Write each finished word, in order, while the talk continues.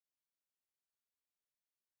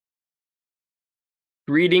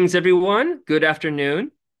Greetings, everyone. Good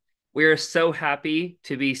afternoon. We are so happy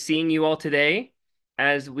to be seeing you all today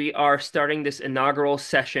as we are starting this inaugural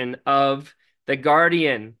session of The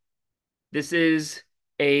Guardian. This is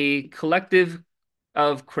a collective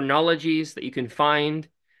of chronologies that you can find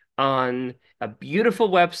on a beautiful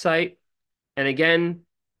website. And again,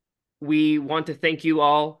 we want to thank you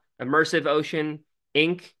all, Immersive Ocean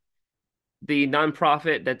Inc., the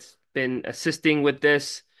nonprofit that's been assisting with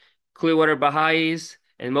this, Clearwater Baha'is,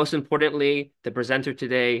 and most importantly, the presenter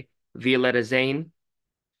today, Violetta Zane.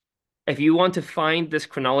 If you want to find this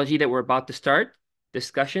chronology that we're about to start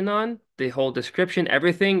discussion on, the whole description,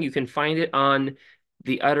 everything, you can find it on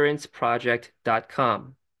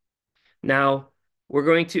theutteranceproject.com. Now, we're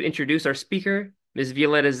going to introduce our speaker, Ms.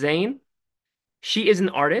 Violetta Zane. She is an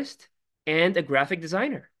artist and a graphic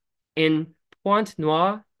designer in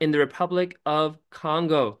Pointe-Noire in the Republic of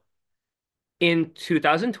Congo. In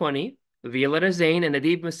 2020, Violetta Zane and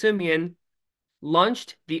Adib Masumian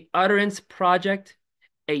launched the Utterance Project,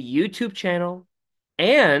 a YouTube channel,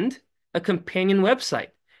 and a companion website,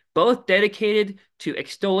 both dedicated to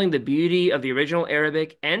extolling the beauty of the original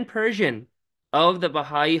Arabic and Persian of the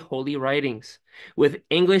Baha'i holy writings, with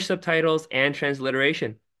English subtitles and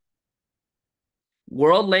transliteration.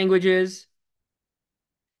 World Languages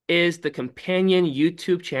is the companion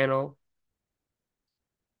YouTube channel.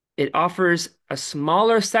 It offers a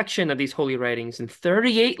smaller section of these holy writings in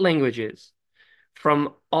 38 languages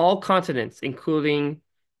from all continents, including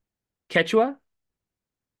Quechua,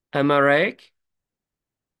 Amharic,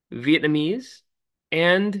 Vietnamese,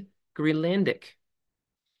 and Greenlandic.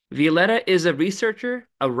 Violetta is a researcher,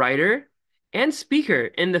 a writer, and speaker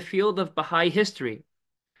in the field of Baha'i history.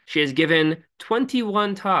 She has given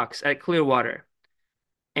 21 talks at Clearwater,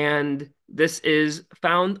 and this is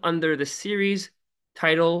found under the series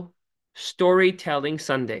title Storytelling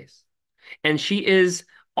Sundays. And she is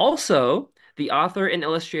also the author and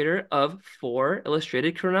illustrator of 4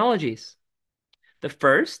 illustrated chronologies. The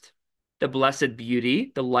first, The Blessed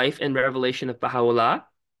Beauty, the Life and Revelation of Baha'u'lláh.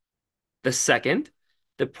 The second,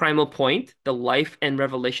 The Primal Point, the Life and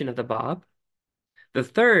Revelation of the Bab. The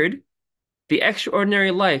third, The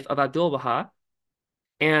Extraordinary Life of Abdu'l-Bahá.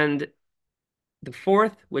 And the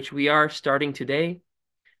fourth, which we are starting today,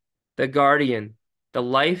 The Guardian, the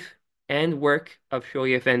Life and Work of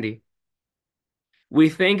Shoghi Effendi. We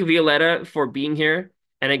thank Violetta for being here.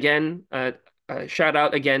 And again, shout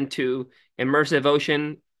out again to Immersive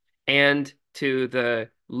Ocean and to the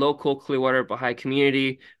local Clearwater Baha'i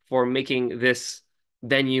community for making this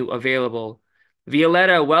venue available.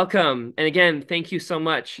 Violetta, welcome. And again, thank you so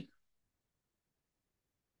much.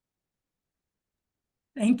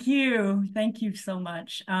 Thank you. Thank you so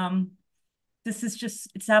much.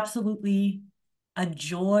 It's absolutely a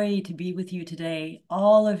joy to be with you today,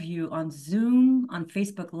 all of you on Zoom, on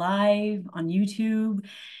Facebook Live, on YouTube.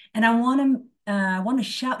 And I want to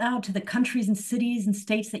shout out to the countries and cities and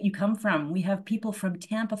states that you come from. We have people from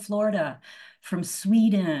Tampa, Florida, from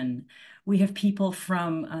Sweden. We have people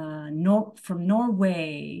from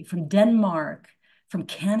Norway, from Denmark, from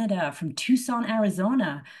Canada, from Tucson,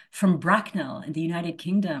 Arizona, from Bracknell in the United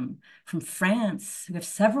Kingdom, from France. We have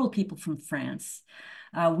several people from France.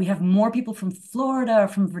 We have more people from Florida,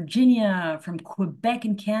 from Virginia, from Quebec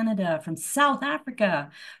in Canada, from South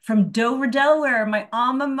Africa, from Dover, Delaware, my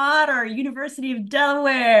alma mater, University of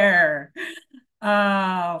Delaware,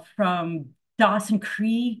 from Dawson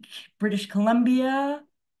Creek, British Columbia,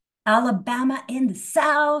 Alabama in the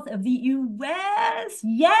south of the US.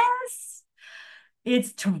 Yes,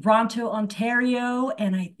 it's Toronto, Ontario,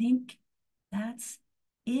 and I think that's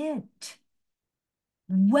it.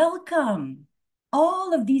 Welcome.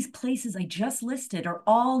 All of these places I just listed are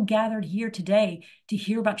all gathered here today to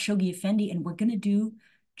hear about Shoghi Effendi, and we're going to do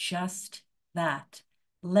just that.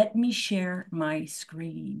 Let me share my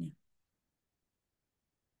screen.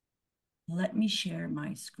 Let me share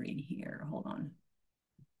my screen here. Hold on.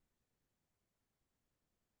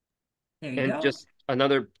 There you And go. just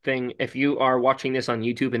another thing, if you are watching this on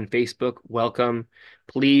YouTube and Facebook, welcome.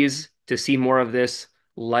 Please, to see more of this,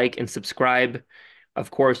 like and subscribe.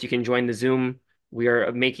 Of course, you can join the Zoom. We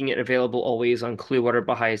are making it available always on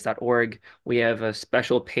clearwaterbahais.org. We have a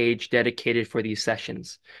special page dedicated for these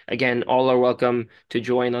sessions. Again, all are welcome to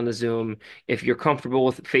join on the Zoom. If you're comfortable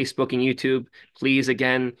with Facebook and YouTube, please,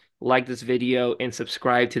 again, like this video and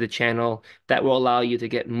subscribe to the channel. That will allow you to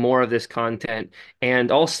get more of this content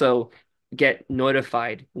and also get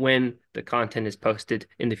notified when the content is posted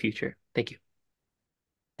in the future. Thank you.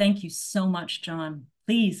 Thank you so much, John.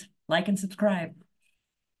 Please like and subscribe.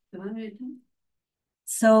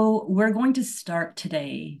 So we're going to start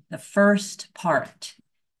today, the first part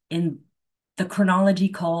in the chronology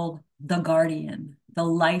called The Guardian, the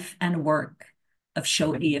life and work of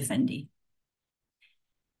Shoghi Effendi.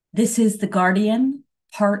 This is The Guardian,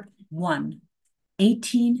 Part 1,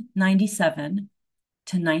 1897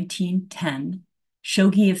 to 1910,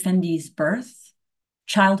 Shoghi Effendi's birth,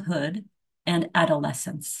 childhood, and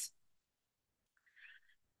adolescence.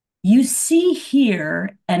 You see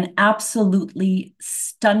here an absolutely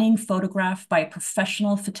stunning photograph by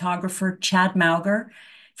professional photographer Chad Mauger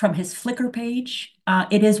from his Flickr page.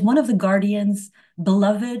 It is one of the Guardian's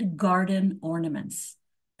beloved garden ornaments.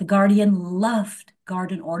 The Guardian loved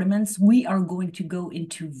garden ornaments. We are going to go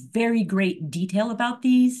into very great detail about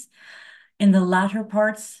these in the latter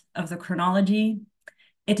parts of the chronology.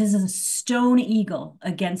 It is a stone eagle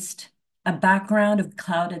against a background of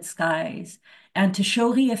clouded skies. And to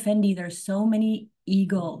Shoghi Effendi, there's so many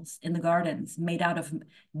eagles in the gardens made out of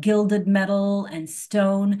gilded metal and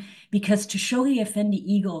stone, because to Shoghi Effendi,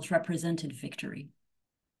 eagles represented victory.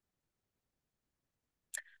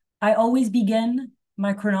 I always begin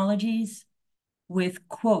my chronologies with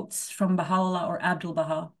quotes from Baha'u'lláh or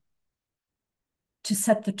Abdu'l-Bahá to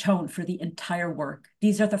set the tone for the entire work.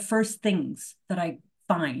 These are the first things that I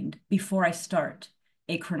find before I start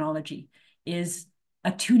a chronology, is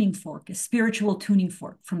a tuning fork, a spiritual tuning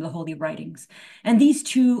fork from the holy writings. And these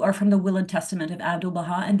two are from the Will and Testament of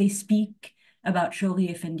Abdu'l-Bahá, and they speak about Shoghi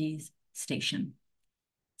Effendi's station.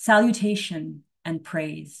 Salutation and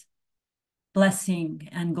praise, blessing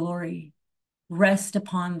and glory rest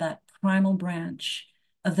upon that primal branch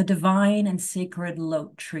of the divine and sacred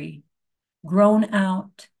lote tree, grown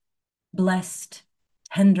out, blessed,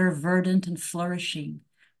 tender, verdant, and flourishing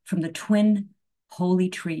from the twin holy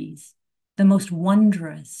trees, the most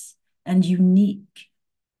wondrous and unique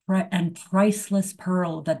and priceless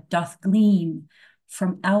pearl that doth gleam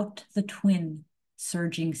from out the twin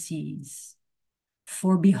surging seas.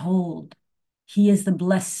 For behold, he is the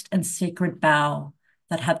blessed and sacred bough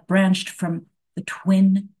that hath branched from the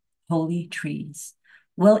twin holy trees.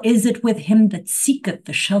 Well is it with him that seeketh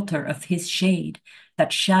the shelter of his shade,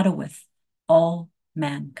 that shadoweth all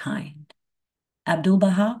mankind.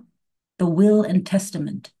 Abdu'l-Bahá, the Will and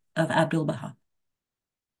Testament of Abdu'l-Bahá.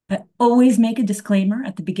 I always make a disclaimer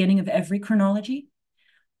at the beginning of every chronology.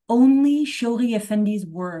 Only Shoghi Effendi's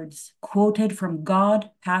words quoted from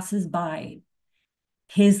God Passes By,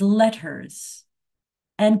 his letters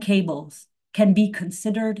and cables, can be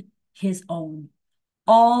considered his own.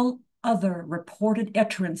 All other reported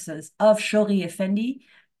utterances of Shoghi Effendi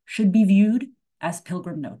should be viewed as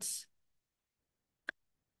pilgrim notes.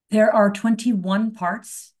 There are 21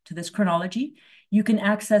 parts to this chronology. You can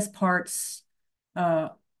access parts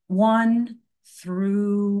 1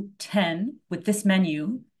 through 10 with this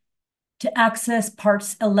menu. To access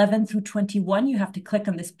parts 11 through 21, you have to click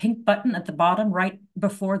on this pink button at the bottom right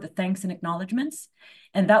before the thanks and acknowledgements,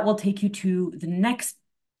 and that will take you to the next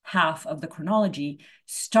half of the chronology,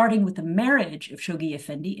 starting with the marriage of Shoghi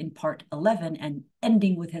Effendi in part 11 and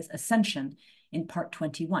ending with his ascension in part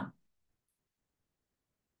 21.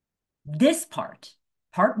 This part,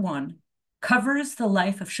 part 1, covers the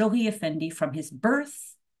life of Shoghi Effendi from his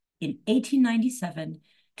birth in 1897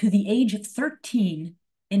 to the age of 13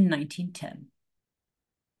 in 1910.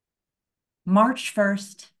 March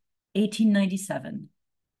 1st, 1897,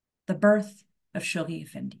 the birth of Shoghi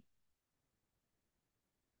Effendi.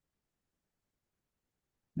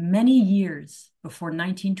 Many years before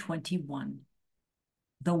 1921,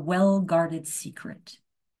 the well-guarded secret.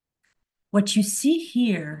 What you see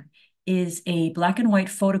here is a black and white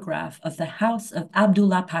photograph of the house of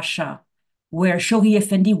Abdullah Pasha, where Shoghi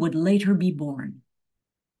Effendi would later be born.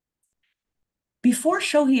 Before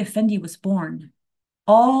Shoghi Effendi was born,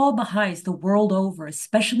 all Baha'is the world over,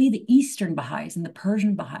 especially the Eastern Baha'is and the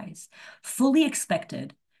Persian Baha'is, fully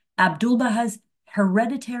expected Abdu'l-Bahā's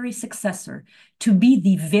hereditary successor to be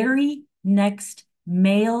the very next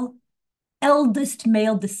eldest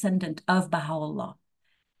male descendant of Baha'u'lláh.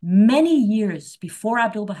 Many years before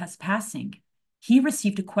Abdu'l-Bahā's passing, he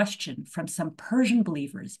received a question from some Persian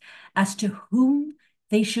believers as to whom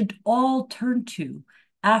they should all turn to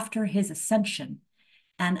after his ascension.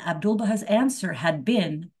 And Abdu'l-Bahā's answer had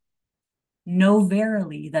been, "Know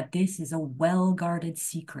verily that this is a well-guarded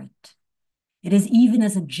secret. It is even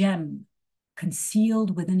as a gem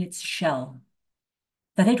concealed within its shell.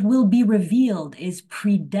 That it will be revealed is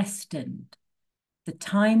predestined. The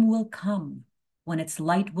time will come when its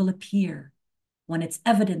light will appear, when its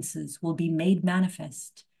evidences will be made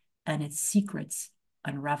manifest, and its secrets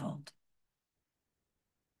unraveled."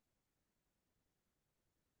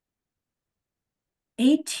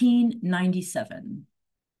 1897,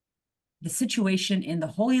 the situation in the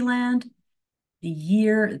Holy Land the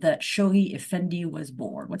year that Shoghi Effendi was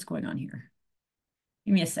born. What's going on here?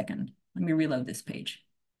 Give me a second. Let me reload this page.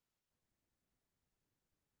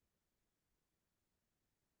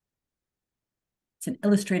 It's an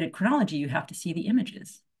illustrated chronology. You have to see the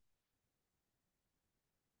images.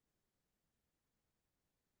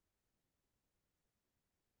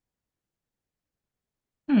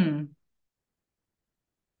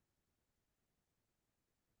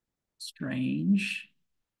 Strange.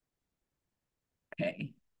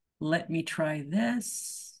 Okay, let me try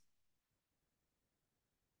this.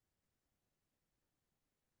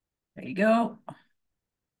 There you go.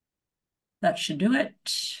 That should do it.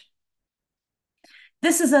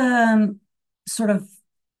 This is a sort of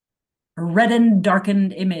reddened,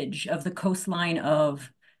 darkened image of the coastline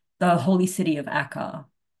of the holy city of Akka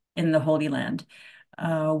in the Holy Land.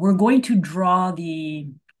 We're going to draw the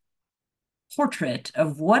portrait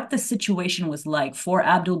of what the situation was like for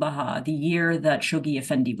Abdu'l-Bahá the year that Shoghi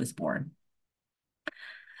Effendi was born.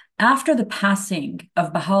 After the passing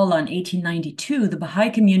of Baha'u'lláh in 1892, the Baha'i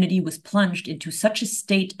community was plunged into such a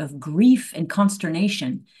state of grief and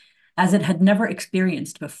consternation as it had never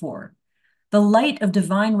experienced before. The light of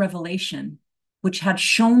divine revelation, which had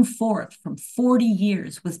shone forth from 40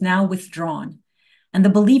 years, was now withdrawn, and the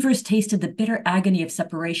believers tasted the bitter agony of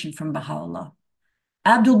separation from Baha'u'lláh.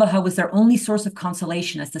 Abdu'l-Bahá was their only source of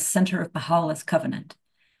consolation as the center of Baha'u'llah's covenant.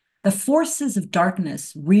 The forces of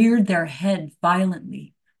darkness reared their head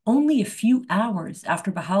violently only a few hours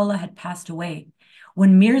after Baha'u'lláh had passed away,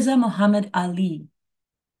 when Mirza Muhammad Ali,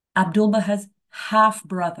 Abdu'l-Bahá's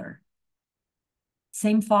half-brother,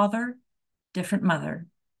 same father, different mother,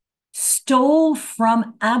 stole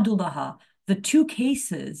from Abdu'l-Bahá the two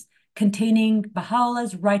cases containing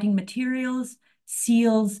Baha'u'llah's writing materials,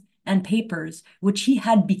 seals, and papers, which he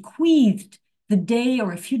had bequeathed the day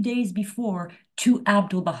or a few days before to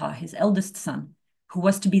Abdu'l-Bahá, his eldest son, who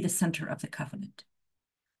was to be the center of the covenant.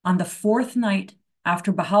 On the fourth night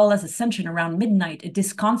after Baha'u'llah's ascension, around midnight, a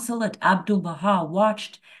disconsolate Abdu'l-Bahá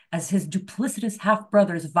watched as his duplicitous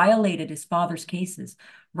half-brothers violated his father's cases,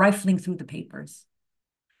 rifling through the papers.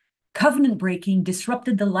 Covenant breaking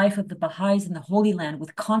disrupted the life of the Baha'is in the Holy Land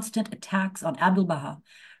with constant attacks on Abdu'l-Bahá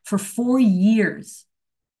for 4 years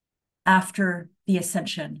after the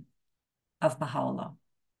ascension of Baha'u'lláh.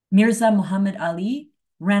 Mirza Muhammad Ali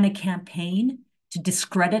ran a campaign to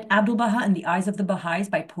discredit Abdu'l-Bahá in the eyes of the Baha'is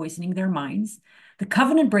by poisoning their minds. The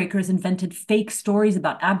covenant breakers invented fake stories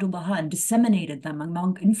about Abdu'l-Bahá and disseminated them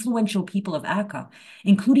among influential people of Akka,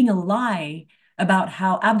 including a lie about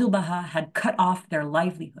how Abdu'l-Bahá had cut off their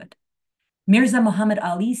livelihood. Mirza Muhammad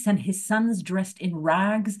Ali sent his sons dressed in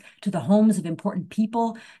rags to the homes of important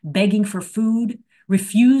people, begging for food,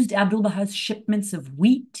 refused Abdu'l-Bahá's shipments of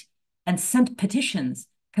wheat, and sent petitions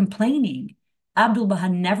complaining Abdu'l-Bahá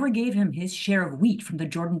never gave him his share of wheat from the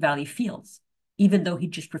Jordan Valley fields, even though he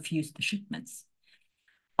just refused the shipments.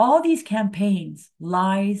 All these campaigns,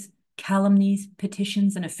 lies, calumnies,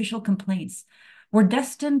 petitions, and official complaints were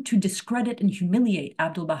destined to discredit and humiliate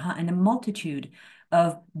Abdu'l-Bahá in a multitude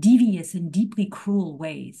of devious and deeply cruel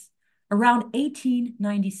ways. Around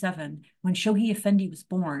 1897, when Shoghi Effendi was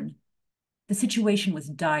born, the situation was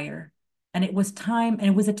dire, and it was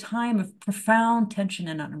a time of profound tension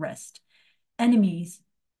and unrest. Enemies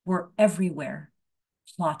were everywhere,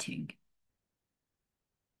 plotting.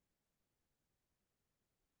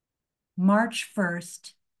 March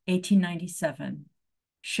 1st, 1897,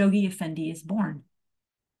 Shoghi Effendi is born.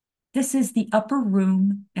 This is the upper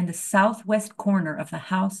room in the southwest corner of the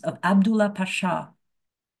house of Abdullah Pasha,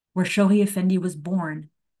 where Shoghi Effendi was born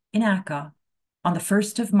in Akka on the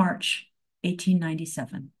 1st of March,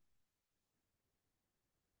 1897.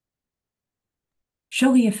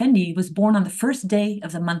 Shoghi Effendi was born on the first day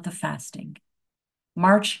of the month of fasting,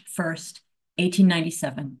 March 1st,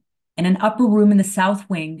 1897, in an upper room in the south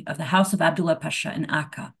wing of the house of Abdullah Pasha in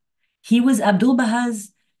Akka. He was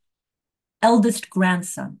Abdu'l-Bahá's eldest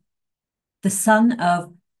grandson, the son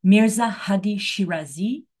of Mirza Hadi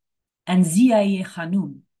Shirazi and Ziya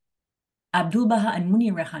Khanum, Abdu'l-Bahá and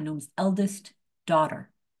Munira Khanum's eldest daughter.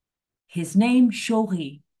 His name,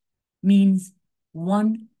 Shoghi, means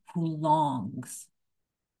one who longs.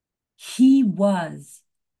 He was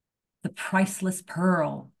the priceless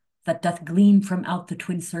pearl that doth gleam from out the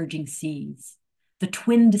twin surging seas, the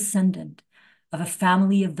twin descendant of a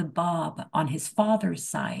family of the Bab on his father's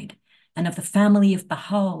side and of the family of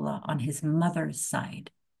Baha'u'lláh on his mother's side.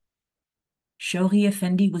 Shoghi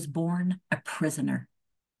Effendi was born a prisoner.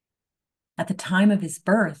 At the time of his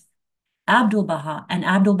birth, Abdu'l-Bahá and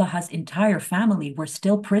Abdu'l-Bahá's entire family were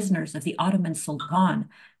still prisoners of the Ottoman Sultan,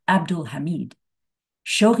 Abdul Hamid.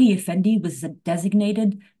 Shoghi Effendi was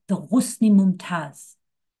designated the Ghusni Mumtaz,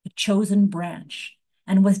 the chosen branch,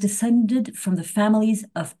 and was descended from the families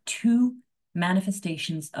of two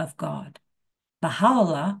manifestations of God.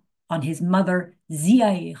 Baha'u'lláh on his mother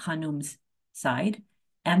Zia Khanum's side,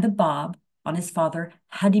 and the Bab on his father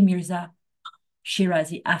Hadi Mirza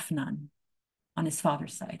Shirazi Afnan on his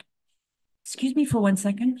father's side. Excuse me for 1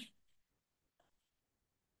 second.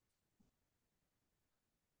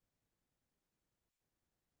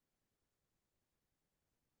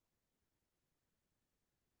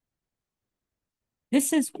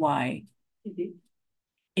 This is why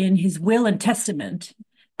in his will and testament,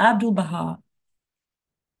 Abdu'l-Bahá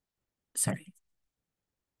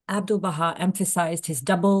emphasized his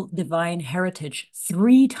double divine heritage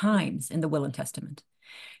 3 times in the will and testament,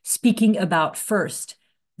 speaking about first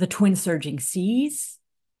the twin surging seas,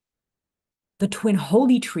 the twin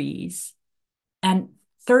holy trees, and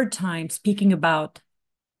third time speaking about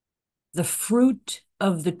the fruit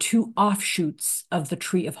of the 2 offshoots of the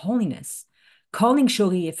tree of holiness, calling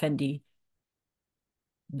Shoghi Effendi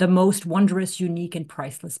the most wondrous, unique, and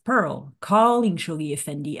priceless pearl, calling Shoghi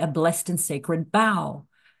Effendi a blessed and sacred bough,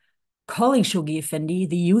 calling Shoghi Effendi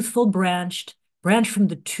the youthful branch from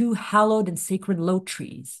the 2 hallowed and sacred lote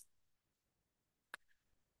trees.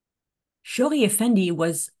 Shoghi Effendi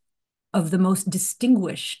was of the most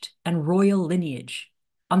distinguished and royal lineage.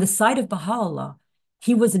 On the side of Baha'u'lláh,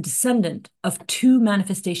 he was a descendant of 2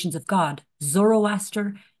 manifestations of God,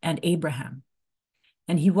 Zoroaster and Abraham.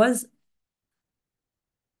 And he was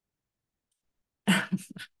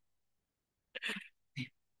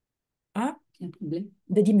ah,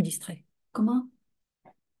 Daddy me distrait. Comment?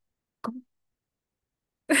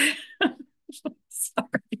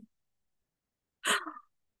 Sorry.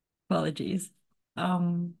 Apologies.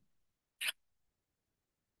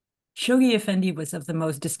 Shoghi Effendi was of the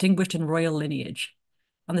most distinguished and royal lineage.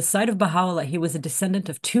 On the side of Baha'u'lláh, he was a descendant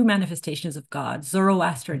of 2 manifestations of God,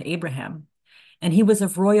 Zoroaster and Abraham. And he was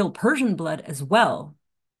of royal Persian blood as well,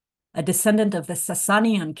 a descendant of the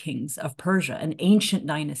Sasanian kings of Persia, an ancient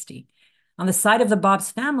dynasty. On the side of the Bab's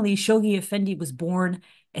family, Shoghi Effendi was born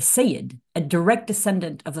a Sayyid, a direct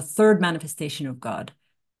descendant of the 3rd manifestation of God,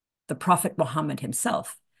 the Prophet Muhammad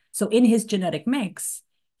himself. So in his genetic mix,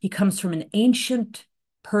 he comes from an ancient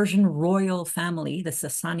Persian royal family, the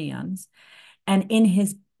Sasanians, and in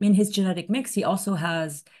his genetic mix, he also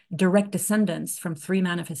has direct descendants from 3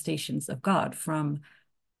 manifestations of God, from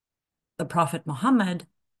the Prophet Muhammad,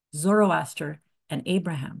 Zoroaster, and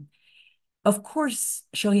Abraham. Of course,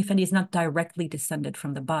 Shoghi Effendi is not directly descended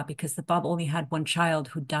from the Bab because the Bab only had 1 child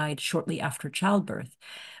who died shortly after childbirth.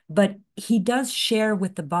 But he does share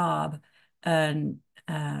with the Bab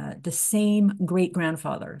the same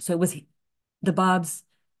great-grandfather. So it was the Bab's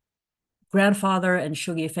grandfather and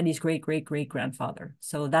Shoghi Effendi's great-great-great-grandfather.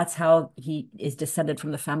 So that's how he is descended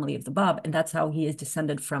from the family of the Bab, and that's how he is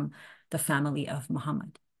descended from the family of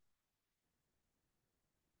Muhammad.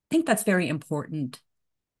 I think that's very important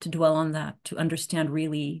to dwell on that, to understand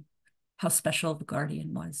really how special the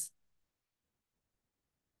guardian was.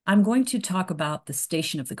 I'm going to talk about the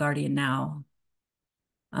station of the guardian now.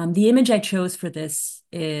 The image I chose for this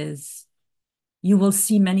is, you will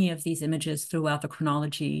see many of these images throughout the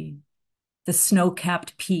chronology, the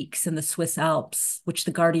snow-capped peaks in the Swiss Alps, which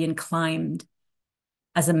the guardian climbed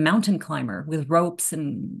as a mountain climber with ropes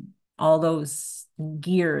and all those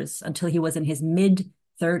gears until he was in his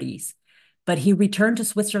mid-30s. But he returned to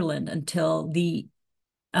Switzerland until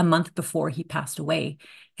a month before he passed away.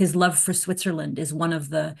 His love for Switzerland is one of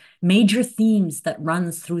the major themes that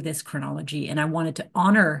runs through this chronology, and I wanted to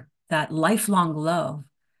honor that lifelong love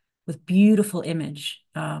with beautiful image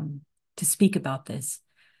to speak about this.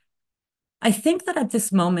 I think that at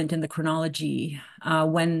this moment in the chronology,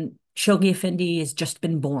 when Shoghi Effendi has just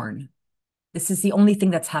been born, this is the only thing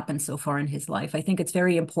that's happened so far in his life. I think it's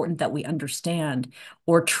very important that we understand,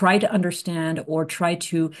 or try to understand, or try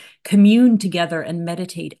to commune together and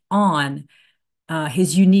meditate on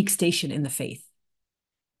his unique station in the faith.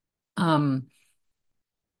 The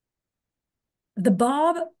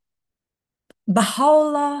Bab,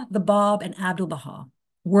 Baha'u'lláh, the Bab, and Abdu'l-Bahá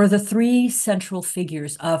were the 3 central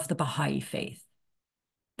figures of the Baha'i faith.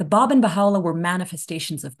 The Bab and Baha'u'lláh were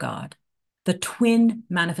manifestations of God, the twin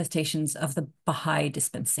manifestations of the Baha'i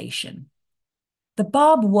dispensation. The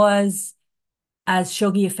Bab was, as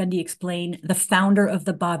Shoghi Effendi explained, the founder of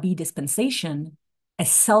the Babi dispensation, a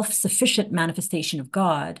self-sufficient manifestation of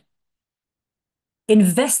God,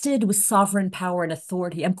 invested with sovereign power and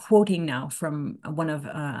authority. I'm quoting now from one of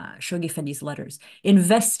Shoghi Effendi's letters.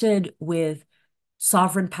 Invested with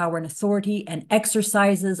sovereign power and authority, and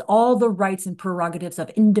exercises all the rights and prerogatives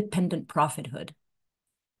of independent prophethood.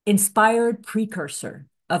 Inspired precursor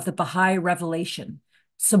of the Baha'i revelation,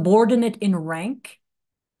 subordinate in rank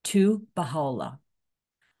to Baha'u'lláh.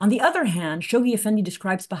 On the other hand, Shoghi Effendi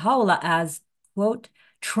describes Baha'u'lláh as, quote,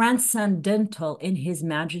 transcendental in his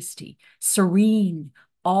majesty, serene,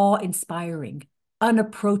 awe-inspiring,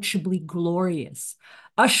 unapproachably glorious,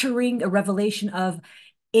 ushering a revelation of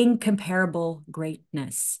incomparable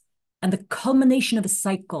greatness, and the culmination of a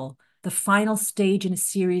cycle, the final stage in a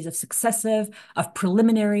series of successive, of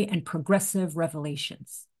preliminary and progressive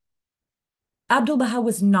revelations. Abdu'l-Bahá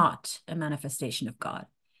was not a manifestation of God.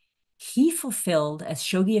 He fulfilled, as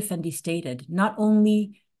Shoghi Effendi stated, not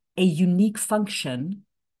only a unique function,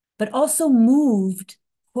 but also moved,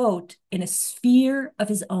 quote, in a sphere of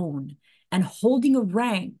his own and holding a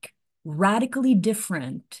rank radically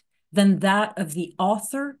different than that of the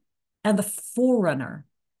author and the forerunner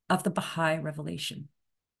of the Baha'i revelation.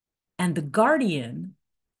 And the guardian,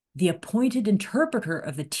 the appointed interpreter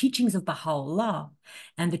of the teachings of Baha'u'lláh,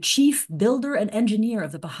 and the chief builder and engineer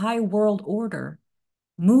of the Baha'i world order,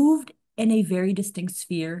 moved in a very distinct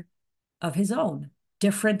sphere of his own,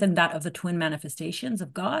 different than that of the twin manifestations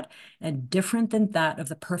of God and different than that of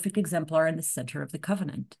the perfect exemplar in the center of the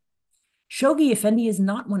covenant. Shoghi Effendi is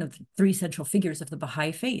not one of the three central figures of the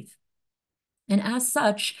Baha'i faith. And as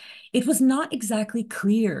such, it was not exactly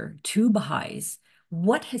clear to Baha'is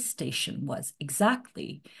what his station was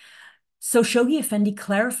exactly. So Shoghi Effendi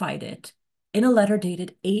clarified it in a letter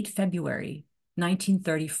dated 8 February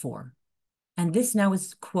 1934. And this now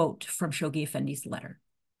is a quote from Shoghi Effendi's letter.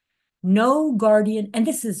 No guardian, and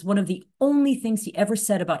this is one of the only things he ever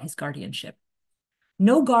said about his guardianship.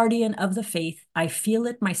 No guardian of the faith, I feel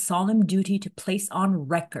it my solemn duty to place on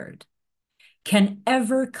record, can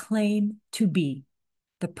ever claim to be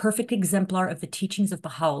the perfect exemplar of the teachings of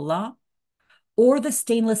Baha'u'lláh or the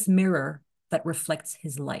stainless mirror that reflects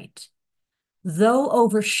his light. Though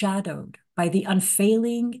overshadowed by the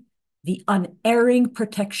unfailing, the unerring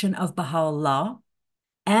protection of Baha'u'lláh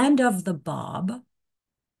and of the Bab,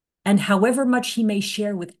 and however much he may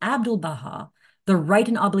share with Abdu'l-Bahá the right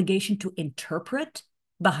and obligation to interpret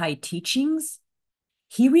Baha'i teachings,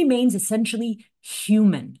 he remains essentially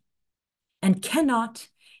human and cannot,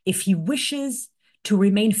 if he wishes to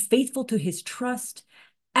remain faithful to his trust,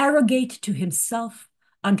 arrogate to himself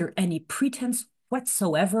under any pretense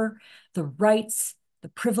whatsoever the rights, the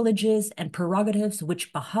privileges, and prerogatives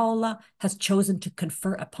which Baha'u'lláh has chosen to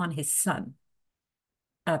confer upon his son,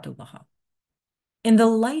 Abdu'l-Bahá. In the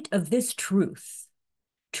light of this truth,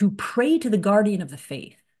 to pray to the guardian of the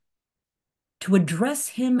faith, to address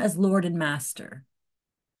him as Lord and Master,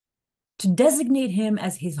 to designate him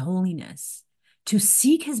as His Holiness, to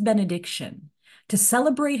seek his benediction, to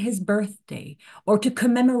celebrate his birthday, or to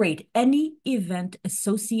commemorate any event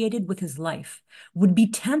associated with his life would be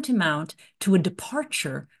tantamount to a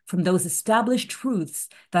departure from those established truths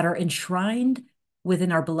that are enshrined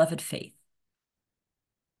within our beloved faith.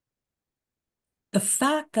 The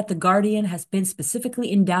fact that the guardian has been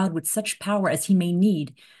specifically endowed with such power as he may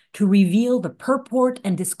need to reveal the purport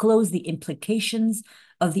and disclose the implications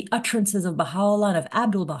of the utterances of Baha'u'lláh and of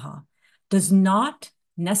Abdu'l-Bahá does not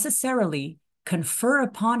necessarily confer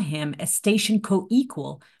upon him a station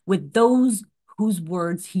co-equal with those whose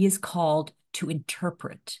words he is called to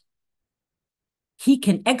interpret. He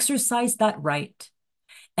can exercise that right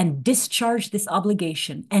and discharge this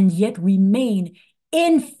obligation and yet remain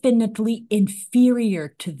infinitely inferior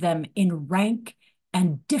to them in rank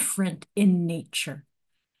and different in nature.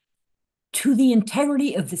 To the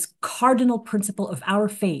integrity of this cardinal principle of our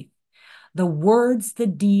faith, the words, the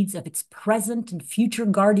deeds of its present and future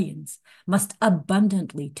guardians must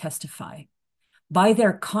abundantly testify. By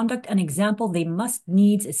their conduct and example, they must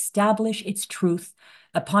needs establish its truth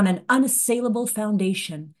upon an unassailable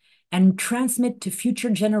foundation and transmit to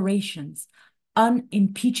future generations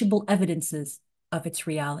unimpeachable evidences of its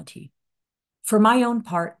reality. For my own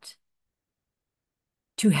part,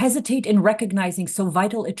 to hesitate in recognizing so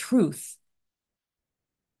vital a truth,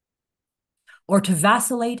 or to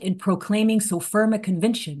vacillate in proclaiming so firm a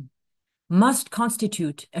conviction, must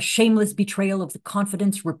constitute a shameless betrayal of the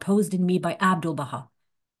confidence reposed in me by Abdu'l-Bahá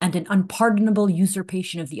and an unpardonable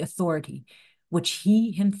usurpation of the authority which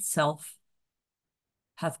he himself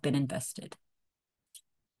hath been invested.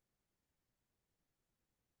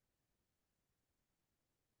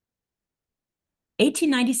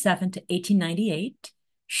 (1897 to 1898),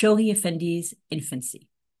 Shoghi Effendi's infancy.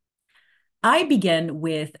 I begin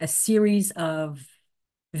with a series of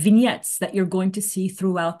vignettes that you're going to see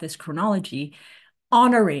throughout this chronology,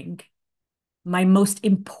 honoring my most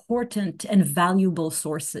important and valuable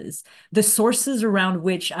sources, the sources around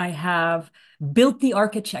which I have built the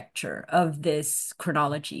architecture of this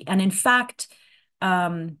chronology. And in fact,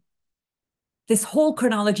 this whole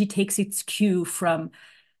chronology takes its cue from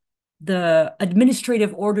the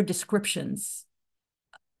administrative order descriptions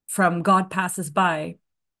from God Passes By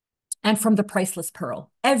and from the Priceless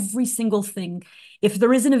Pearl. Every single thing. If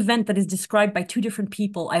there is an event that is described by two different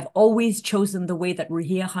people, I've always chosen the way that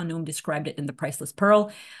Ruhiya Hanum described it in the Priceless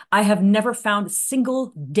Pearl. I have never found a single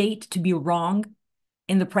date to be wrong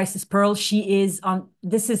in the Priceless Pearl.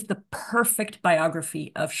 This is the perfect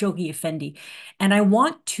biography of Shoghi Effendi. And I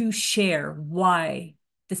want to share why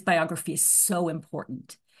this biography is so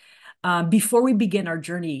important. Before we begin our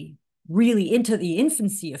journey really into the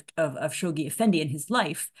infancy of Shoghi Effendi and his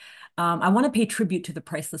life, I want to pay tribute to the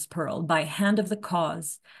Priceless Pearl by hand of the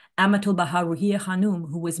cause, Abdu'l-Bahá Ruhiya Hanum,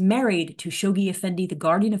 who was married to Shoghi Effendi, the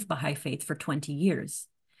guardian of Baha'i faith, for 20 years.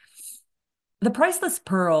 The Priceless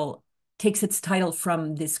Pearl takes its title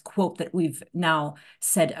from this quote that we've now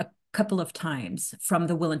said a couple of times from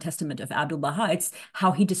the Will and Testament of Abdu'l-Bahá. It's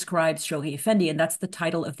how he describes Shoghi Effendi, and that's the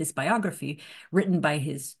title of this biography written by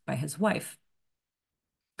his wife.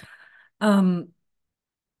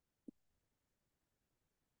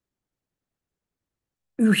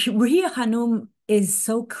 Ruhiya Hanum is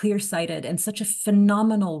so clear-sighted and such a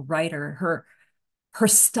phenomenal writer. Her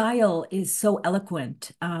style is so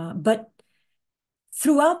eloquent, but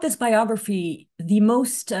throughout this biography, the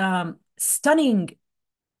most stunning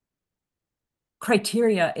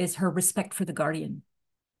criteria is her respect for the guardian.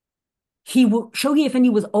 Shoghi Effendi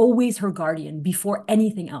was always her guardian before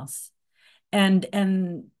anything else.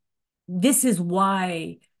 And this is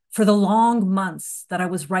why, for the long months that I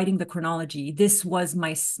was writing the chronology, this was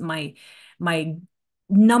my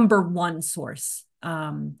number one source.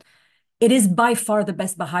 It is by far the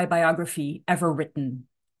best Baha'i biography ever written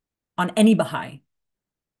on any Baha'i.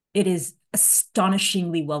 It is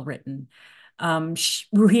astonishingly well written.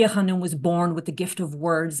 Ruhiya Hanum was born with the gift of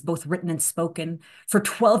words, both written and spoken. For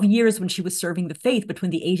 12 years, when she was serving the faith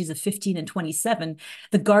between the ages of 15 and 27,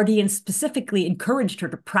 the guardian specifically encouraged her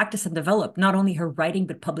to practice and develop not only her writing,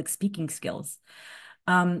 but public speaking skills.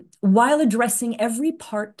 While addressing every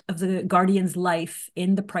part of the guardian's life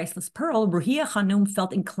in The Priceless Pearl, Ruhiya Hanum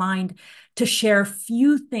felt inclined to share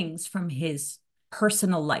few things from his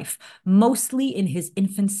personal life, mostly in his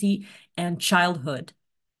infancy and childhood,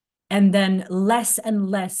 and then less and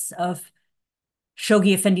less of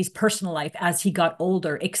Shoghi Effendi's personal life as he got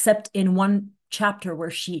older, except in one chapter where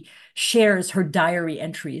she shares her diary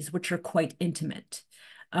entries, which are quite intimate.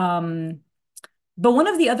 But one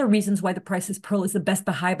of the other reasons why The Priceless Pearl is the best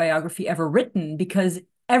Baha'i biography ever written, because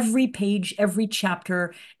every page, every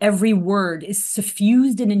chapter, every word is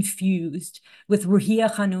suffused and infused with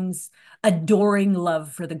Ruhiya Hanum's adoring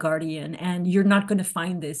love for the guardian. And you're not going to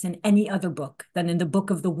find this in any other book than in the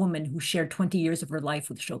book of the woman who shared 20 years of her life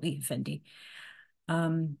with Shoghi Effendi.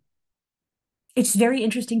 It's very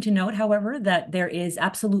interesting to note, however, that there is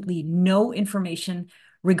absolutely no information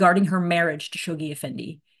regarding her marriage to Shoghi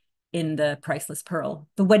Effendi in The Priceless Pearl.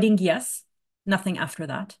 The wedding, yes, nothing after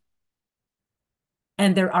that.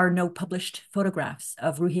 And there are no published photographs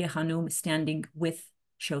of Ruhiya Hanum standing with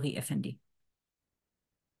Shoghi Effendi.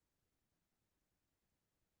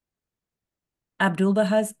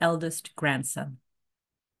 Abdu'l-Bahā's eldest grandson.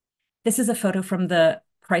 This is a photo from The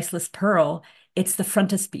Priceless Pearl. It's the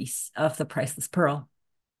frontispiece of The Priceless Pearl.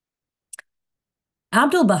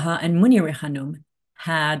 Abdu'l-Bahá and Munir Hanum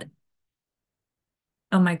had,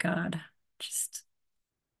 oh my God, just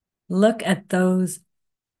look at those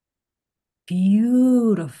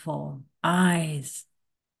beautiful eyes.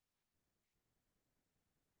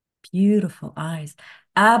 Beautiful eyes.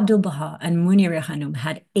 Abdu'l-Bahá and Munir Hanum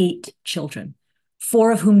had 8 children,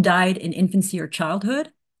 4 of whom died in infancy or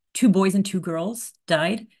childhood. 2 boys and 2 girls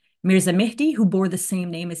died. Mirza Mehdi, who bore the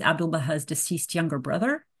same name as Abdu'l-Bahā's deceased younger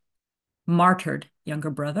brother, martyred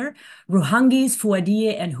younger brother, Ruhangi's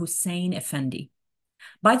Fuadiyeh and Hussein Effendi.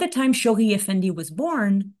 By the time Shoghi Effendi was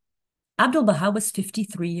born, Abdu'l-Bahá was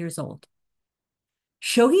 53 years old.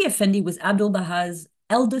 Shoghi Effendi was Abdu'l-Bahā's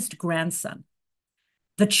eldest grandson,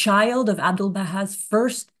 the child of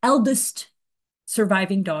Abdu'l-Bahā's eldest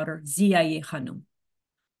surviving daughter, Ziya Hanum.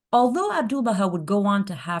 Although Abdu'l-Bahá would go on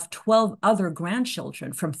to have 12 other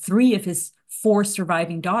grandchildren from 3 of his 4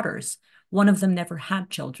 surviving daughters, one of them never had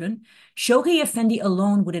children, Shoghi Effendi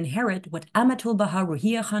alone would inherit what Amatul-Bahá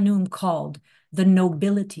Ruhiya Hanum called the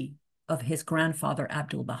nobility of his grandfather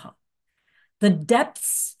Abdu'l-Bahá. The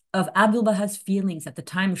depths of Abdu'l-Bahā's feelings at the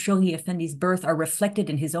time of Shoghi Effendi's birth are reflected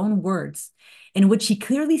in his own words, in which he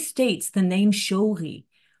clearly states the name Shoghi,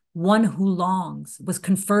 one who longs, was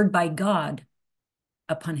conferred by God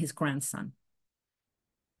upon his grandson.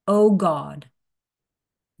 O God,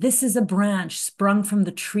 this is a branch sprung from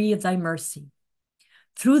the tree of thy mercy.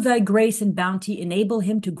 Through thy grace and bounty, enable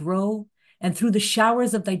him to grow, and through the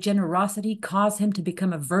showers of thy generosity, cause him to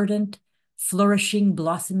become a verdant, flourishing,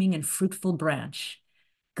 blossoming, and fruitful branch.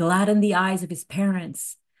 Gladden the eyes of his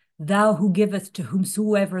parents, thou who giveth to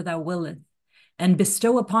whomsoever thou willest, and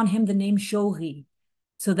bestow upon him the name Shoghi,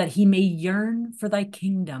 so that he may yearn for thy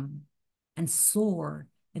kingdom and soar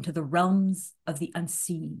into the realms of the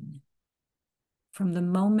unseen. From the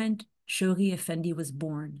moment Shoghi Effendi was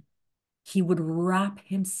born, he would wrap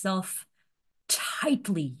himself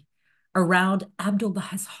tightly around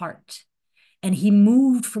Abdu'l-Bahá's heart, and he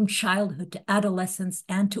moved from childhood to adolescence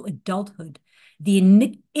and to adulthood.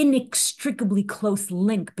 The inextricably close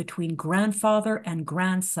link between grandfather and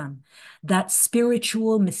grandson, that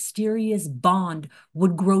spiritual, mysterious bond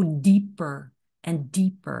would grow deeper and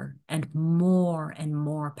deeper and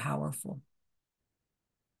more powerful.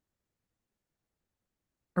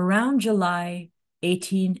 Around July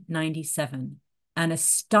 1897, an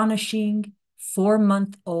astonishing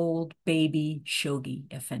 4-month-old baby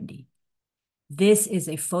Shoghi Effendi. This is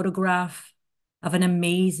a photograph of an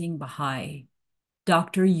amazing Baha'i,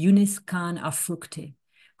 Dr. Yunus Khan Afrukhte,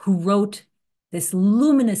 who wrote this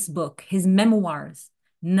luminous book, his memoirs,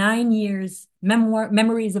 9 years,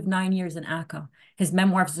 Memories of 9 Years in Akka, his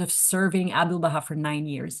memoirs of serving Abdu'l-Bahá for 9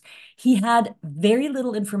 years. He had very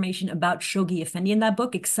little information about Shoghi Effendi in that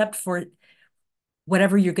book, except for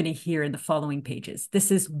whatever you're going to hear in the following pages.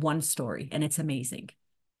 This is one story, and it's amazing.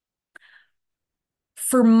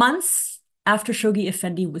 For months after Shoghi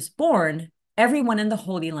Effendi was born, everyone in the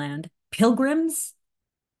Holy Land, pilgrims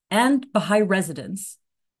and Baha'i residents,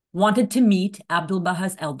 wanted to meet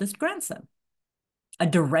Abdu'l-Bahá's eldest grandson, a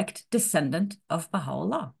direct descendant of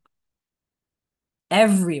Baha'u'lláh.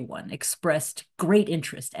 Everyone expressed great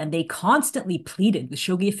interest, and they constantly pleaded with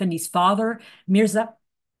Shoghi Effendi's father, Mirza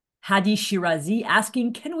Hadi Shirazi,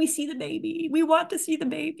 asking, "Can we see the baby? We want to see the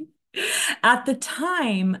baby." At the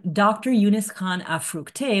time, Dr. Yunus Khan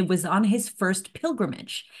Afrukhte was on his first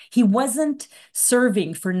pilgrimage. He wasn't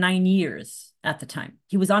serving for 9 years at the time.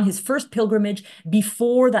 He was on his first pilgrimage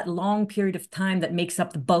before that long period of time that makes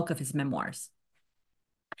up the bulk of his memoirs.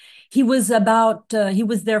 He was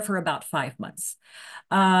there for about 5 months.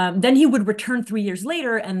 Then he would return 3 years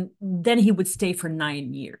later, and then he would stay for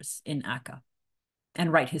 9 years in Akka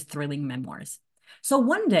and write his thrilling memoirs. So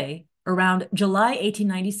one day, around July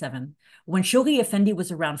 1897, when Shoghi Effendi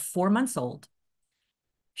was around 4 months old,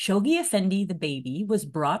 Shoghi Effendi, the baby, was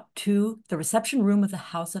brought to the reception room of the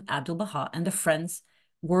house of Abdu'l-Bahá, and the friends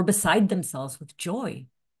were beside themselves with joy.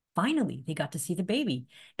 Finally, they got to see the baby.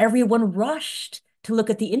 Everyone rushed to look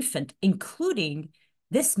at the infant, including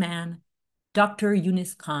this man, Dr.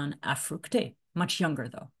 Yunus Khan Afrukhte, much younger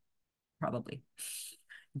though, probably.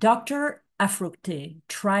 Dr. Afrukhte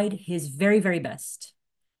tried his very best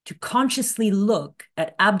to consciously look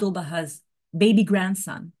at Abdu'l-Bahá's baby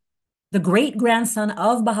grandson, the great-grandson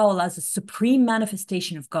of Baha'u'llah's supreme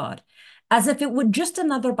manifestation of God, as if it were just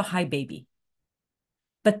another Baha'i baby.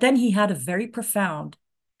 But then he had a very profound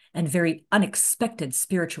and very unexpected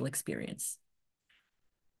spiritual experience.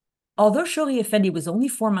 Although Shoghi Effendi was only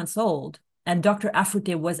 4 months old, and Dr.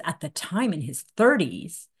 Afrukhte was at the time in his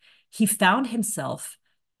 30s, he found himself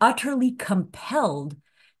utterly compelled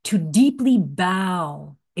to deeply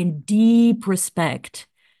bow in deep respect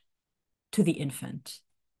to the infant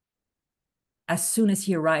as soon as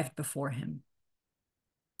he arrived before him.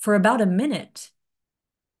 For about a minute,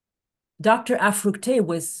 Dr. Afrukhte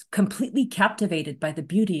was completely captivated by the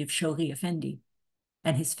beauty of Shoghi Effendi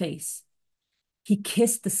and his face. He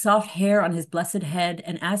kissed the soft hair on his blessed head,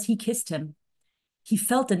 and as he kissed him, he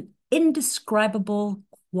felt an indescribable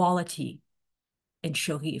quality in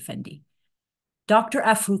Shoghi Effendi. Dr.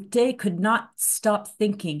 Afrukhte could not stop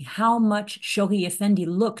thinking how much Shoghi Effendi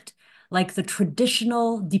looked like the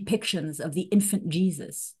traditional depictions of the infant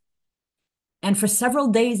Jesus. And for several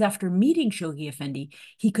days after meeting Shoghi Effendi,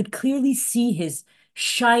 he could clearly see his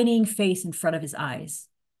shining face in front of his eyes.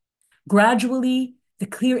 Gradually, the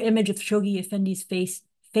clear image of Shoghi Effendi's face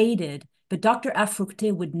faded, but Dr.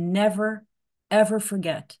 Afrukhte would never, ever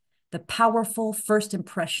forget the powerful first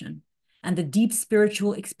impression and the deep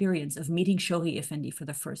spiritual experience of meeting Shoghi Effendi for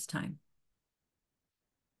the first time.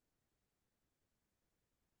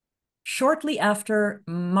 Shortly after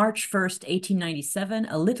March 1st, 1897,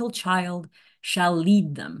 a little child shall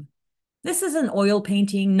lead them. This is an oil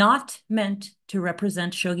painting not meant to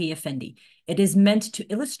represent Shoghi Effendi. It is meant to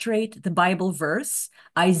illustrate the Bible verse,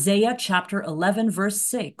 Isaiah chapter 11, verse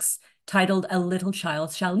 6, titled "A Little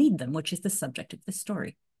Child Shall Lead Them," which is the subject of the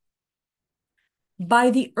story.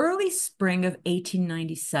 By the early spring of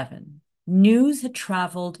 1897, news had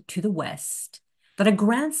traveled to the West that a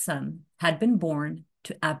grandson had been born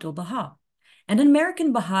to Abdu'l-Bahá. And an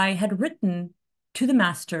American Baha'i had written to the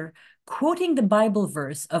master, quoting the Bible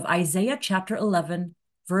verse of Isaiah chapter 11,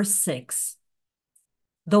 verse 6,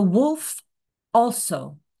 "The wolf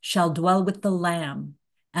also shall dwell with the lamb,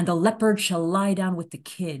 and the leopard shall lie down with the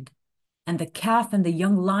kid, and the calf and the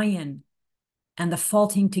young lion and the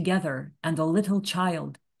faulting together, and the little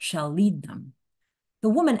child shall lead them." The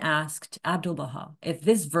woman asked Abdu'l-Bahá if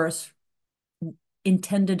this verse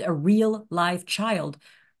intended a real live child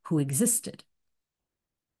who existed.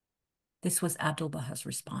 This was Abdu'l-Bahā's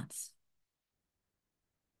response.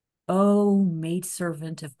 "O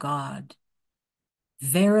maidservant of God,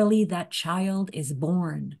 verily that child is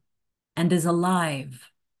born and is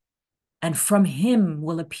alive, and from him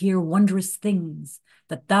will appear wondrous things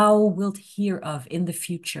that thou wilt hear of in the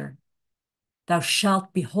future. Thou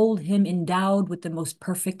shalt behold him endowed with the most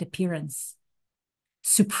perfect appearance,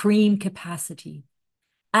 supreme capacity,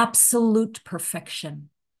 absolute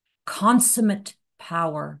perfection, consummate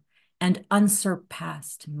power, and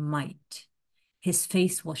unsurpassed might. His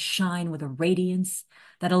face will shine with a radiance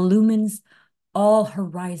that illumines all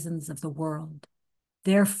horizons of the world.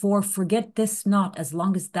 Therefore, forget this not as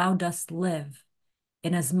long as thou dost live,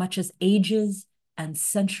 inasmuch as ages and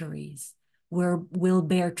centuries will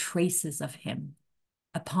bear traces of him.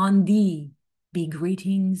 Upon thee be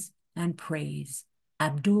greetings and praise.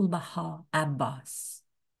 Abdu'l-Bahá Abbas."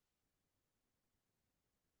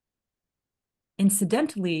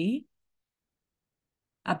 Incidentally,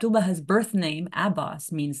 Abdu'l-Bahā's birth name,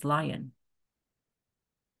 Abbas, means lion.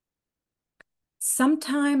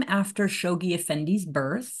 Sometime after Shoghi Effendi's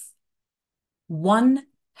birth, one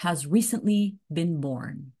has recently been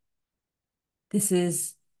born. This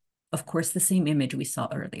is, of course, the same image we saw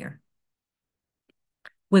earlier,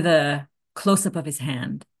 with a close-up of his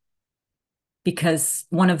hand, because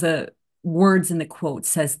one of the words in the quote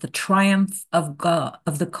says, "The triumph of God,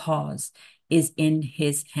 of the cause, is in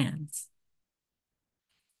his hands."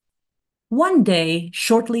 One day,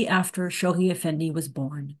 shortly after Shoghi Effendi was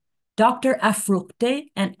born, Dr. Afrukte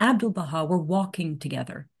and Abdu'l-Bahá were walking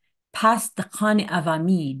together past the Khan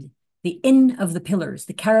Avamid, the Inn of the Pillars,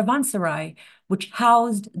 the caravanserai which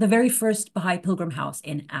housed the very first Baha'i pilgrim house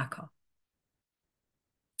in Akka.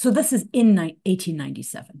 So this is in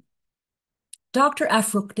 1897. Dr.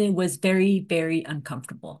 Afrukte was very, very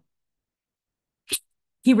uncomfortable.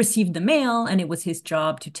 He received the mail, and it was his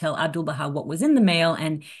job to tell Abdu'l-Bahá what was in the mail,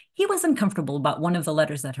 and he was uncomfortable about one of the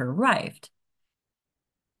letters that had arrived.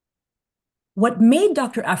 What made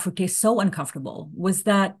Dr. Afrukte so uncomfortable was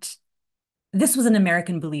that this was an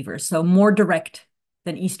American believer, so more direct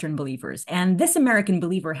than Eastern believers. And this American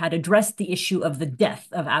believer had addressed the issue of the death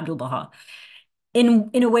of Abdu'l-Bahá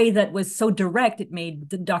in a way that was so direct, it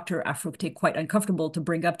made Dr. Afrukte quite uncomfortable to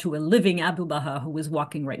bring up to a living Abdu'l-Bahá who was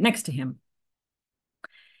walking right next to him.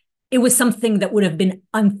 It was something that would have been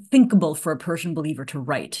unthinkable for a Persian believer to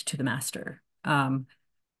write to the master,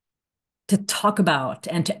 to talk about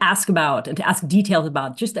and to ask details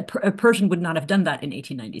about. Just a Persian would not have done that in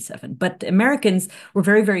 1897. But Americans were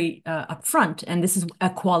very, very upfront, and this is a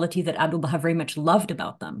quality that Abdu'l-Bahá very much loved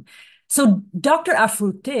about them. So Dr.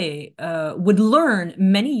 Afrukte would learn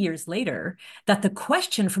many years later that the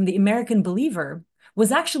question from the American believer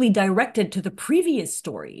was actually directed to the previous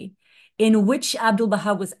story in which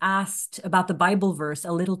Abdu'l-Bahá was asked about the Bible verse,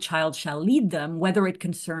 "A little child shall lead them," whether it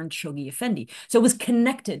concerned Shoghi Effendi. So it was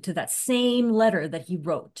connected to that same letter that he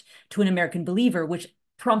wrote to an American believer, which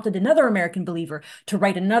prompted another American believer to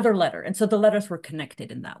write another letter. And so the letters were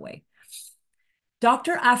connected in that way.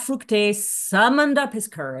 Dr. Afrukte summoned up his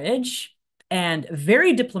courage and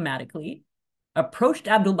very diplomatically approached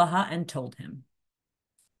Abdu'l-Bahá and told him,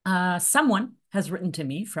 "Someone has written to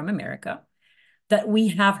me from America that we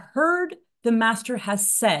have heard the master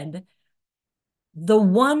has said, the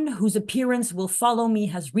one whose appearance will follow me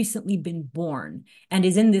has recently been born and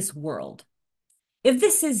is in this world. If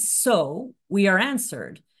this is so, we are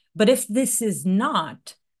answered. But if this is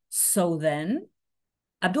not so, then..."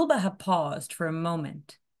 Abdu'l-Bahá paused for a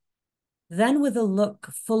moment. Then, with a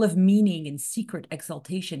look full of meaning and secret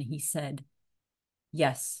exultation, he said,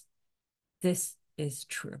 "Yes, this is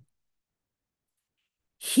true."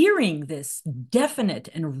 Hearing this definite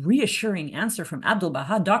and reassuring answer from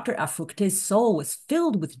Abdu'l-Bahá, Dr. Afrukte's soul was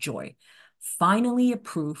filled with joy. Finally, a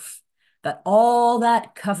proof that all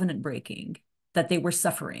that covenant breaking that they were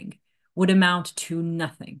suffering would amount to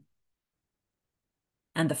nothing,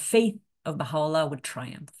 and the faith of Baha'u'lláh would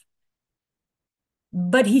triumph.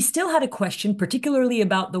 But he still had a question, particularly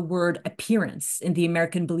about the word appearance in the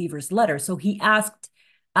American believer's letter. So he asked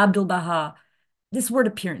Abdu'l-Bahá, this word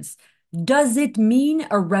appearance, does it mean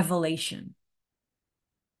a revelation?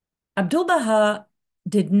 Abdu'l-Bahá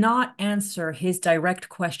did not answer his direct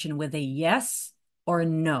question with a yes or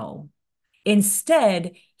no.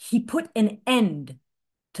 Instead, he put an end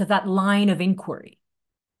to that line of inquiry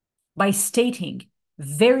by stating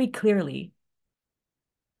very clearly,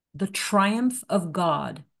 the triumph of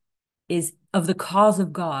God is of the cause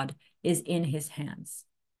of God is in his hands.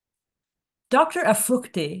 Dr.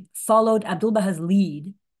 Afrukhte followed Abdu'l-Bahā's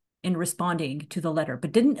lead in responding to the letter,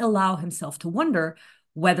 but didn't allow himself to wonder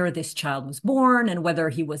whether this child was born and whether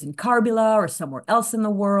he was in Karbala or somewhere else in the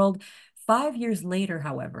world. 5 years later,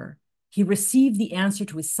 however, he received the answer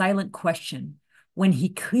to his silent question when he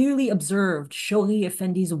clearly observed Shoghi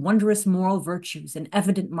Effendi's wondrous moral virtues and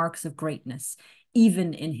evident marks of greatness,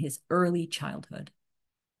 even in his early childhood.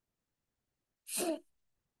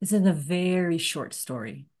 This is a very short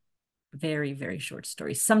story. Very, very short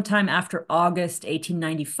story. Sometime after August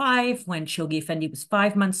 1895, when Shoghi Effendi was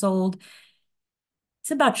 5 months old,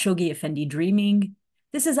 it's about Shoghi Effendi dreaming.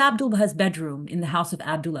 This is Abdu'l-Bahā's bedroom in the house of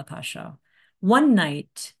Abdullah Pasha. One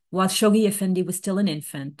night, while Shoghi Effendi was still an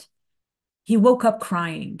infant, he woke up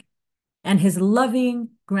crying, and his loving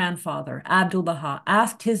grandfather, Abdu'l-Bahā,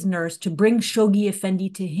 asked his nurse to bring Shoghi Effendi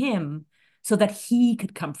to him so that he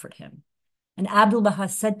could comfort him. And Abdu'l-Bahā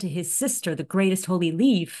said to his sister, the greatest holy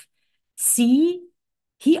leaf, "See,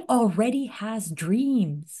 he already has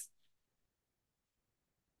dreams."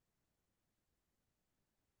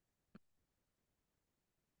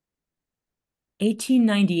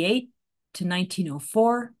 (1898 to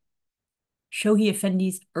 1904), Shoghi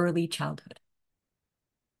Effendi's early childhood.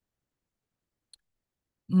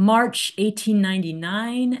 March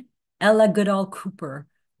 1899, Ella Goodall Cooper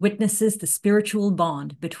witnesses the spiritual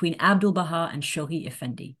bond between Abdu'l-Bahā and Shoghi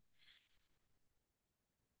Effendi.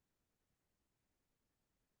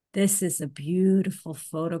 This is a beautiful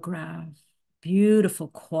photograph, beautiful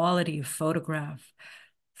quality of photograph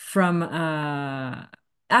from,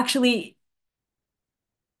 actually,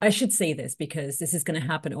 I should say this because this is going to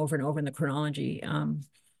happen over and over in the chronology.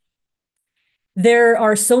 There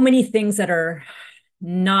are so many things that are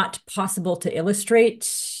not possible to illustrate,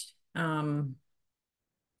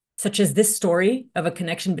 such as this story of a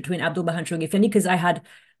connection between Abdu'l-Bahā and Shoghi Effendi, because I had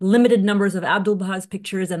limited numbers of Abdu'l-Bahā's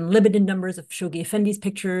pictures and limited numbers of Shoghi Effendi's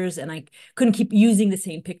pictures, and I couldn't keep using the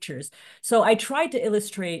same pictures. So I tried to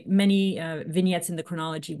illustrate many vignettes in the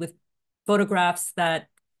chronology with photographs that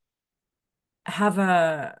have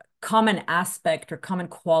a common aspect or common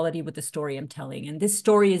quality with the story I'm telling. And this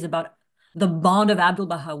story is about the bond of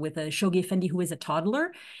Abdu'l-Bahā with a Shoghi Effendi who is a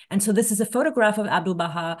toddler. And so this is a photograph of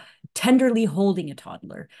Abdu'l-Bahā tenderly holding a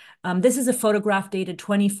toddler. This is a photograph dated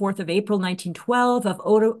 24th of April, 1912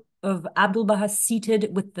 of Abdu'l-Bahā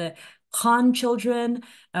seated with the Khan children,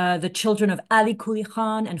 the children of Ali Kuli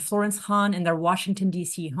Khan and Florence Khan in their Washington,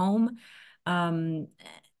 D.C. home.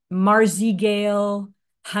 Marzi Gale,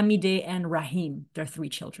 Hamide, and Rahim, their 3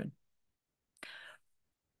 children.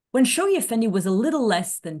 When Shoghi Effendi was a little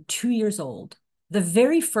less than 2 years old, the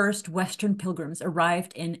very first Western pilgrims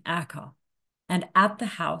arrived in Akka and at the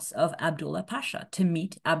house of Abdullah Pasha to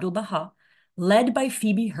meet Abdu'l-Bahā, led by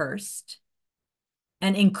Phoebe Hearst,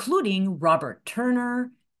 and including Robert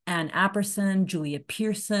Turner, Ann Apperson, Julia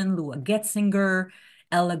Pearson, Lua Getzinger,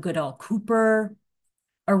 Ella Goodall Cooper.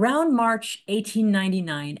 Around March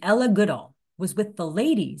 1899, Ella Goodall was with the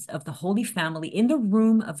ladies of the Holy Family in the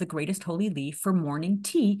room of the Greatest Holy Leaf for morning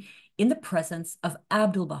tea in the presence of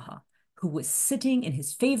Abdu'l-Bahā, who was sitting in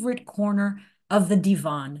his favorite corner of the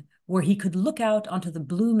divan, where he could look out onto the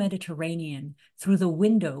blue Mediterranean through the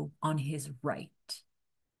window on his right.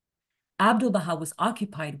 Abdu'l-Bahā was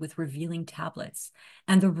occupied with revealing tablets,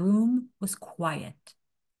 and the room was quiet,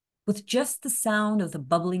 with just the sound of the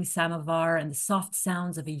bubbling samovar and the soft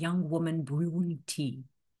sounds of a young woman brewing tea.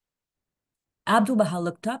 Abdu'l-Bahā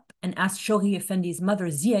looked up and asked Shoghi Effendi's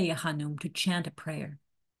mother, Zia Hanum, to chant a prayer.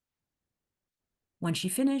 When she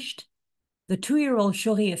finished, the 2-year-old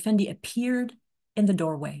Shoghi Effendi appeared in the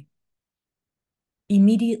doorway,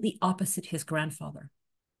 immediately opposite his grandfather,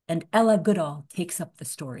 and Ella Goodall takes up the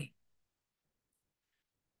story.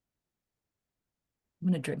 I'm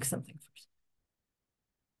going to drink something first.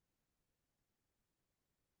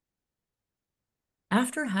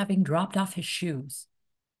 After having dropped off his shoes,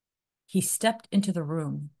 he stepped into the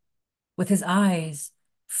room with his eyes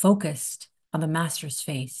focused on the master's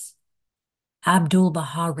face.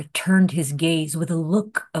 Abdu'l-Bahā returned his gaze with a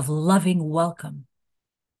look of loving welcome.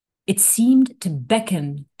 It seemed to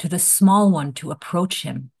beckon to the small one to approach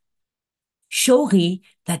him. Shoghi,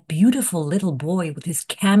 that beautiful little boy with his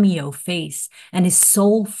cameo face and his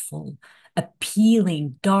soulful,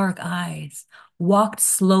 appealing dark eyes, walked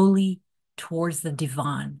slowly towards the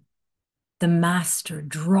divan. the master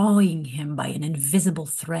drawing him by an invisible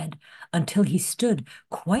thread until he stood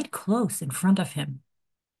quite close in front of him.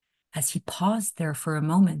 As he paused there for a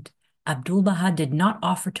moment, Abdu'l-Bahá did not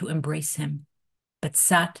offer to embrace him, but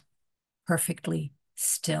sat perfectly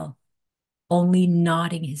still, only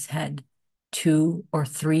nodding his head 2 or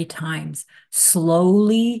 3 times,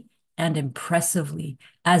 slowly and impressively,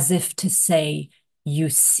 as if to say, "You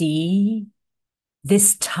see,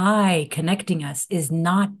 this tie connecting us is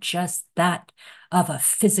not just that of a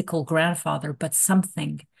physical grandfather, but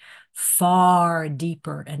something far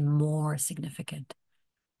deeper and more significant."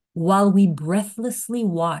 While we breathlessly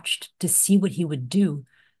watched to see what he would do,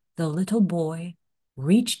 the little boy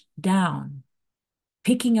reached down,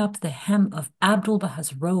 picking up the hem of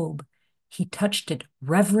Abdu'l-Bahā's robe. He touched it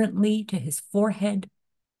reverently to his forehead,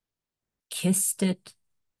 kissed it,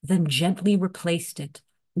 then gently replaced it,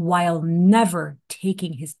 while never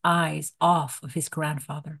taking his eyes off of his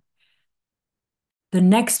grandfather. The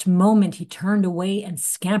next moment, he turned away and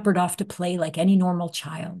scampered off to play like any normal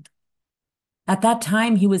child. At that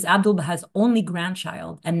time, he was Abdu'l-Bahā's only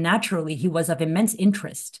grandchild, and naturally, he was of immense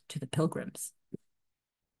interest to the pilgrims.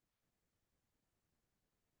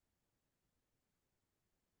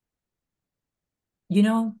 You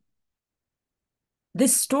know,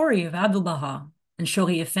 this story of Abdu'l-Bahá and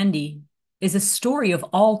Shoghi Effendi is a story of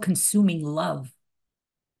all-consuming love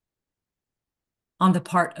on the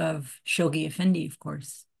part of Shoghi Effendi, of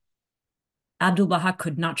course. Abdu'l-Bahá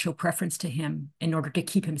could not show preference to him in order to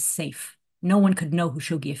keep him safe. No one could know who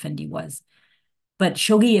Shoghi Effendi was. But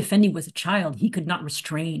Shoghi Effendi was a child. He could not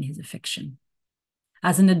restrain his affection.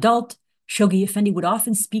 As an adult, Shoghi Effendi would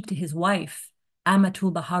often speak to his wife,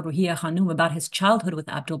 Amatul-Bahá Ruhiya Khanum, about his childhood with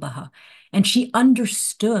Abdu'l-Bahá. And she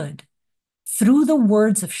understood, through the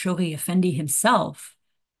words of Shoghi Effendi himself,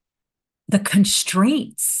 the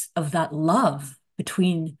constraints of that love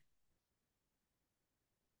between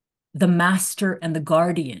the master and the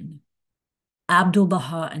guardian,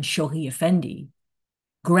 Abdu'l-Bahá and Shoghi Effendi,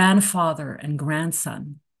 grandfather and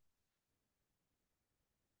grandson.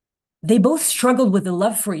 They both struggled with a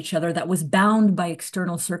love for each other that was bound by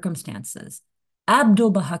external circumstances.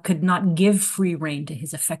 Abdu'l-Bahá could not give free rein to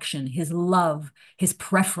his affection, his love, his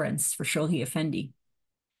preference for Shoghi Effendi.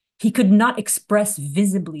 He could not express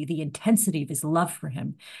visibly the intensity of his love for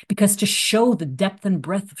him, because to show the depth and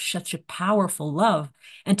breadth of such a powerful love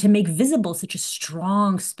and to make visible such a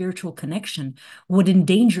strong spiritual connection would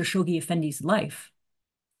endanger Shoghi Effendi's life.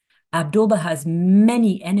 Abdu'l-Bahā's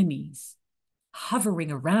many enemies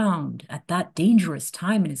hovering around at that dangerous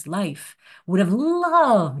time in his life would have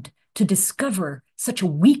loved to discover such a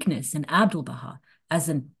weakness in Abdu'l-Bahá as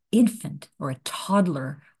an infant or a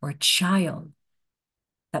toddler or a child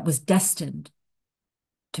that was destined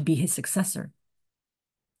to be his successor.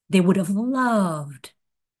 They would have loved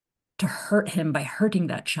to hurt him by hurting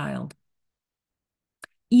that child.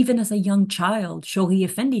 Even as a young child, Shoghi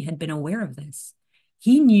Effendi had been aware of this.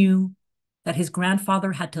 He knew that his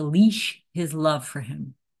grandfather had to leash his love for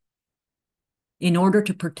him in order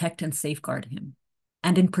to protect and safeguard him.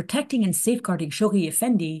 And in protecting and safeguarding Shoghi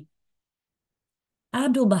Effendi,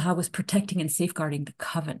 Abdu'l-Bahá was protecting and safeguarding the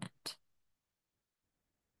covenant.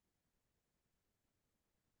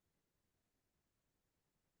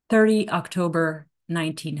 October 30,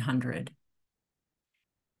 1900.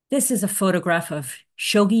 This is a photograph of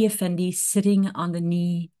Shoghi Effendi sitting on the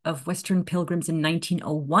knee of Western pilgrims in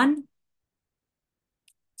 1901.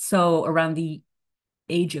 So around the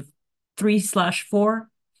age of 3/4.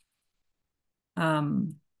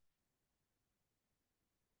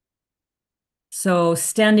 So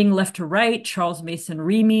standing left to right, Charles Mason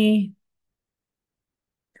Remy,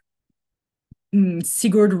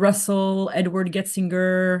 Sigurd Russell, Edward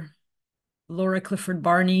Getzinger, Laura Clifford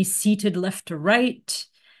Barney, seated left to right,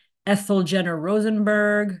 Ethel Jenner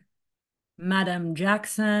Rosenberg, Madame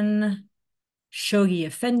Jackson, Shoghi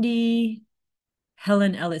Effendi,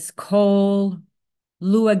 Helen Ellis Cole,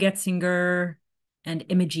 Lua Getzinger, and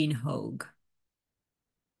Imogene Hogue.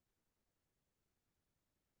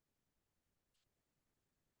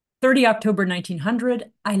 October 30,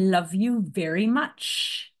 1900, I love you very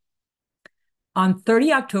much. On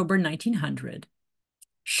October 30, 1900,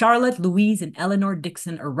 Charlotte, Louise, and Eleanor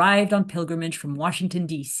Dixon arrived on pilgrimage from Washington,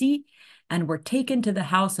 D.C., and were taken to the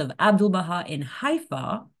house of Abdu'l-Bahá in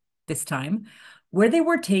Haifa, this time, where they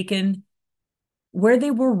were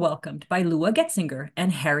welcomed by Lua Getzinger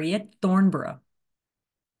and Harriet Thornborough.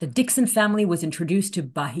 The Dixon family was introduced to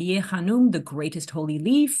Bahiyeh Khanum, the greatest holy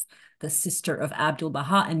leaf, the sister of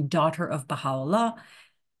Abdu'l-Bahá and daughter of Baha'u'lláh,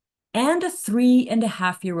 and a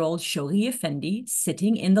 3.5-year-old Shoghi Effendi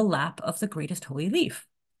sitting in the lap of the greatest holy leaf.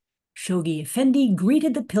 Shoghi Effendi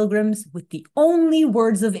greeted the pilgrims with the only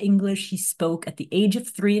words of English he spoke at the age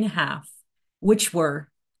of 3.5, which were,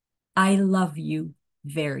 "I love you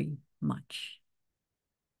very much."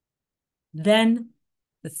 Then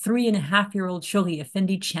the 3.5-year-old Shoghi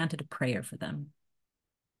Effendi chanted a prayer for them.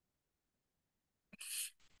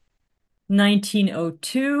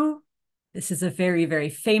 1902. This is a very, very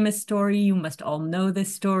famous story. You must all know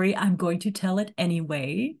this story. I'm going to tell it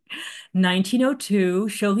anyway. 1902,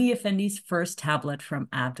 Shoghi Effendi's first tablet from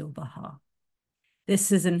Abdu'l-Bahá.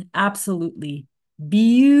 This is an absolutely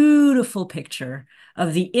beautiful picture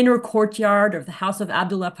of the inner courtyard of the house of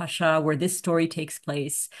Abdullah Pasha, where this story takes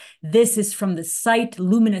place. This is from the site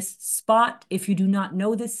Luminous Spot. If you do not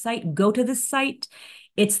know this site, go to this site.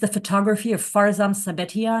 It's the photography of Farzam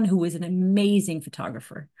Sabetian, who is an amazing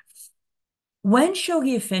photographer. When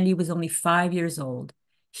Shoghi Effendi was only 5 years old,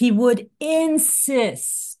 he would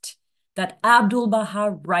insist that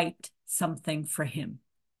Abdu'l-Bahá write something for him.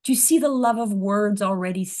 Do you see the love of words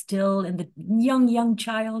already still in the young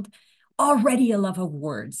child? Already a love of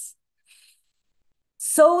words.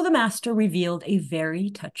 So the master revealed a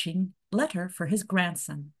very touching letter for his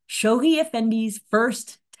grandson, Shoghi Effendi's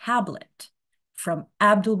first tablet from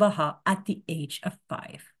Abdu'l-Bahá at the age of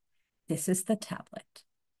 5. This is the tablet.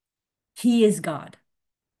 He is God.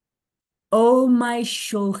 Oh, my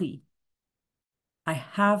Shoghi, I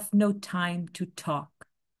have no time to talk.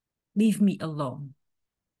 Leave me alone.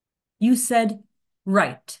 You said,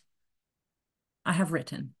 write. I have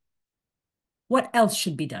written. What else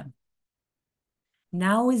should be done?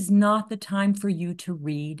 Now is not the time for you to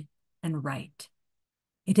read and write.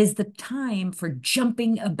 It is the time for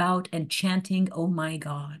jumping about and chanting, oh my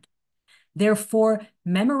God. Therefore,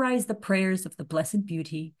 memorize the prayers of the Blessed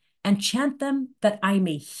Beauty and chant them that I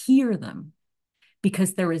may hear them,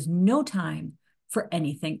 because there is no time for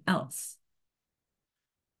anything else.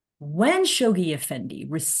 When Shoghi Effendi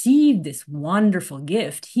received this wonderful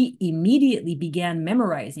gift, he immediately began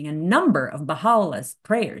memorizing a number of Baha'u'llah's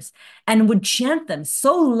prayers and would chant them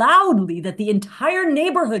so loudly that the entire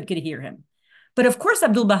neighborhood could hear him. But of course,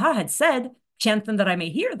 Abdu'l-Bahá had said, chant them that I may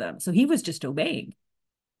hear them. So he was just obeying.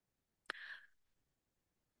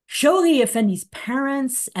 Shoghi Effendi's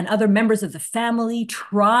parents and other members of the family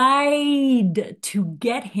tried to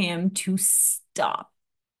get him to stop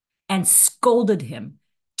and scolded him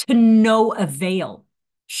to no avail.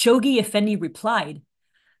 Shoghi Effendi replied,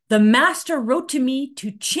 "The master wrote to me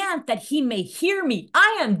to chant that he may hear me.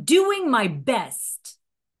 I am doing my best."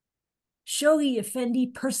 Shoghi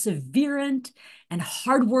Effendi, perseverant and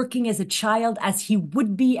hardworking as a child, as he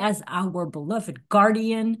would be as our beloved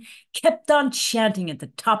guardian, kept on chanting at the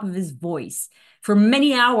top of his voice for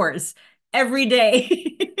many hours every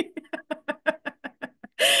day.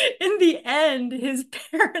 In the end, his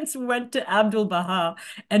parents went to Abdu'l-Bahá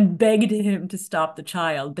and begged him to stop the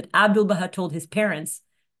child, but Abdu'l-Bahá told his parents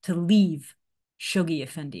to leave Shoghi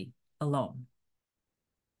Effendi alone.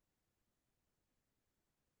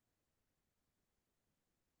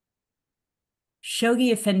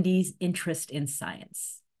 Shoghi Effendi's interest in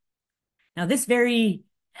science. Now, this very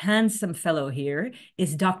handsome fellow here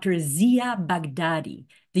is Dr. Zia Baghdadi,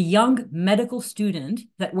 the young medical student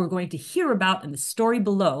that we're going to hear about in the story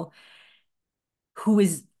below, who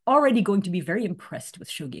is already going to be very impressed with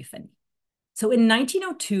Shoghi Effendi. So in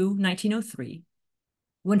 1902, 1903,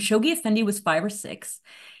 when Shoghi Effendi was 5 or 6,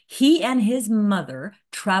 he and his mother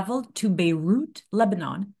traveled to Beirut,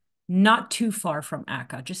 Lebanon, not too far from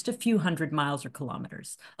Akka, just a few hundred miles or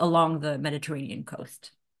kilometers along the Mediterranean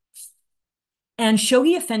coast. And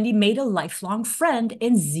Shoghi Effendi made a lifelong friend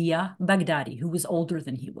in Zia Baghdadi, who was older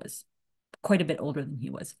than he was, quite a bit older than he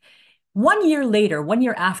was. 1 year later, 1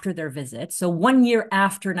 year after their visit, so 1 year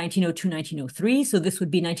after 1902, 1903, so this would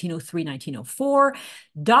be 1903, 1904,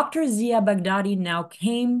 Dr. Zia Baghdadi now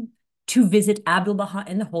came to visit Abdu'l-Bahá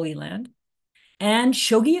in the Holy Land, and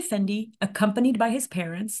Shoghi Effendi, accompanied by his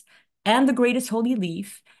parents and the Greatest Holy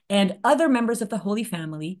Leaf and other members of the Holy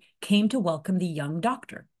Family, came to welcome the young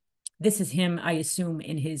doctor. This is him, I assume,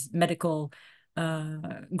 in his medical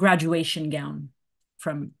graduation gown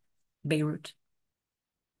from Beirut.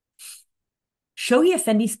 Shoghi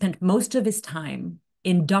Effendi spent most of his time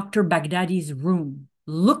in Dr. Baghdadi's room,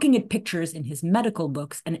 looking at pictures in his medical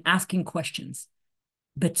books and asking questions.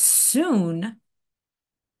 But soon,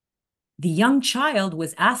 the young child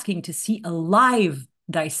was asking to see a live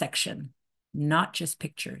dissection, not just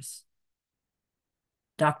pictures.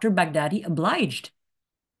 Dr. Baghdadi obliged.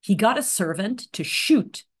 He got a servant to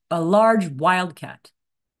shoot a large wildcat.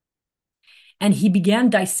 And he began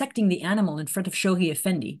dissecting the animal in front of Shoghi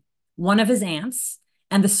Effendi, one of his aunts,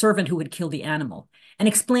 and the servant who had killed the animal, and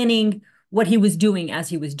explaining what he was doing as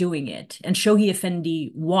he was doing it. And Shoghi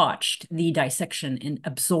Effendi watched the dissection in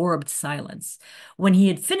absorbed silence. When he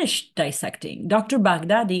had finished dissecting, Dr.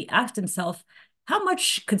 Baghdadi asked himself, how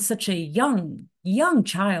much could such a young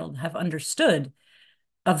child have understood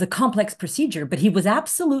of the complex procedure? But he was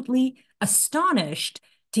absolutely astonished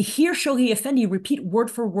to hear Shoghi Effendi repeat word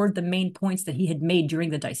for word the main points that he had made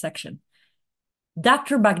during the dissection.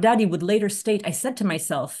 Dr. Baghdadi would later state, I said to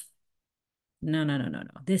myself, no.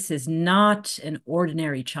 This is not an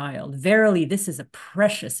ordinary child. Verily, this is a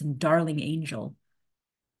precious and darling angel.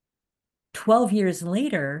 12 years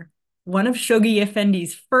later, one of Shoghi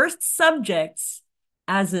Effendi's first subjects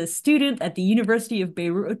as a student at the University of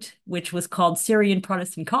Beirut, which was called Syrian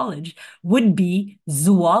Protestant College, would be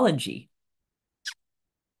zoology.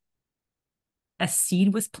 A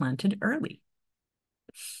seed was planted early.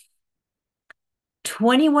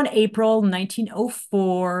 21 April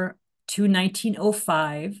 1904 to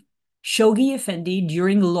 1905, Shoghi Effendi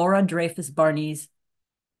during Laura Dreyfus Barney's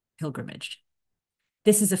pilgrimage.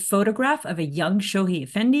 This is a photograph of a young Shoghi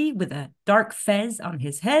Effendi with a dark fez on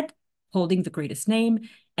his head, holding the greatest name,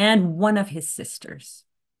 and one of his sisters.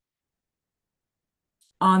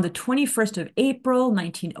 On the 21st of April,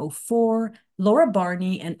 1904, Laura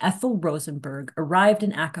Barney and Ethel Rosenberg arrived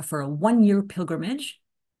in Akka for a one-year pilgrimage,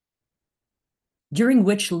 during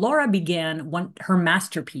which Laura began her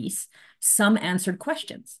masterpiece, Some Answered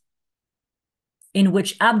Questions, in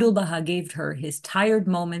which Abdu'l-Bahá gave her his tired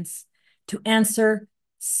moments to answer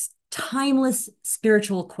timeless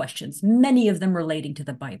spiritual questions, many of them relating to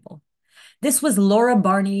the Bible. This was Laura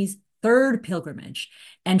Barney's third pilgrimage,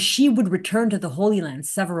 and she would return to the Holy Land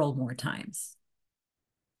several more times.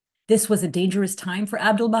 This was a dangerous time for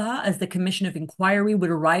Abdu'l-Bahá, as the Commission of Inquiry would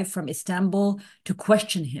arrive from Istanbul to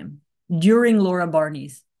question him during Laura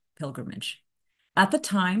Barney's pilgrimage. At the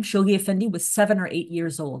time, Shoghi Effendi was 7 or 8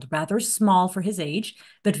 years old, rather small for his age,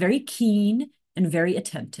 but very keen and very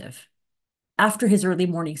attentive. After his early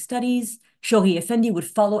morning studies, Shoghi Effendi would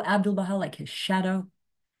follow Abdu'l-Bahá like his shadow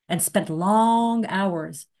and spent long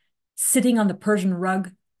hours sitting on the Persian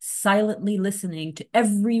rug, silently listening to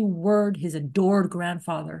every word his adored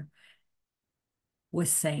grandfather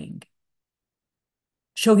was saying.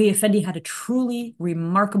 Shoghi Effendi had a truly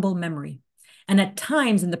remarkable memory, and at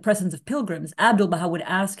times in the presence of pilgrims, Abdu'l-Bahá would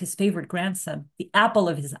ask his favorite grandson, the apple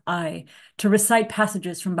of his eye, to recite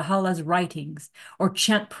passages from Baha'u'llah's writings or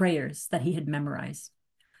chant prayers that he had memorized.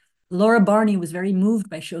 Laura Barney was very moved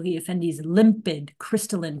by Shoghi Effendi's limpid,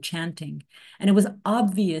 crystalline chanting, and it was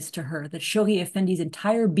obvious to her that Shoghi Effendi's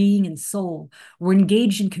entire being and soul were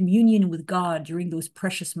engaged in communion with God during those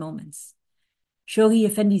precious moments. Shoghi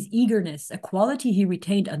Effendi's eagerness, a quality he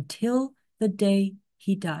retained until the day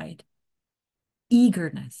he died.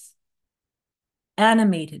 Eagerness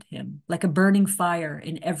animated him like a burning fire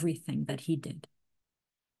in everything that he did.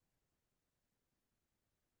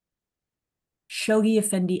 Shoghi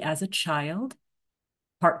Effendi as a child,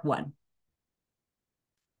 part 1.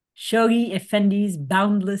 Shoghi Effendi's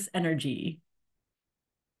boundless energy.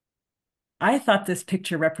 I thought this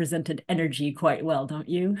picture represented energy quite well, don't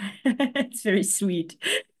you? It's very sweet.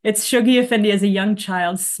 It's Shoghi Effendi as a young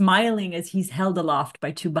child, smiling as he's held aloft by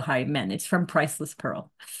two Baha'i men. It's from Priceless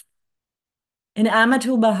Pearl. In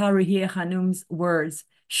Amatul-Bahá Ruhiyya Khanum's words,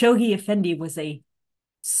 Shoghi Effendi was a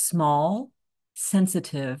small,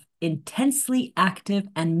 sensitive, intensely active,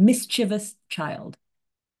 and mischievous child.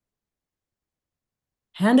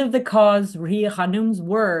 Hand of the Cause, Ruhiyya Khanum's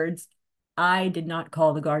words, I did not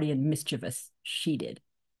call the guardian mischievous, she did.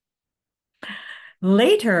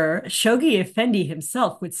 Later, Shoghi Effendi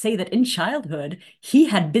himself would say that in childhood, he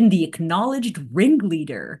had been the acknowledged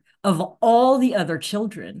ringleader of all the other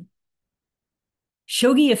children.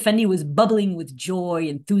 Shoghi Effendi was bubbling with joy,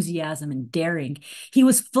 enthusiasm, and daring. He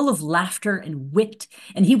was full of laughter and wit,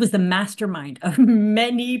 and he was the mastermind of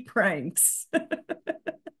many pranks.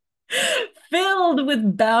 Filled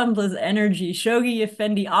with boundless energy, Shoghi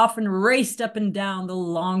Effendi often raced up and down the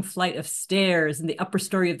long flight of stairs in the upper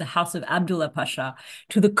story of the house of Abdullah Pasha,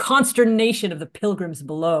 to the consternation of the pilgrims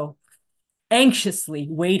below, anxiously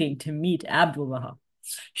waiting to meet Abdu'l-Bahá.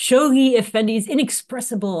 Shoghi Effendi's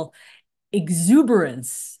inexpressible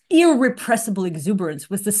exuberance, irrepressible exuberance,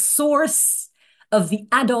 was the source of the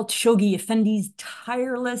adult Shoghi Effendi's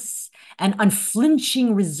tireless and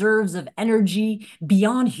unflinching reserves of energy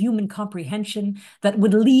beyond human comprehension that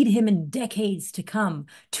would lead him in decades to come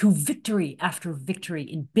to victory after victory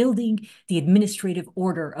in building the administrative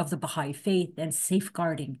order of the Baha'i faith and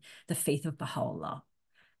safeguarding the faith of Baha'u'lláh.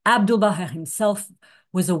 Abdu'l-Bahá himself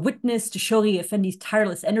was a witness to Shoghi Effendi's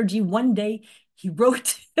tireless energy. One day, He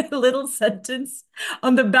wrote a little sentence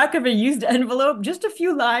on the back of a used envelope, just a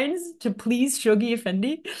few lines to please Shoghi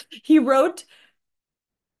Effendi. He wrote,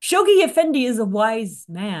 Shoghi Effendi is a wise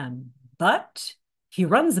man, but he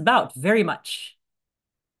runs about very much.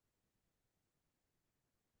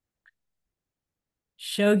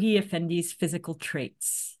 Shoghi Effendi's physical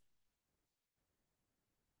traits.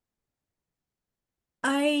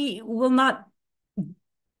 I will not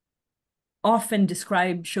often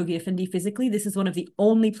describe Shoghi Effendi physically. This is one of the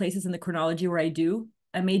only places in the chronology where I do.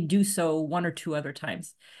 I may do so one or two other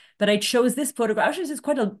times. But I chose this photograph. Actually, this is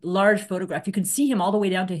quite a large photograph. You can see him all the way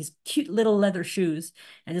down to his cute little leather shoes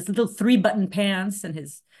and his little 3-button pants and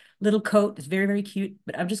his little coat. It's very, very cute.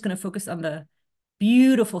 But I'm just going to focus on the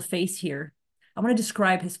beautiful face here. I want to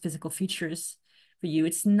describe his physical features for you.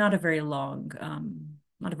 It's not a very long,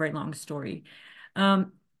 story.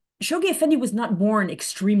 Shoghi Effendi was not born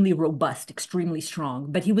extremely robust, extremely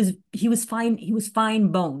strong, but he was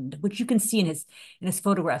fine boned, which you can see in his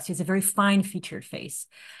photographs. He has a very fine featured face.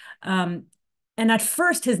 And at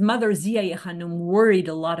first, his mother Zia Khanum worried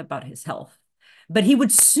a lot about his health, but he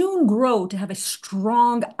would soon grow to have a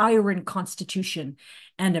strong iron constitution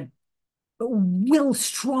and a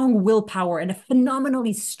strong willpower and a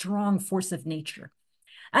phenomenally strong force of nature.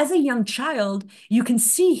 As a young child, you can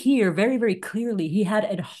see here very, very clearly, he had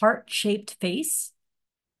a heart-shaped face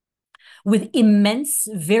with immense,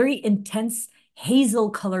 very intense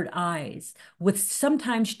hazel-colored eyes, with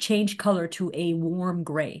sometimes change color to a warm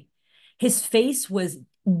gray. His face was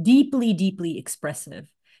deeply, deeply expressive.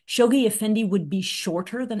 Shoghi Effendi would be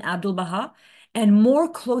shorter than Abdu'l-Bahá and more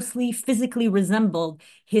closely physically resembled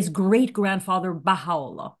his great-grandfather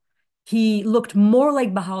Baha'u'lláh. He looked more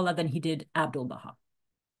like Baha'u'lláh than he did Abdu'l-Bahá.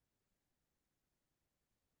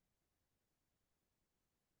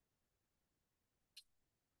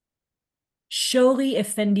 Shoghi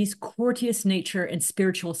Effendi's courteous nature and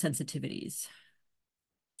spiritual sensitivities.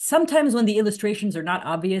 Sometimes when the illustrations are not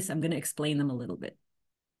obvious, I'm going to explain them a little bit.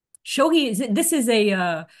 Shoghi, this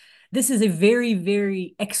is a very,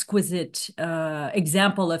 very exquisite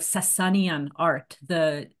example of Sasanian art,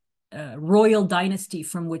 the royal dynasty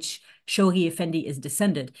from which Shoghi Effendi is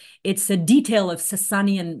descended. It's a detail of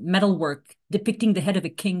Sasanian metalwork depicting the head of a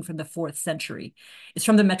king from the 4th century. It's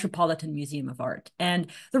from the Metropolitan Museum of Art. And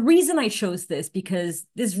the reason I chose this, because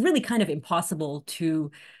this is really kind of impossible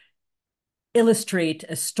to illustrate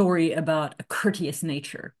a story about a courteous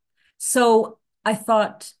nature. So I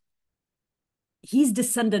thought, he's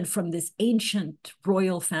descended from this ancient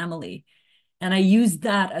royal family. And I used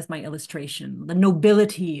that as my illustration, the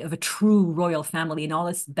nobility of a true royal family and all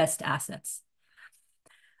its best assets.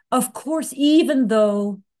 Of course, even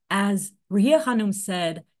though, as Ria Khanum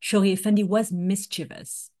said, Shoghi Effendi was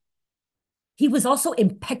mischievous, he was also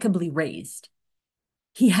impeccably raised.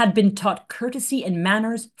 He had been taught courtesy and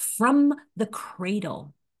manners from the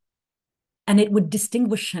cradle. And it would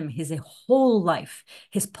distinguish him his whole life.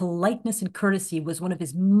 His politeness and courtesy was one of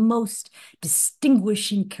his most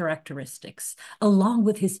distinguishing characteristics, along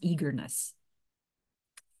with his eagerness.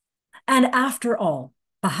 And after all,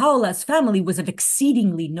 Baha'u'llah's family was of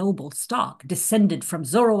exceedingly noble stock, descended from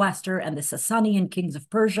Zoroaster and the Sasanian kings of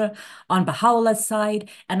Persia on Baha'u'llah's side,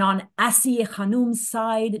 and on Asiya Khanum's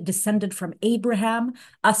side, descended from Abraham.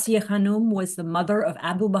 Asiya Khanum was the mother of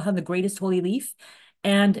Abdu'l-Bahá, the greatest holy leaf,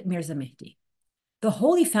 and Mirza Mehdi. The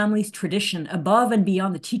Holy Family's tradition, above and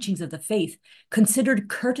beyond the teachings of the faith, considered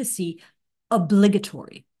courtesy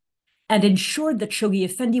obligatory and ensured that Shoghi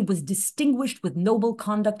Effendi was distinguished with noble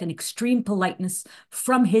conduct and extreme politeness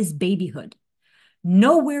from his babyhood.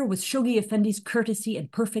 Nowhere was Shoghi Effendi's courtesy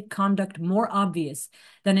and perfect conduct more obvious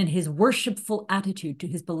than in his worshipful attitude to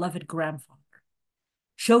his beloved grandfather.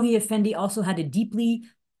 Shoghi Effendi also had a deeply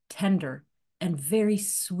tender and very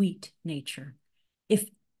sweet nature. If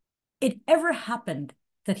it ever happened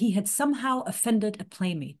that he had somehow offended a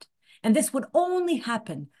playmate, and this would only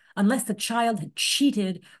happen unless the child had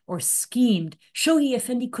cheated or schemed, Shoghi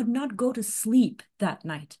Effendi could not go to sleep that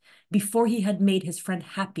night before he had made his friend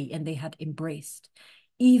happy and they had embraced.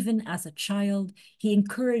 Even as a child, he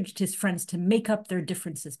encouraged his friends to make up their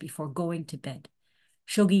differences before going to bed.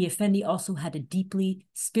 Shoghi Effendi also had a deeply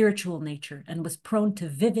spiritual nature and was prone to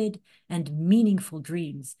vivid and meaningful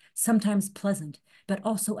dreams, sometimes pleasant, but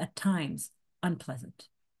also at times unpleasant.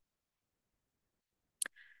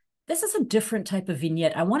 This is a different type of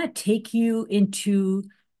vignette. I want to take you into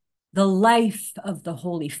the life of the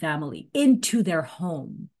Holy Family, into their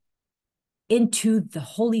home, into the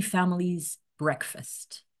Holy Family's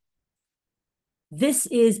breakfast. This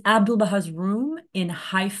is Abdu'l-Bahā's room in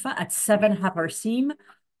Haifa at 7 Haparsim.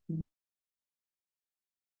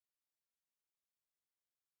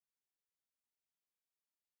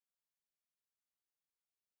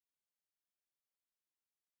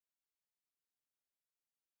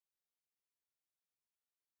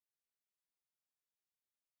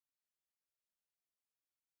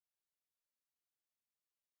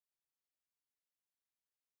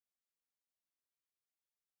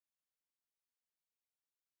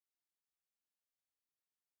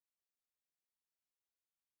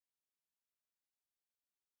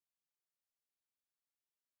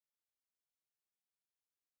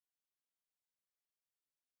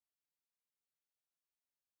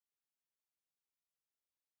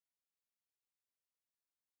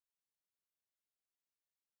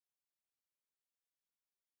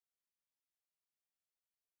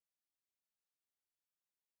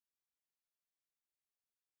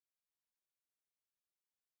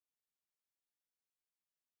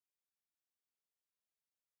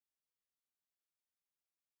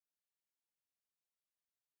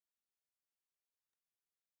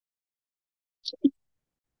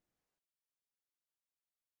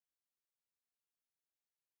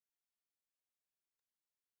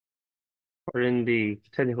 Pardon the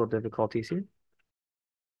technical difficulties here.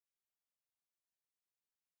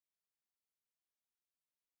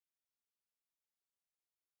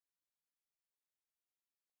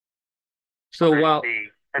 So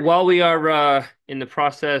while we are in the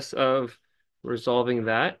process of resolving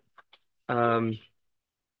that, um,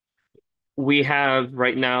 we have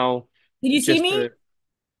right now Did you see just me? a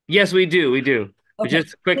yes, we do. But Okay.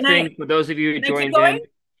 just a quick thing for those of you who Can I keep joined going?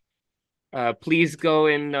 in, please go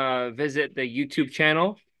and visit the YouTube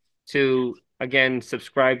channel to again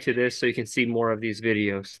subscribe to this so you can see more of these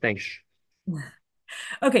videos. Thanks.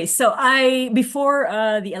 Okay, so before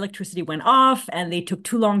the electricity went off and they took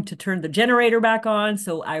too long to turn the generator back on,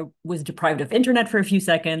 so I was deprived of internet for a few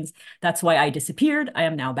seconds. That's why I disappeared. I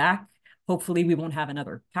am now back. Hopefully we won't have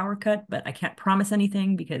another power cut, but I can't promise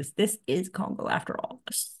anything because this is Congo after all.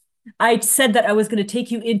 I said that I was going to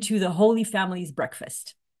take you into the Holy Family's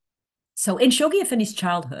breakfast. So in Shoghi Effendi's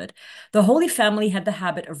childhood, the Holy Family had the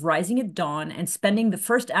habit of rising at dawn and spending the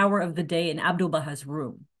first hour of the day in Abdu'l-Bahá's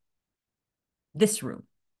room. This room.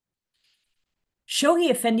 Shoghi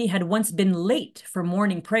Effendi had once been late for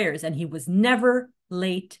morning prayers, and he was never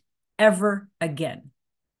late ever again.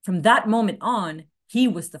 From that moment on, he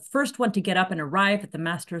was the first one to get up and arrive at the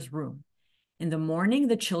master's room. In the morning,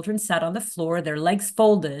 the children sat on the floor, their legs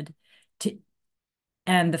folded,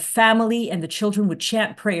 and the family and the children would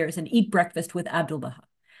chant prayers and eat breakfast with Abdu'l-Bahá.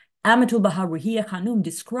 Amatul-Bahá Ruhiya Khanum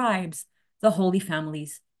describes the Holy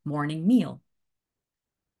Family's morning meal.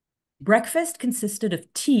 Breakfast consisted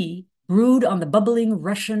of tea brewed on the bubbling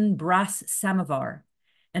Russian brass samovar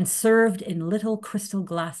and served in little crystal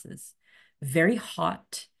glasses, very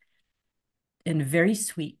hot and very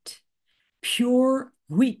sweet, pure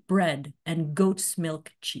wheat bread and goat's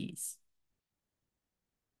milk cheese.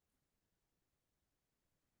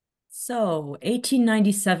 So,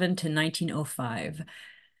 1897 to 1905,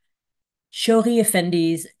 Shoghi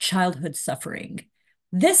Effendi's childhood suffering.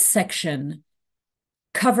 This section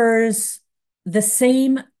covers the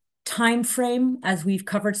same time frame as we've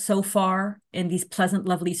covered so far in these pleasant,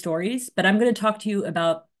 lovely stories, but I'm going to talk to you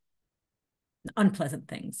about unpleasant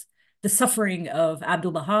things, the suffering of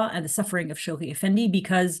Abdu'l-Bahá and the suffering of Shoghi Effendi,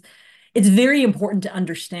 because it's very important to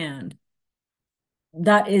understand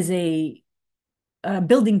that is a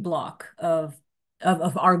building block of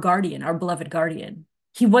our guardian, our beloved guardian.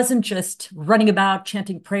 He wasn't just running about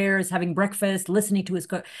chanting prayers, having breakfast, listening to his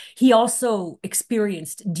he also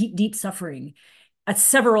experienced deep, deep suffering at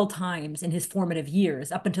several times in his formative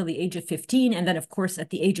years, up until the age of 15, and then, of course, at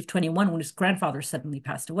the age of 21, when his grandfather suddenly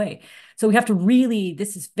passed away. So we have to really,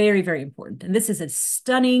 this is very, very important. And this is a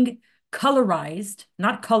stunning, colorized,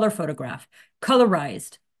 not color photograph,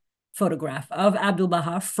 colorized photograph of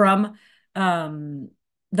Abdu'l-Bahá from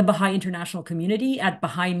the Baha'i international community at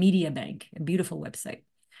Baha'i Media Bank, a beautiful website.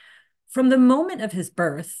 From the moment of his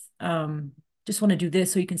birth, just want to do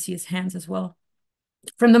this so you can see his hands as well.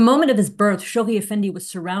 From the moment of his birth, Shoghi Effendi was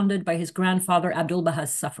surrounded by his grandfather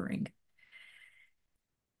Abdu'l-Bahá's suffering.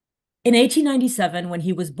 In 1897, when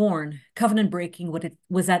he was born, covenant breaking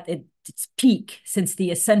was at its peak since the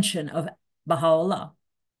ascension of Baha'u'lláh.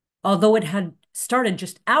 Although it had started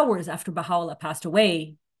just hours after Baha'u'lláh passed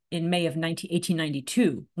away in May of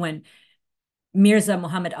 1892, when Mirza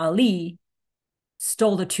Muhammad Ali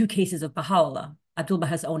stole the 2 cases of Baha'u'lláh,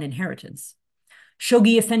 Abdu'l-Bahá's own inheritance.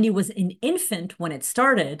 Shoghi Effendi was an infant when it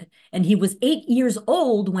started, and he was 8 years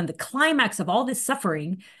old when the climax of all this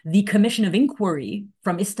suffering, the Commission of Inquiry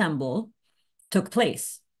from Istanbul, took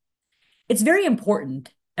place. It's very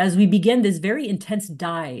important as we begin this very intense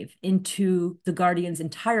dive into the Guardian's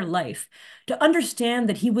entire life to understand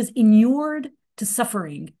that he was inured to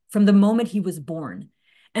suffering from the moment he was born,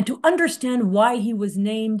 and to understand why he was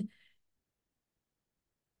named,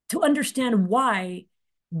 to understand why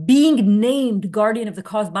being named guardian of the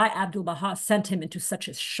cause by Abdu'l-Bahá sent him into such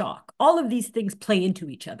a shock. All of these things play into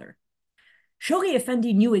each other. Shoghi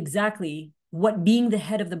Effendi knew exactly what being the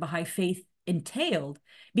head of the Baha'i faith entailed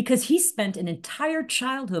because he spent an entire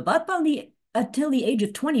childhood, until the age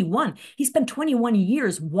of 21, he spent 21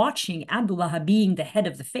 years watching Abdu'l-Bahá being the head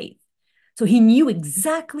of the faith. So he knew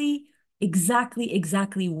exactly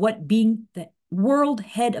what being the world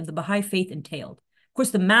head of the Baha'i faith entailed. Of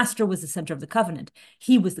course, the master was the center of the covenant.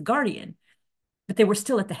 He was the guardian, but they were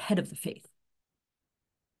still at the head of the faith.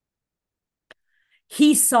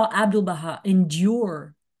 He saw Abdu'l-Bahá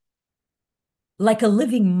endure like a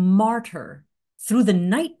living martyr through the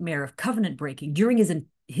nightmare of covenant breaking during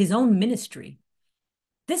his own ministry.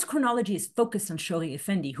 This chronology is focused on Shoghi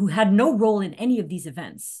Effendi, who had no role in any of these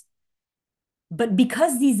events. But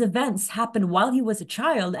because these events happened while he was a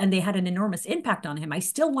child and they had an enormous impact on him, I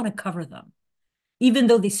still want to cover them, even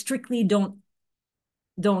though they strictly don't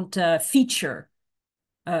feature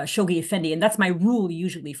Shoghi Effendi. And that's my rule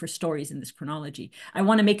usually for stories in this chronology. I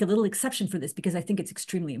want to make a little exception for this because I think it's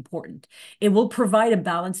extremely important. It will provide a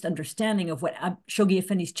balanced understanding of what Shoghi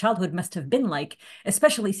Effendi's childhood must have been like,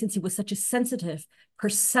 especially since he was such a sensitive,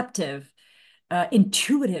 perceptive,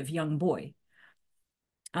 intuitive young boy.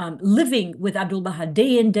 Living with Abdu'l-Bahá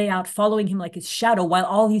day in, day out, following him like his shadow, while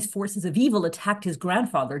all these forces of evil attacked his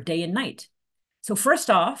grandfather day and night. So first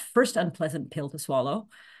off, first unpleasant pill to swallow,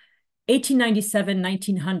 1897,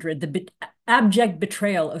 1900, the abject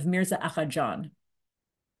betrayal of Mirza Agha Jan.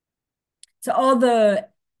 So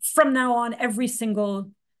from now on, every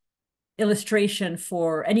single illustration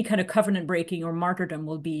for any kind of covenant breaking or martyrdom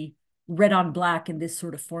will be red on black in this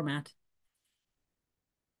sort of format,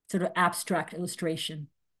 sort of abstract illustration.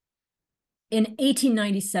 In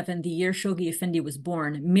 1897, the year Shoghi Effendi was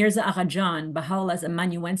born, Mirza Agha Jan, Baha'u'llah's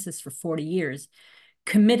amanuensis for 40 years,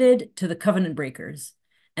 committed to the covenant breakers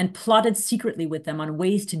and plotted secretly with them on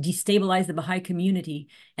ways to destabilize the Baha'i community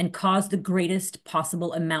and cause the greatest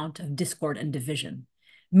possible amount of discord and division.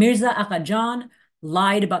 Mirza Agha Jan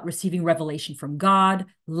lied about receiving revelation from God,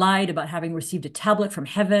 lied about having received a tablet from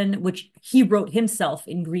heaven, which he wrote himself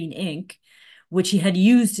in green ink, which he had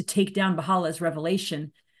used to take down Baha'u'llah's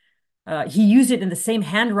revelation. He used it in the same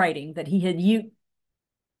handwriting that he had used.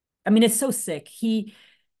 I mean, it's so sick. He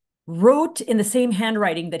wrote in the same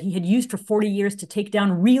handwriting that he had used for 40 years to take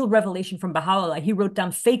down real revelation from Baha'u'llah. He wrote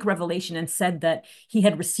down fake revelation and said that he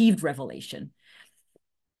had received revelation.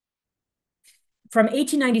 From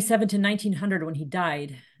 1897 to 1900, when he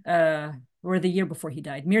died, or the year before he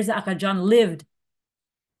died, Mirza Agha Jan lived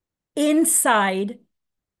inside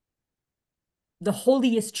the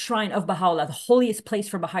holiest shrine of Baha'u'llah, the holiest place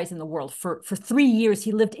for Baha'is in the world. For 3 years,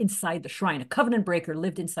 he lived inside the shrine. A covenant breaker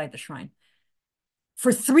lived inside the shrine.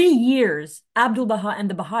 For 3 years, Abdu'l-Bahá and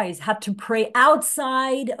the Baha'is had to pray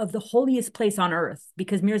outside of the holiest place on earth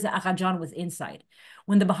because Mirza Agha Jan was inside.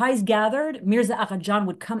 When the Baha'is gathered, Mirza Agha Jan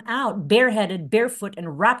would come out bareheaded, barefoot,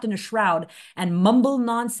 and wrapped in a shroud and mumble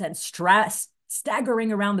nonsense,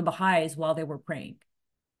 staggering around the Baha'is while they were praying.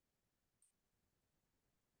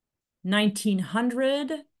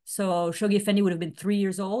 1900, so Shoghi Effendi would have been 3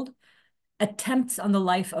 years old, attempts on the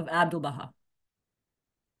life of Abdu'l-Bahá.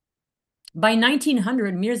 By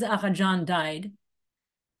 1900, Mirza Agha Jan died,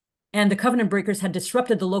 and the covenant breakers had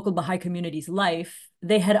disrupted the local Baha'i community's life.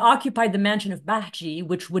 They had occupied the mansion of Bahji,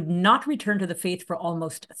 which would not return to the faith for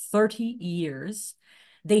almost 30 years.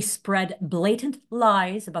 They spread blatant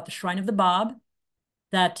lies about the Shrine of the Bab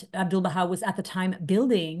that Abdu'l-Bahá was at the time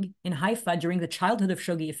building in Haifa during the childhood of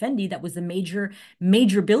Shoghi Effendi. That was the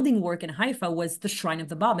major building work in Haifa, was the Shrine of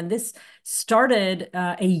the Bab. And this started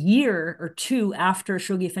a year or two after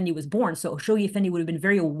Shoghi Effendi was born. So Shoghi Effendi would have been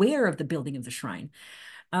very aware of the building of the shrine.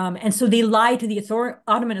 And so they lied to the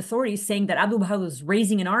Ottoman authorities, saying that Abdu'l-Bahá was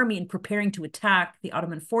raising an army and preparing to attack the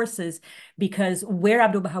Ottoman forces because where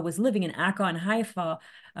Abdu'l-Bahá was living in Akka and Haifa,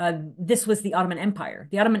 this was the Ottoman Empire.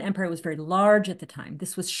 The Ottoman Empire was very large at the time.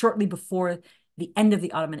 This was shortly before the end of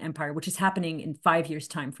the Ottoman Empire, which is happening in 5 years'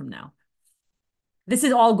 time from now. This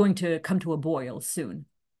is all going to come to a boil soon.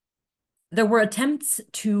 There were attempts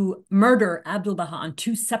to murder Abdu'l-Bahá on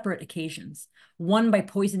 2 separate occasions, one by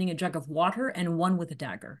poisoning a jug of water and one with a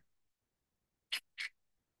dagger.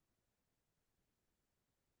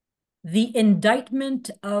 The indictment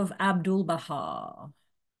of Abdu'l-Bahá,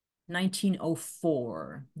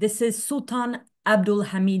 1904. This is Sultan Abdul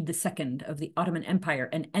Hamid II of the Ottoman Empire,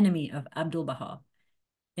 an enemy of Abdu'l-Bahá.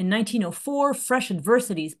 In 1904, fresh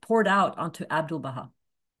adversities poured out onto Abdu'l-Bahá.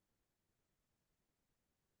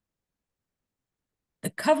 The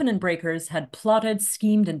covenant breakers had plotted,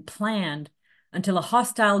 schemed, and planned until a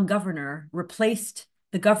hostile governor replaced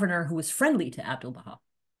the governor who was friendly to Abdu'l-Bahá.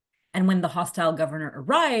 And when the hostile governor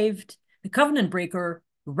arrived, the covenant breaker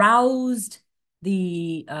roused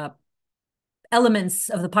the elements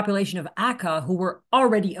of the population of Akka who were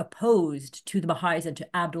already opposed to the Baha'is and to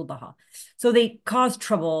Abdu'l-Bahá. So they caused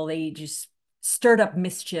trouble, they just stirred up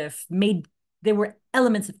mischief, there were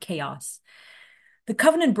elements of chaos. The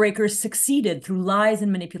covenant breakers succeeded through lies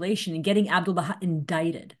and manipulation in getting Abdu'l-Bahá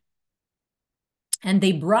indicted. And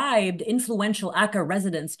they bribed influential Akka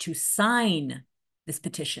residents to sign this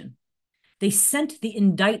petition. They sent the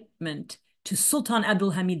indictment to Sultan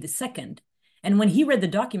Abdul Hamid II. And when he read the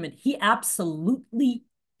document, he absolutely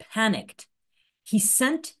panicked. He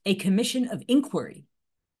sent a commission of inquiry.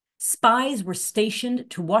 Spies were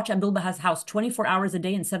stationed to watch Abdu'l-Bahá's house 24 hours a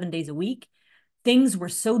day and 7 days a week. Things were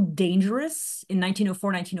so dangerous in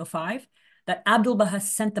 1904, 1905 that Abdu'l-Bahá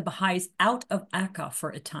sent the Baha'is out of Akka for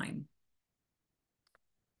a time.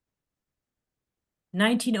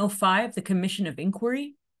 1905, the Commission of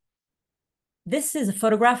Inquiry. This is a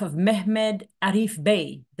photograph of Mehmed Arif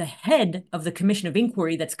Bey, the head of the Commission of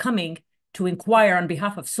Inquiry that's coming to inquire on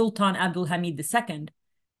behalf of Sultan Abdul Hamid II.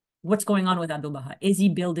 What's going on with Abdu'l-Bahá? Is he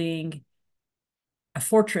building a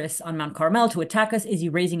fortress on Mount Carmel to attack us? Is he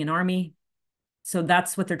raising an army? So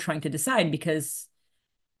that's what they're trying to decide, because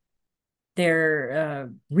they're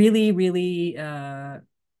really, really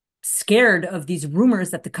scared of these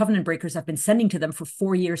rumors that the covenant breakers have been sending to them for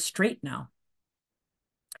 4 years straight now.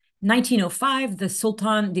 1905,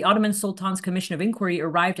 the Ottoman Sultan's Commission of Inquiry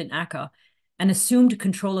arrived in Akka and assumed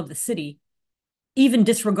control of the city, even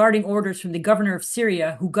disregarding orders from the governor of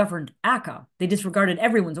Syria who governed Akka. They disregarded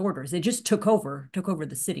everyone's orders. They just took over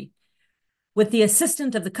the city. With the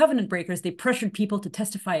assistance of the covenant breakers, they pressured people to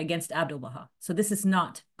testify against Abdu'l-Bahá. So this is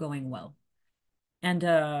not going well. And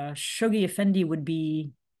Shoghi Effendi would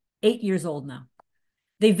be 8 years old now.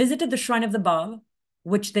 They visited the shrine of the Bab,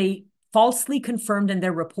 which they falsely confirmed in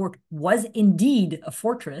their report was indeed a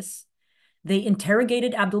fortress. They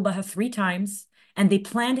interrogated Abdu'l-Bahá 3 times, and they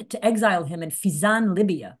planned to exile him in Fizan,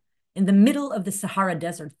 Libya, in the middle of the Sahara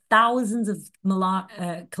Desert, thousands of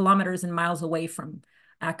kilometers and miles away from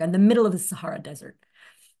Akka, in the middle of the Sahara Desert.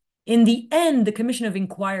 In the end, the Commission of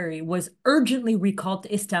Inquiry was urgently recalled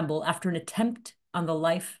to Istanbul after an attempt on the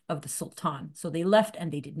life of the Sultan. So they left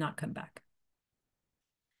and they did not come back.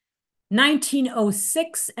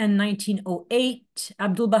 1906 and 1908,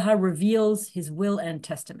 Abdu'l-Bahá reveals his will and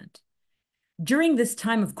testament. During this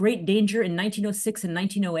time of great danger in 1906 and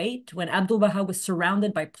 1908, when Abdu'l-Bahá was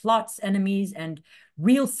surrounded by plots, enemies, and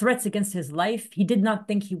real threats against his life, he did not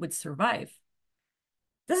think he would survive.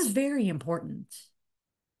 This is very important.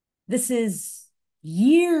 This is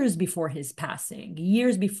years before his passing,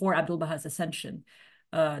 years before Abdu'l-Bahā's ascension,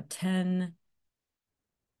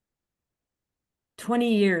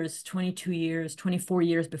 20 years, 22 years, 24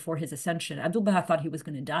 years before his ascension. Abdu'l-Bahá thought he was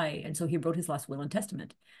going to die, and so he wrote his last will and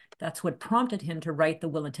testament. That's what prompted him to write the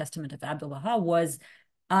will and testament of Abdu'l-Bahá was,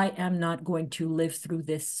 I am not going to live through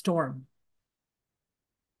this storm.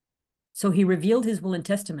 So he revealed his will and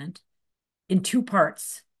testament in 2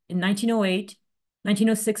 parts, in 1908,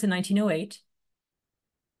 1906 and 1908,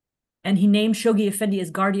 and he named Shoghi Effendi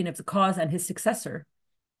as guardian of the cause and his successor.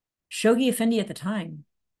 Shoghi Effendi at the time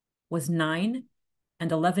was 9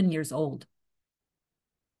 and 11 years old.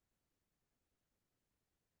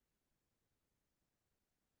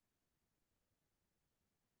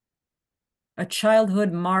 A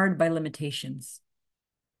childhood marred by limitations.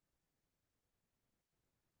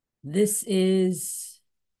 This is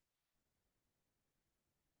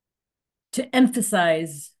to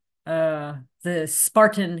emphasize the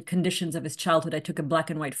Spartan conditions of his childhood. I took a black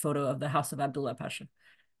and white photo of the house of Abdullah Pasha.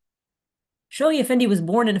 Shoghi Effendi was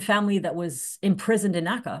born in a family that was imprisoned in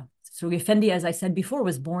Akka. Shoghi Effendi, as I said before,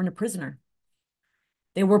 was born a prisoner.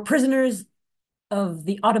 They were prisoners of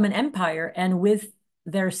the Ottoman Empire, and with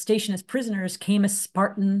their station as prisoners came a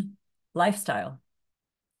Spartan lifestyle,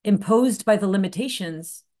 imposed by the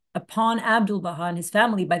limitations upon Abdu'l-Bahá and his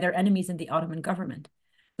family by their enemies in the Ottoman government.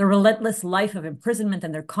 The relentless life of imprisonment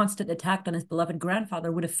and their constant attack on his beloved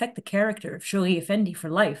grandfather would affect the character of Shoghi Effendi for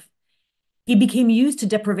life. He became used to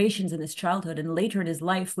deprivations in his childhood, and later in his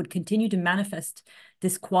life would continue to manifest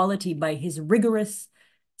this quality by his rigorous,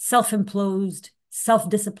 self-imposed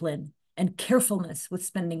self-discipline and carefulness with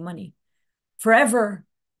spending money. Forever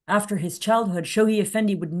after his childhood, Shoghi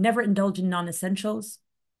Effendi would never indulge in non-essentials.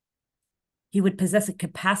 He would possess a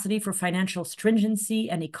capacity for financial stringency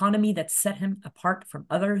and economy that set him apart from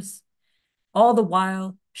others, all the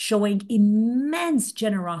while showing immense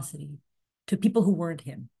generosity to people who weren't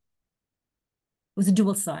him. It was a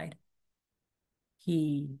dual side.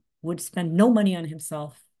 He would spend no money on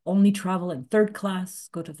himself, only travel in 3rd class,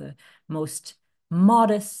 go to the most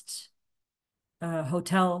modest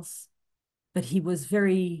hotels, but he was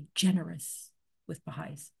very generous with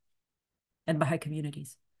Baha'is and Baha'i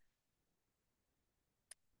communities.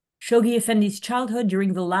 Shoghi Effendi's childhood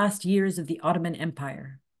during the last years of the Ottoman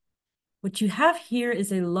Empire. What you have here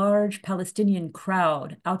is a large Palestinian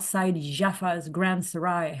crowd outside Jaffa's Grand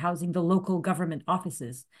Sarai, housing the local government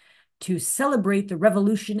offices, to celebrate the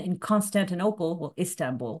revolution in Constantinople, well,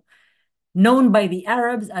 Istanbul, known by the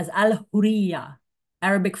Arabs as Al-Hurriya,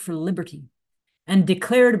 Arabic for liberty, and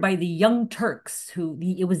declared by the Young Turks,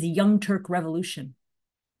 it was the Young Turk Revolution.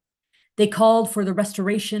 They called for the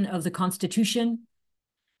restoration of the constitution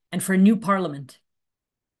and for a new parliament.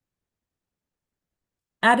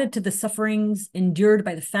 Added to the sufferings endured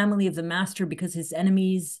by the family of the master because of his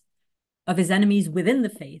enemies within the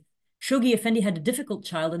faith, Shoghi Effendi had a difficult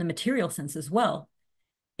child in a material sense as well.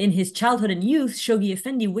 In his childhood and youth, Shoghi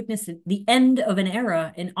Effendi witnessed the end of an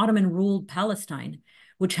era in Ottoman-ruled Palestine,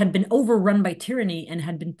 which had been overrun by tyranny and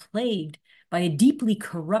had been plagued by a deeply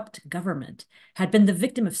corrupt government, had been the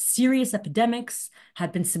victim of serious epidemics,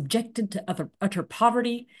 had been subjected to utter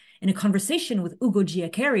poverty. In a conversation with Ugo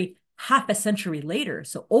Giaccheri half a century later,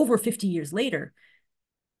 so over 50 years later,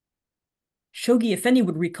 Shoghi Effendi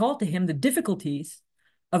would recall to him the difficulties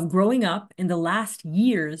of growing up in the last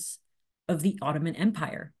years of the Ottoman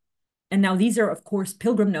Empire. And now these are, of course,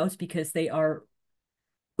 pilgrim notes because they are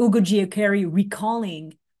Ugo Giaccheri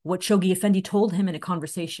recalling what Shoghi Effendi told him in a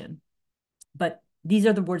conversation. But these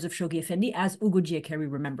are the words of Shoghi Effendi as Ugo Giaccheri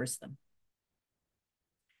remembers them.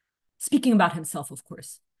 Speaking about himself, of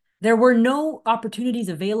course, there were no opportunities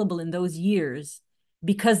available in those years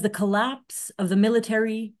because the collapse of the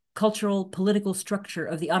military, cultural, political structure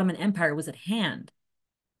of the Ottoman Empire was at hand.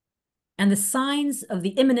 And the signs of the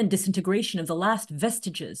imminent disintegration of the last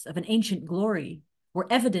vestiges of an ancient glory were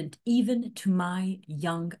evident even to my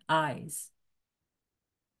young eyes.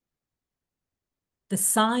 The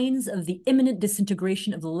signs of the imminent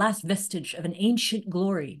disintegration of the last vestige of an ancient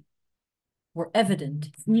glory were evident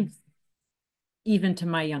even to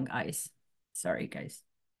my young eyes. Sorry, guys.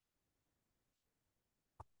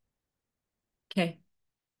 Okay.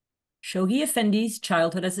 Shoghi Effendi's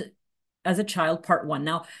childhood as a child, part one.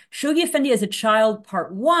 Now, Shoghi Effendi as a child,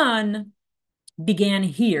 part one, began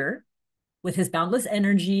here with his boundless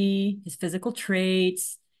energy, his physical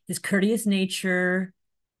traits, his courteous nature,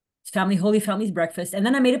 his family, Holy Family's breakfast. And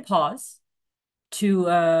then I made a pause to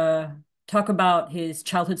talk about his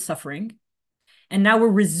childhood suffering. And now we're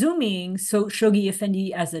resuming Shoghi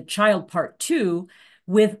Effendi as a child, part two,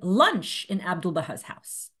 with lunch in Abdu'l-Bahá's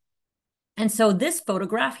house. And so this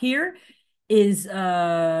photograph here is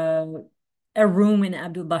a room in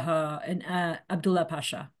Abdu'l-Bahá, in Abdullah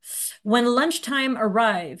Pasha. When lunchtime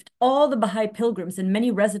arrived, all the Baha'i pilgrims and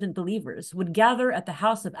many resident believers would gather at the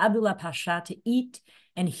house of Abdullah Pasha to eat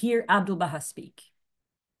and hear Abdu'l-Bahá speak.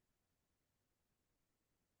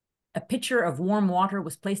 A pitcher of warm water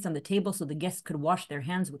was placed on the table so the guests could wash their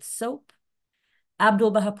hands with soap.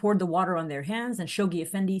 Abdu'l-Bahá poured the water on their hands, and Shoghi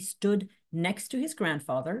Effendi stood next to his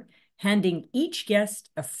grandfather, handing each guest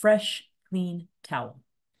a fresh, clean towel.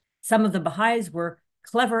 Some of the Baha'is were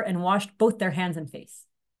clever and washed both their hands and face.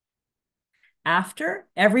 After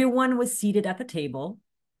everyone was seated at the table,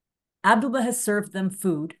 Abdu'l-Bahá served them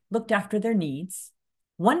food, looked after their needs.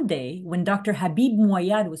 One day, when Dr. Habib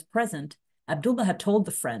Muayyad was present, Abdu'l-Bahá told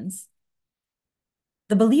the friends,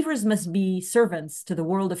 "The believers must be servants to the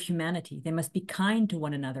world of humanity. They must be kind to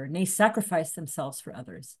one another, nay, sacrifice themselves for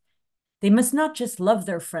others. They must not just love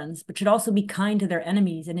their friends, but should also be kind to their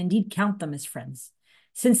enemies and indeed count them as friends.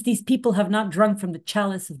 Since these people have not drunk from the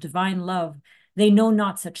chalice of divine love, they know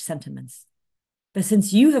not such sentiments. But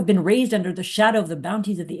since you have been raised under the shadow of the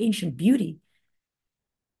bounties of the ancient beauty,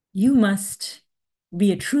 you must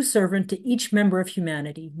be a true servant to each member of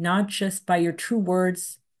humanity, not just by your true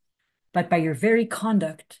words, but by your very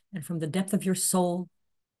conduct and from the depth of your soul,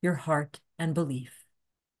 your heart, and belief.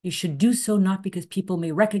 You should do so not because people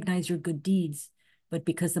may recognize your good deeds, but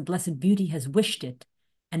because the blessed beauty has wished it,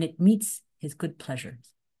 and it meets his good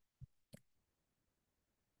pleasures."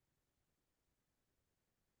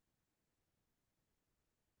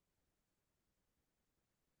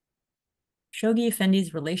 Shoghi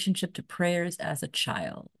Effendi's relationship to prayers as a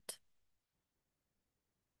child.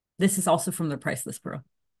 This is also from the Priceless Pearl.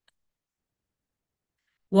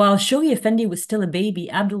 While Shoghi Effendi was still a baby,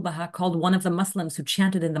 Abdu'l-Bahá called one of the Muslims who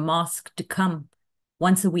chanted in the mosque to come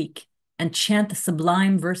once a week and chant the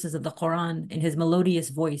sublime verses of the Quran in his melodious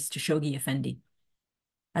voice to Shoghi Effendi.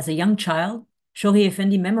 As a young child, Shoghi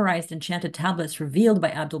Effendi memorized and chanted tablets revealed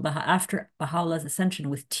by Abdu'l-Bahá after Baha'u'llah's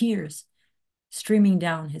ascension with tears streaming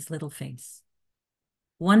down his little face.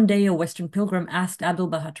 One day, a Western pilgrim asked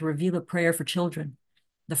Abdu'l-Bahá to reveal a prayer for children.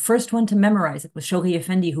 The first one to memorize it was Shoghi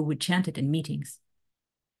Effendi, who would chant it in meetings.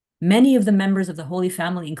 Many of the members of the Holy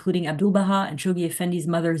Family, including Abdu'l-Bahá and Shoghi Effendi's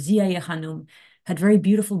mother, Zia Khanum, had very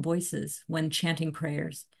beautiful voices when chanting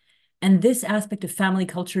prayers. And this aspect of family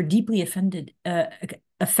culture deeply affected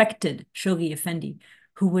Shoghi Effendi,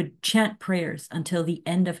 who would chant prayers until the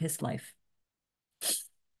end of his life.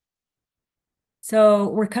 So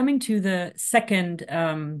we're coming to the second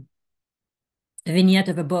vignette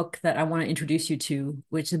of a book that I want to introduce you to,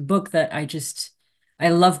 which is a book that I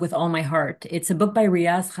love with all my heart. It's a book by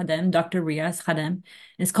Riaz Khadem, Dr. Riaz Khadem, and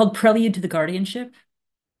it's called Prelude to the Guardianship.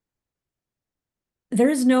 There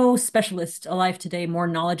is no specialist alive today more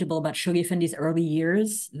knowledgeable about Shoghi Effendi's early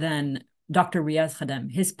years than Dr. Riaz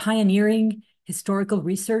Khadem. His pioneering historical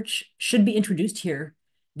research should be introduced here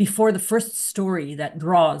before the first story that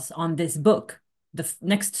draws on this book. The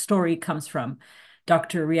next story comes from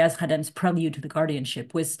Dr. Riaz Khadem's Prelude to the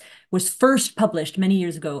Guardianship, was first published many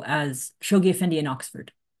years ago as Shoghi Effendi in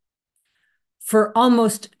Oxford. For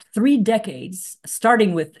almost 3 decades,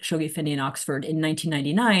 starting with Shoghi Effendi in Oxford in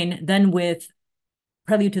 1999, then with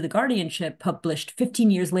Prelude to the Guardianship, published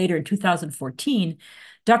 15 years later in 2014,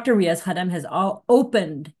 Dr. Riaz Khadem has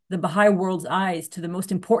opened the Baha'i world's eyes to the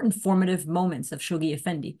most important formative moments of Shoghi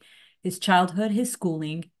Effendi: his childhood, his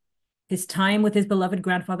schooling, his time with his beloved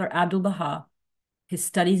grandfather Abdu'l-Bahá, his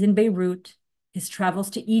studies in Beirut, his travels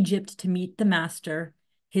to Egypt to meet the master,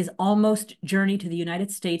 his almost journey to the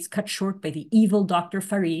United States cut short by the evil Dr.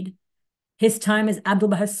 Farid, his time as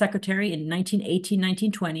Abdu'l-Bahá's secretary in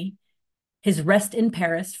 1918-1920, his rest in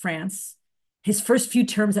Paris, France, his first few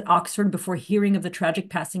terms at Oxford before hearing of the tragic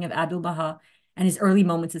passing of Abdu'l-Bahá, and his early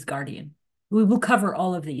moments as guardian. We will cover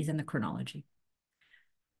all of these in the chronology.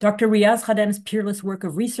 Dr. Riaz Khadem's peerless work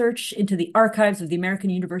of research into the archives of the American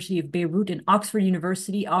University of Beirut and Oxford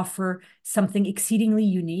University offer something exceedingly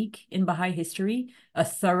unique in Baha'i history: a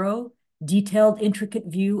thorough, detailed, intricate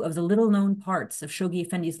view of the little-known parts of Shoghi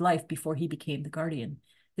Effendi's life before he became the guardian.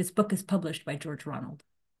 This book is published by George Ronald.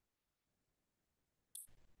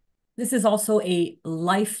 This is also a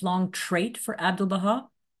lifelong trait for Abdu'l-Bahá.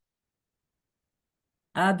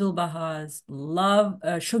 Abdu'l-Bahā's love,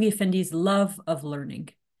 Shoghi Effendi's love of learning.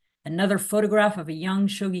 Another photograph of a young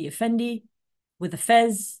Shoghi Effendi with a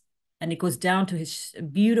fez, and it goes down to his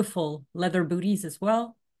beautiful leather booties as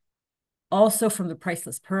well. Also from The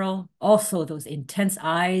Priceless Pearl, also those intense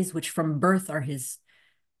eyes, which from birth are his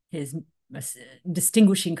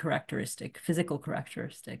distinguishing characteristic, physical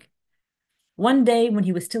characteristic. One day, when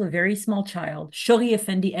he was still a very small child, Shoghi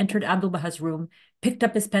Effendi entered Abdu'l-Bahā's room, picked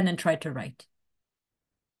up his pen, and tried to write.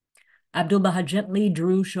 Abdu'l-Bahá gently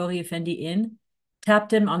drew Shoghi Effendi in,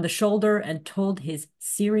 tapped him on the shoulder, and told his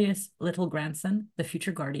serious little grandson, the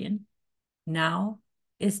future guardian, "Now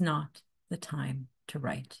is not the time to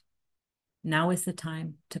write. Now is the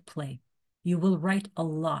time to play. You will write a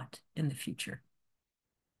lot in the future."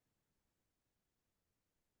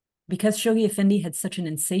 Because Shoghi Effendi had such an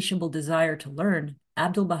insatiable desire to learn,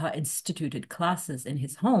 Abdu'l-Bahá instituted classes in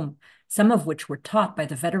his home, some of which were taught by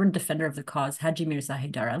the veteran defender of the cause, Haji Mirza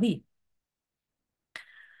Haidar Ali.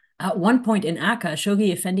 At one point in Akka,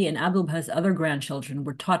 Shoghi Effendi and Abdu'l-Bahā's other grandchildren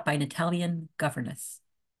were taught by an Italian governess.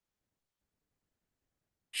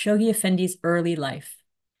 Shoghi Effendi's early life.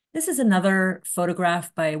 This is another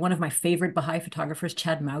photograph by one of my favorite Baha'i photographers,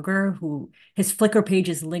 Chad Mauger, who his Flickr page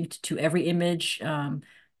is linked to every image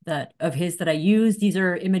of his that I use. These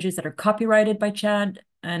are images that are copyrighted by Chad,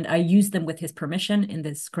 and I use them with his permission in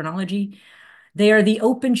this chronology. They are the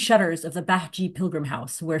open shutters of the Bahji pilgrim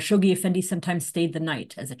house, where Shoghi Effendi sometimes stayed the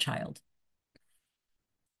night as a child.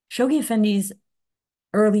 Shoghi Effendi's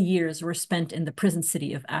early years were spent in the prison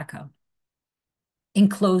city of Akka,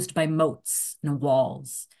 enclosed by moats and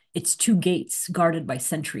walls, its 2 gates guarded by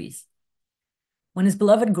sentries. When his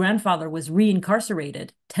beloved grandfather was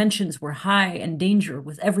reincarcerated, tensions were high and danger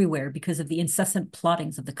was everywhere because of the incessant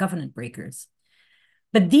plottings of the covenant breakers.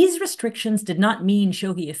 But these restrictions did not mean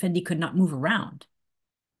Shoghi Effendi could not move around.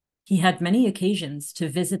 He had many occasions to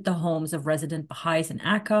visit the homes of resident Baha'is in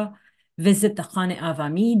Akka, visit the Khane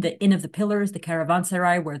Avami, the Inn of the Pillars, the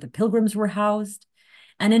caravanserai where the pilgrims were housed,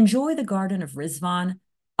 and enjoy the garden of Rizwan,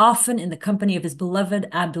 often in the company of his beloved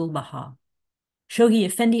Abdu'l-Bahá. Shoghi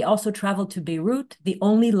Effendi also traveled to Beirut, the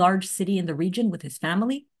only large city in the region, with his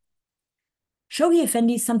family. Shoghi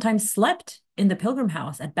Effendi sometimes slept in the pilgrim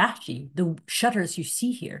house at Bahji, the shutters you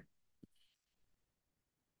see here.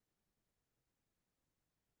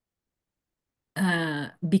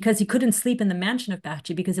 Because he couldn't sleep in the mansion of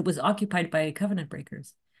Bahji because it was occupied by covenant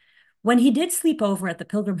breakers. When he did sleep over at the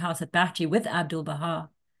pilgrim house at Bahji with Abdu'l-Bahá,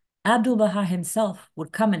 Abdu'l-Bahá himself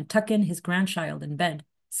would come and tuck in his grandchild in bed,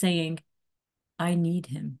 saying, "I need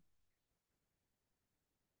him."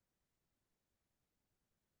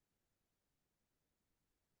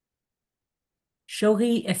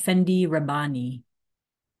 Shoghi Effendi Rabbani.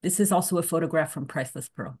 This is also a photograph from Priceless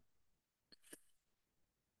Pearl.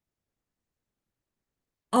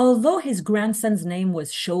 Although his grandson's name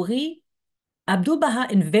was Shoghi,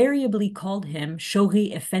 Abdu'l-Bahá invariably called him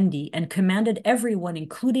Shoghi Effendi and commanded everyone,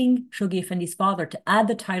 including Shoghi Effendi's father, to add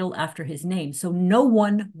the title after his name, so no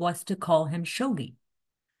one was to call him Shoghi.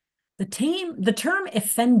 The term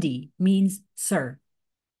Effendi means sir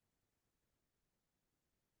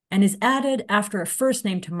and is added after a first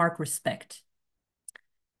name to mark respect.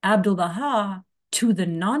 Abdu'l-Bahá, to the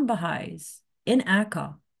non-Baha'is in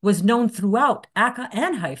Akka, was known throughout Akka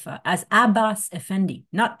and Haifa as Abbas Effendi,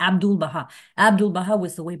 not Abdu'l-Bahá. Abdu'l-Bahá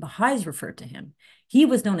was the way Baha'is referred to him. He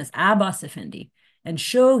was known as Abbas Effendi, and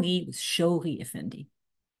Shoghi was Shoghi Effendi.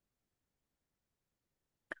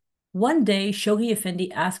 One day, Shoghi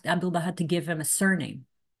Effendi asked Abdu'l-Bahá to give him a surname.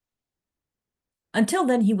 Until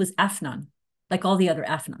then, he was Afnan, like all the other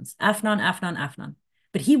Afnans. Afnan, Afnan, Afnan.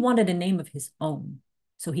 But he wanted a name of his own.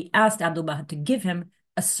 So he asked Abdu'l-Bahá to give him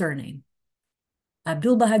a surname.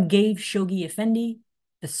 Abdu'l-Bahá gave Shoghi Effendi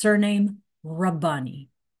the surname Rabbani,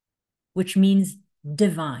 which means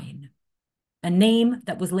divine, a name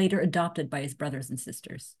that was later adopted by his brothers and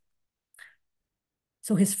sisters.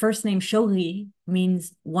 So his first name, Shoghi,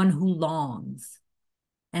 means one who longs,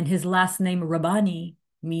 and his last name, Rabbani,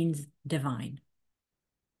 means divine.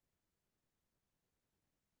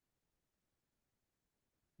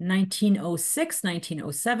 1906,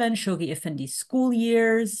 1907, Shoghi Effendi's school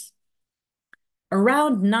years.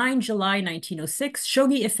 Around 9 July 1906,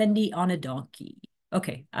 Shoghi Effendi on a donkey.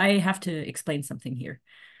 Okay, I have to explain something here.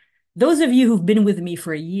 Those of you who've been with me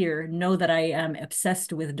for a year know that I am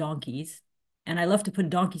obsessed with donkeys, and I love to put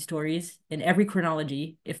donkey stories in every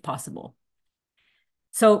chronology if possible.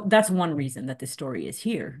 So that's one reason that this story is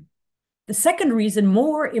here. The second reason,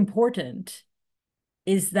 more important,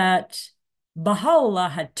 is that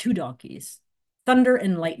Baha'u'lláh had two donkeys, Thunder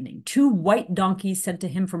and Lightning, two white donkeys sent to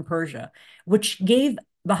him from Persia, which gave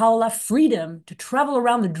Baha'u'lláh freedom to travel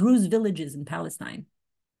around the Druze villages in Palestine.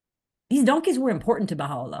 These donkeys were important to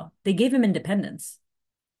Baha'u'lláh. They gave him independence.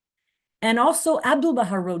 And also,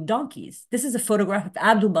 Abdu'l-Bahá rode donkeys. This is a photograph of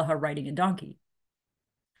Abdu'l-Bahá riding a donkey.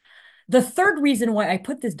 The third reason why I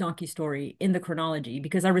put this donkey story in the chronology,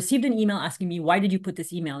 because I received an email asking me, why did you put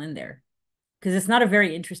this email in there? Because it's not a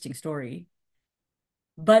very interesting story.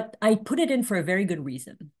 But I put it in for a very good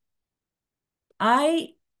reason. I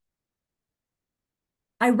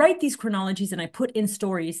write these chronologies and I put in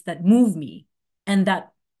stories that move me and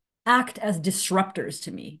that act as disruptors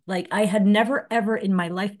to me. Like, I had never, ever in my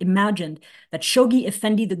life imagined that Shoghi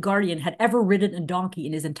Effendi, the Guardian, had ever ridden a donkey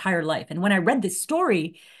in his entire life. And when I read this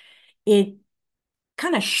story, it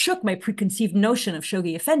kind of shook my preconceived notion of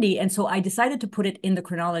Shoghi Effendi. And so I decided to put it in the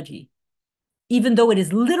chronology, even though it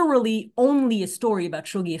is literally only a story about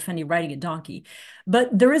Shoghi Effendi riding a donkey.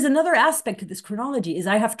 But there is another aspect to this chronology, is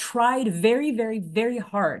I have tried very, very, very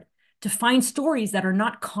hard to find stories that are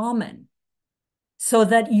not common, so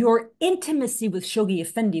that your intimacy with Shoghi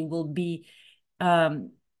Effendi will be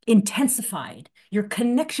intensified. Your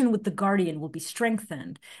connection with the Guardian will be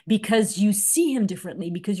strengthened because you see him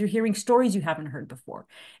differently, because you're hearing stories you haven't heard before.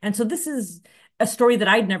 And so this is a story that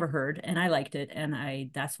I'd never heard, and I liked it,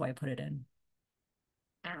 and that's why I put it in.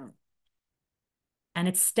 And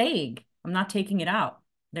it's staying. I'm not taking it out.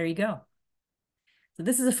 There you go. So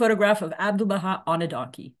this is a photograph of Abdu'l-Bahá on a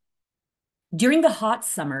donkey. During the hot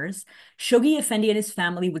summers, Shoghi Effendi and his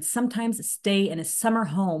family would sometimes stay in a summer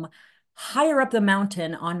home higher up the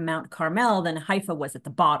mountain on Mount Carmel than Haifa was at the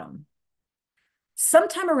bottom.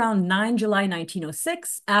 Sometime around 9 July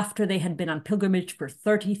 1906, after they had been on pilgrimage for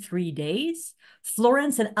 33 days,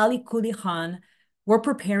 Florence and Ali Kuli Khan were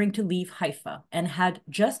preparing to leave Haifa and had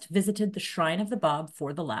just visited the Shrine of the Bab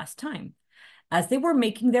for the last time. As they were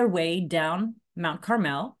making their way down Mount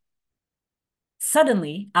Carmel,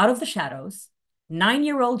 suddenly, out of the shadows,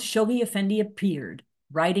 9-year-old Shoghi Effendi appeared,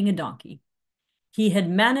 riding a donkey. He had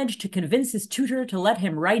managed to convince his tutor to let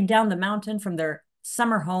him ride down the mountain from their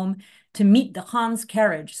summer home to meet the Khan's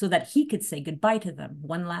carriage so that he could say goodbye to them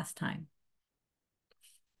one last time.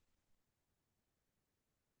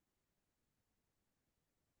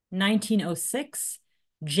 In 1906,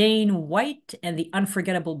 Jane White and the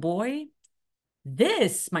Unforgettable Boy.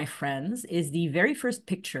 This, my friends, is the very first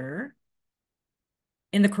picture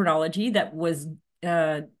in the chronology that was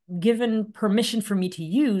given permission for me to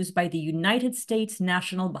use by the United States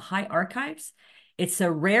National Baha'i Archives. It's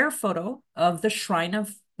a rare photo of the Shrine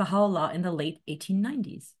of Baha'u'lláh in the late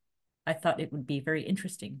 1890s. I thought it would be very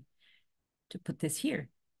interesting to put this here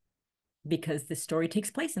because this story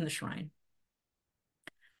takes place in the shrine.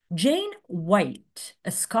 Jane White,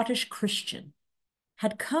 a Scottish Christian,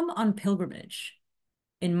 had come on pilgrimage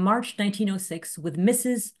in March 1906 with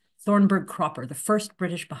Mrs. Thornburg Cropper, the first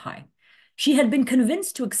British Baha'i. She had been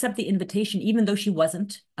convinced to accept the invitation even though she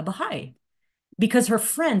wasn't a Baha'i, because her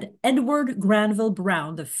friend Edward Granville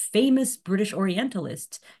Brown, the famous British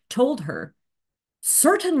Orientalist, told her,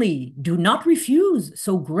 "Certainly do not refuse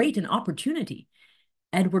so great an opportunity."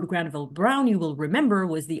 Edward Granville Brown, you will remember,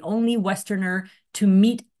 was the only Westerner to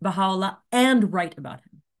meet Baha'u'lláh and write about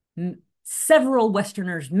him. Several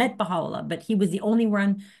Westerners met Baha'u'lláh, but he was the only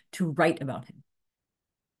one to write about him.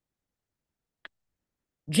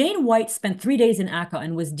 Jane White spent 3 days in Akka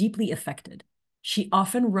and was deeply affected. She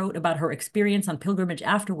often wrote about her experience on pilgrimage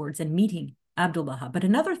afterwards and meeting Abdu'l-Bahá. But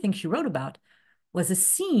another thing she wrote about was a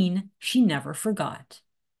scene she never forgot.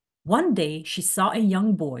 One day, she saw a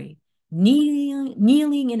young boy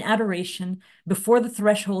kneeling in adoration before the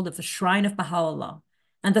threshold of the shrine of Baha'u'lláh,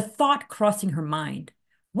 and the thought crossing her mind,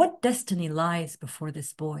 what destiny lies before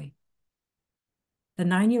this boy? The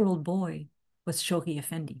 9-year-old boy was Shoghi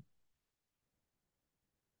Effendi.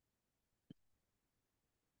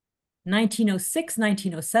 1906,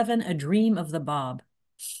 1907, A Dream of the Bab.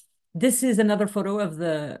 This is another photo of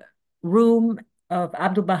the room of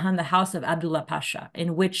Abdu'l-Bahá in the house of Abdullah Pasha,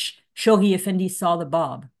 in which Shoghi Effendi saw the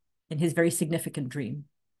Bab in his very significant dream.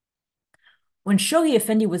 When Shoghi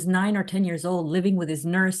Effendi was 9 or 10 years old, living with his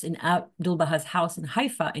nurse in Abdu'l-Bahá's house in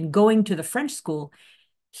Haifa and going to the French school,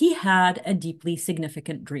 he had a deeply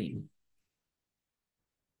significant dream.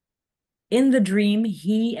 In the dream,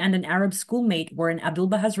 he and an Arab schoolmate were in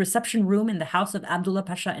Abdu'l-Bahá's reception room in the house of Abdullah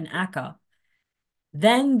Pasha in Akka.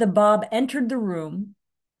 Then the Bab entered the room,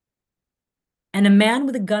 and a man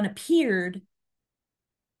with a gun appeared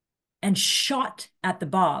and shot at the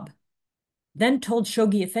Bab, then told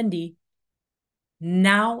Shoghi Effendi,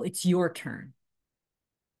 now it's your turn.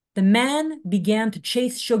 The man began to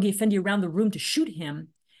chase Shoghi Effendi around the room to shoot him,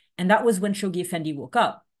 and that was when Shoghi Effendi woke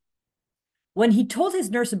up. When he told his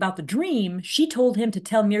nurse about the dream, she told him to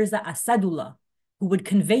tell Mirza Asadullah, who would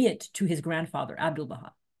convey it to his grandfather,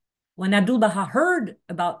 Abdu'l-Bahá. When Abdu'l-Bahá heard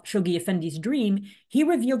about Shoghi Effendi's dream, he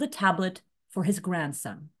revealed a tablet for his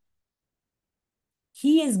grandson.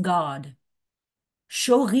 He is God.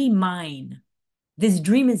 Shoghi mine. This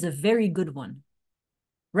dream is a very good one.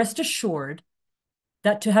 Rest assured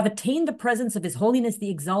that to have attained the presence of His Holiness the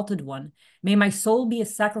Exalted One, may my soul be a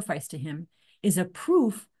sacrifice to him, is a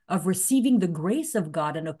proof of receiving the grace of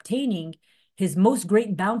God and obtaining His most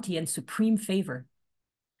great bounty and supreme favor.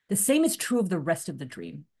 The same is true of the rest of the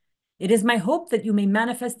dream. It is my hope that you may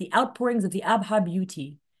manifest the outpourings of the Abha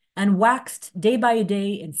beauty, and waxed day by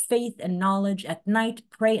day in faith and knowledge, at night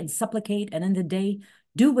pray and supplicate, and in the day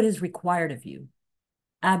do what is required of you.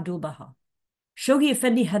 Abdu'l-Bahá. Shoghi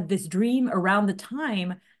Effendi had this dream around the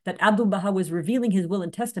time that Abdu'l-Bahá was revealing his will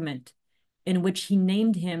and testament, in which he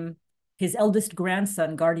named him his eldest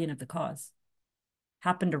grandson, guardian of the cause.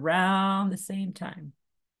 Happened around the same time.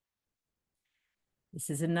 This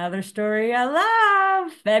is another story I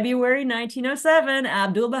love. February 1907,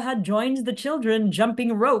 Abdu'l-Bahá joins the children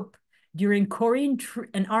jumping rope during Corinne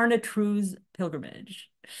and Arna True's pilgrimage.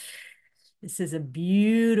 This is a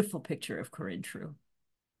beautiful picture of Corinne True.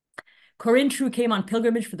 Corinne True came on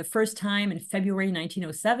pilgrimage for the first time in February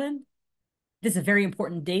 1907. This is a very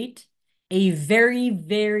important date. A very,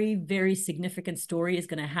 very, very significant story is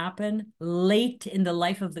going to happen late in the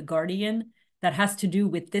life of the guardian that has to do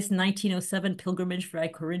with this 1907 pilgrimage by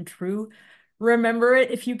Corinne True. Remember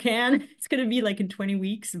it if you can. It's going to be like in 20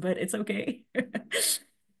 weeks, but it's okay.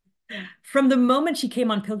 From the moment she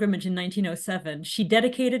came on pilgrimage in 1907, she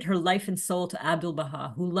dedicated her life and soul to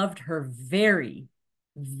Abdu'l-Bahá, who loved her very,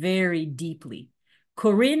 very deeply.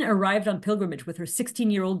 Corinne arrived on pilgrimage with her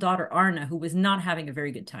 16-year-old daughter, Arna, who was not having a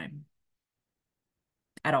very good time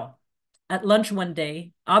at all. At lunch one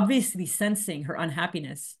day, obviously sensing her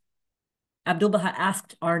unhappiness, Abdu'l-Bahá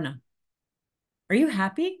asked Arna, "Are you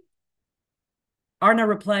happy?" Arna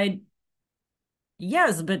replied,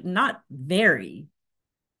 "Yes, but not very."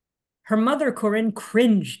 Her mother, Corinne,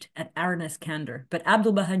 cringed at Arna's candor, but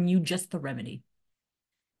Abdu'l-Bahá knew just the remedy.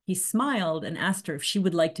 He smiled and asked her if she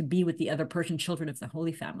would like to be with the other Persian children of the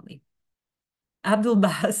Holy Family.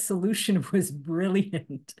 Abdu'l-Bahá's solution was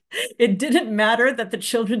brilliant. It didn't matter that the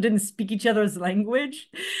children didn't speak each other's language,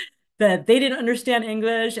 that they didn't understand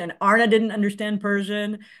English and Arna didn't understand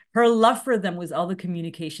Persian. Her love for them was all the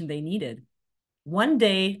communication they needed. One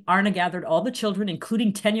day, Arna gathered all the children,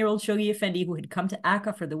 including 10-year-old Shoghi Effendi, who had come to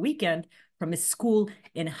Akka for the weekend from his school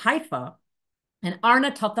in Haifa, and Arna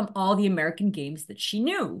taught them all the American games that she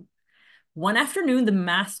knew. One afternoon, the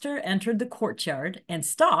master entered the courtyard and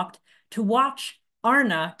stopped to watch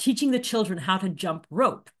Arna teaching the children how to jump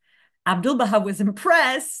rope. Abdu'l-Bahá was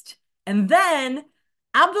impressed, and then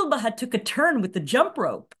Abdu'l-Bahá took a turn with the jump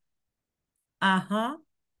rope.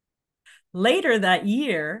 Later that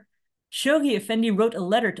year, Shoghi Effendi wrote a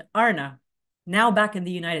letter to Arna, now back in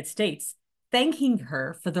the United States, thanking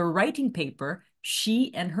her for the writing paper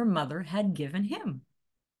she and her mother had given him.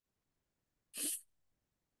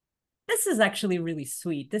 This is actually really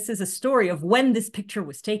sweet. This is a story of when this picture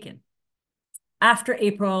was taken. After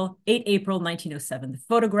 8 April 1907, the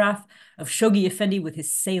photograph of Shoghi Effendi with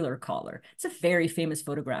his sailor collar. It's a very famous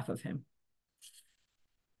photograph of him.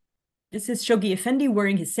 This is Shoghi Effendi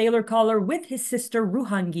wearing his sailor collar with his sister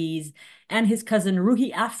Ruhangiz and his cousin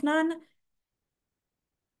Ruhi Afnan,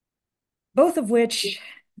 both of which,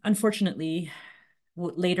 unfortunately,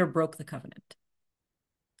 later broke the covenant.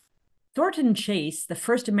 Thornton Chase, the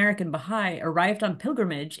first American Baha'i, arrived on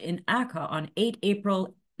pilgrimage in Akka on 8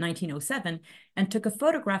 April 1907 and took a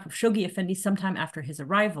photograph of Shoghi Effendi sometime after his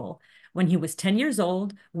arrival, when he was 10 years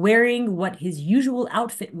old, wearing what his usual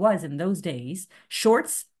outfit was in those days: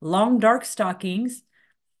 shorts, long dark stockings,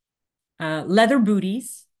 leather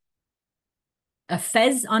booties, a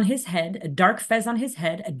fez on his head, a dark fez on his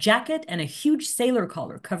head, a jacket, and a huge sailor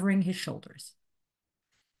collar covering his shoulders.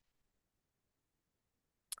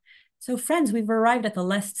 So friends, we've arrived at the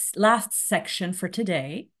last section for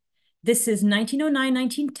today. This is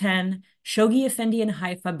 1909-1910, Shoghi Effendi in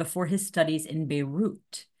Haifa before his studies in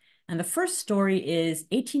Beirut. And the first story is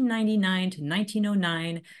 1899 to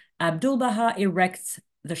 1909, Abdu'l-Bahá erects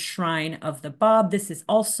the Shrine of the Bab. This is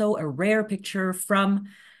also a rare picture from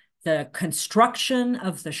the construction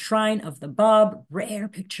of the Shrine of the Bab, rare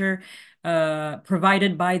picture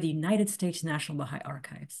provided by the United States National Baha'i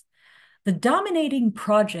Archives. The dominating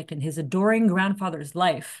project in his adoring grandfather's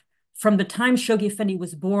life, from the time Shoghi Effendi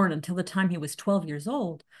was born until the time he was 12 years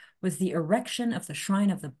old, was the erection of the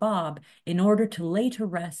Shrine of the Bab in order to lay to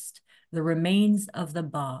rest the remains of the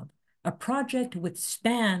Bab, a project which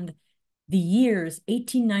spanned the years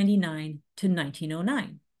 1899 to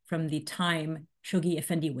 1909, from the time Shoghi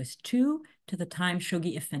Effendi was 2 to the time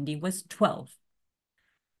Shoghi Effendi was 12.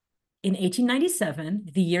 In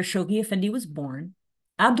 1897, the year Shoghi Effendi was born,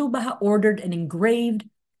 Abdu'l-Bahá ordered an engraved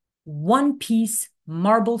one-piece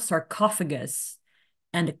marble sarcophagus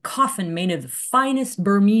and a coffin made of the finest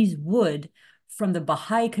Burmese wood from the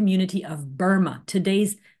Baha'i community of Burma,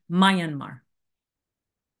 today's Myanmar.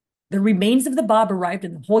 The remains of the Bab arrived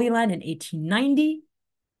in the Holy Land in 1890.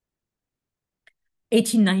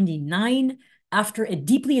 1899, after a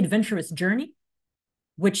deeply adventurous journey,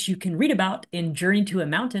 which you can read about in Journey to a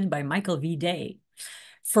Mountain by Michael V. Day.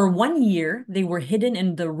 For 1 year, they were hidden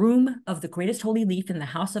in the room of the greatest holy leaf in the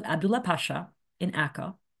house of Abdullah Pasha in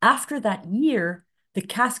Akka. After that year, the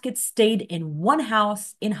casket stayed in one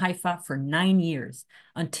house in Haifa for 9 years,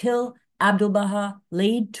 until Abdu'l-Bahá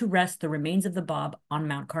laid to rest the remains of the Bab on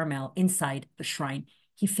Mount Carmel inside the shrine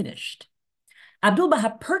he finished.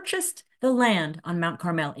 Abdu'l-Bahá purchased the land on Mount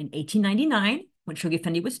Carmel in 1899, when Shoghi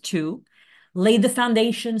Effendi was 2, laid the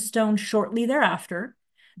foundation stone shortly thereafter.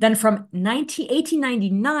 Then from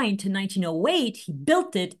 1899 to 1908, he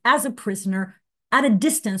built it as a prisoner at a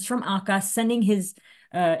distance from Akka, sending his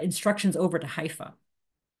instructions over to Haifa,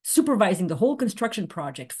 supervising the whole construction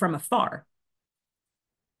project from afar.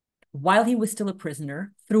 While he was still a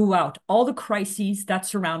prisoner, throughout all the crises that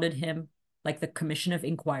surrounded him, like the Commission of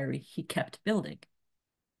Inquiry, he kept building.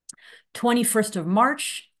 21st of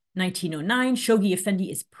March, 1909, Shoghi Effendi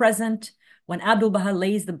is present when Abdu'l-Bahá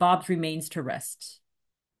lays the Bab's remains to rest.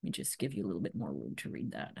 Let me just give you a little bit more room to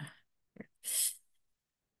read that.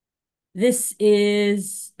 This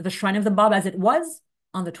is the Shrine of the Bab as it was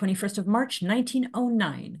on the 21st of March,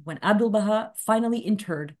 1909, when Abdu'l-Bahá finally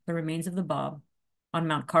interred the remains of the Bab on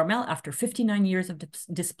Mount Carmel after 59 years of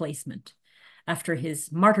displacement, after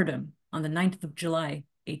his martyrdom on the 9th of July,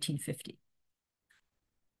 1850.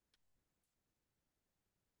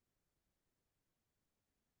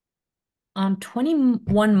 On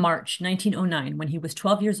 21 March 1909, when he was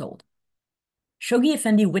 12 years old, Shoghi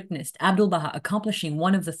Effendi witnessed Abdu'l-Bahá accomplishing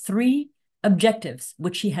one of the 3 objectives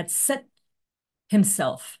which he had set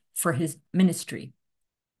himself for his ministry: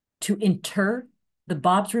 to inter the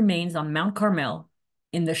Bab's remains on Mount Carmel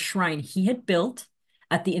in the shrine he had built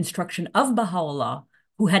at the instruction of Baha'u'lláh,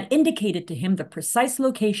 who had indicated to him the precise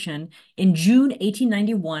location in June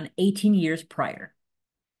 1891, 18 years prior.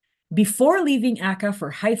 Before leaving Akka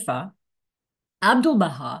for Haifa,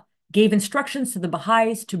 Abdu'l-Bahá gave instructions to the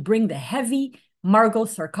Baha'is to bring the heavy marble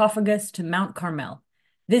sarcophagus to Mount Carmel.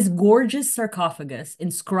 This gorgeous sarcophagus,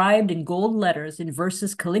 inscribed in gold letters in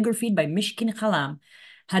verses calligraphied by Mishkin Khalam,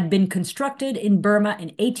 had been constructed in Burma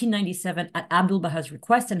in 1897 at Abdu'l-Bahá's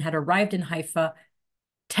request and had arrived in Haifa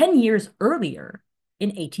 10 years earlier in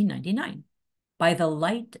 1899. By the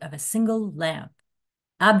light of a single lamp,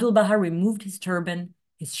 Abdu'l-Bahá removed his turban,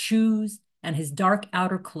 his shoes, and his dark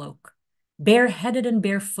outer cloak. Bareheaded and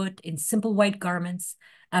barefoot in simple white garments,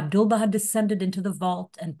 Abdu'l-Bahá descended into the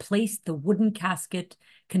vault and placed the wooden casket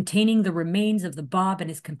containing the remains of the Bab and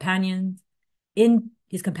his companion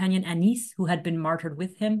Anis, who had been martyred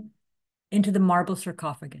with him, into the marble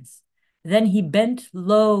sarcophagus. Then he bent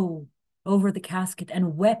low over the casket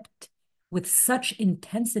and wept with such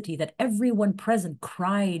intensity that everyone present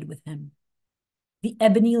cried with him. The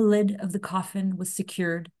ebony lid of the coffin was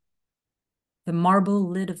secured. The marble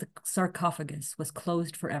lid of the sarcophagus was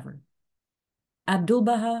closed forever.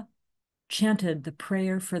 Abdu'l-Bahá chanted the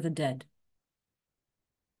prayer for the dead.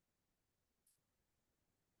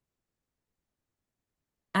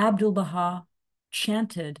 Abdu'l-Bahá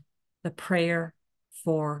chanted the prayer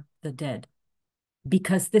for the dead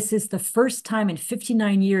because this is the first time in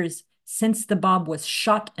 59 years since the Bab was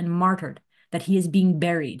shot and martyred that he is being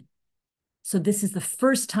buried. So this is the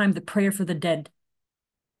first time the prayer for the dead.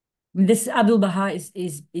 I mean, this Abdu'l-Bahá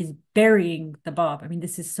is burying the Bab. I mean,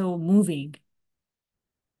 this is so moving.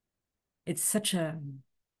 It's such a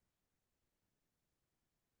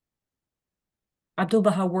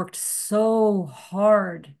Abdu'l-Bahá worked so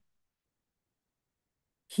hard.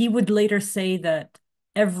 He would later say that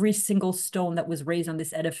every single stone that was raised on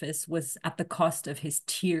this edifice was at the cost of his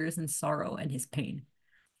tears and sorrow and his pain.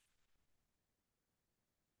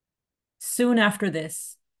 Soon after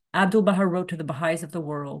this, Abdu'l-Bahá wrote to the Baha'is of the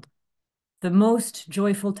world, "The most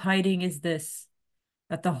joyful tiding is this,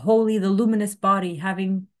 that the holy, the luminous body,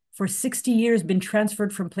 having for 60 years been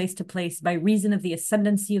transferred from place to place by reason of the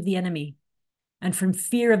ascendancy of the enemy, and from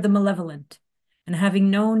fear of the malevolent, and having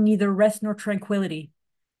known neither rest nor tranquility,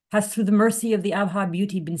 has through the mercy of the Abha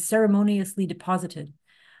beauty been ceremoniously deposited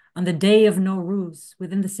on the day of Nowruz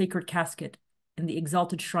within the sacred casket in the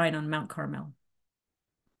exalted shrine on Mount Carmel."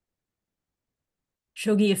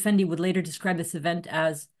 Shoghi Effendi would later describe this event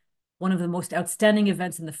as one of the most outstanding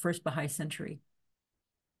events in the first Baha'i century.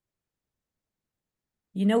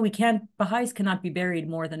 You know, Baha'is cannot be buried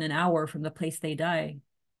more than an hour from the place they die.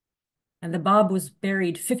 And the Bab was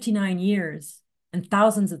buried 59 years and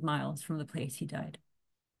thousands of miles from the place he died.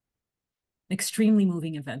 Extremely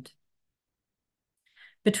moving event.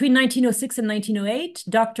 Between 1906 and 1908,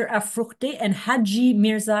 Dr. Afrokhte and Haji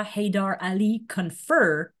Mirza Haydar Ali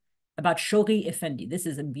confer about Shoghi Effendi. This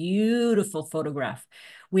is a beautiful photograph.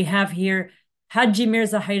 We have here Haji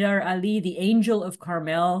Mirza Haydar Ali, the angel of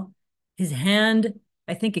Carmel, his hand,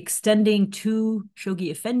 I think, extending to Shoghi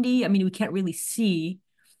Effendi. I mean, we can't really see.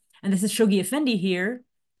 And this is Shoghi Effendi here.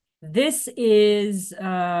 This is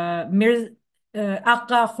Mirza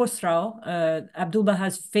Aqa Khosrau,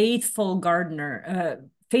 Abdu'l-Bahā's faithful gardener,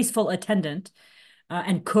 faithful attendant,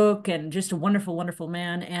 and cook, and just a wonderful, wonderful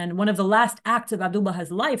man. And one of the last acts of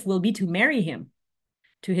Abdu'l-Bahā's life will be to marry him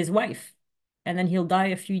to his wife. And then he'll die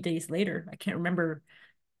a few days later. I can't remember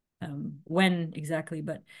when exactly,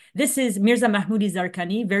 but this is Mirza Mahmoudi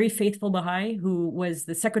Zarqani, very faithful Baha'i, who was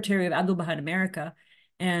the secretary of Abdu'l-Bahá in America.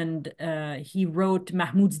 And he wrote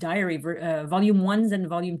Mahmoud's Diary, volume 1 and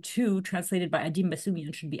volume 2, translated by Adim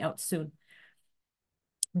Basumian, should be out soon.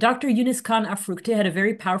 Dr. Yunus Khan Afrokhte had a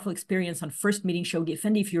very powerful experience on first meeting Shoghi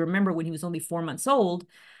Effendi. If you remember, when he was only 4 months old,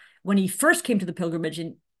 when he first came to the pilgrimage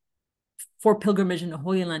for pilgrimage in the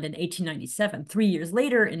Holy Land in 1897, 3 years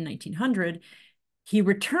later in 1900, he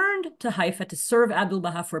returned to Haifa to serve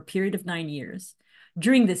Abdu'l-Bahá for a period of 9 years.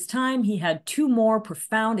 During this time, he had 2 more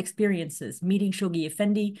profound experiences, meeting Shoghi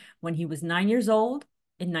Effendi when he was 9 years old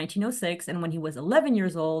in 1906 and when he was 11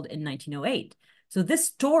 years old in 1908. So this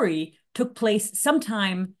story took place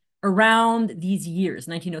sometime around these years,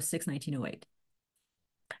 1906, 1908.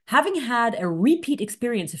 Having had a repeat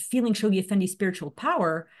experience of feeling Shoghi Effendi's spiritual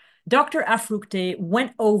power, Dr. Afrokhte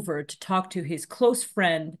went over to talk to his close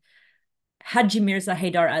friend, Haji Mirza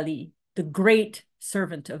Haydar Ali, the great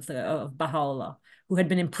servant of Baha'u'lláh, who had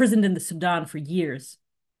been imprisoned in the Sudan for years.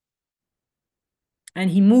 And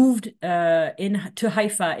he moved to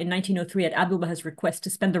Haifa in 1903 at Abdu'l-Bahā's request to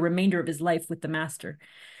spend the remainder of his life with the master.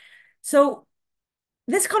 So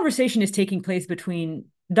this conversation is taking place between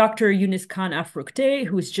Dr. Yunus Khan Afrokhte,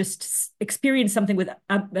 who's just experienced something with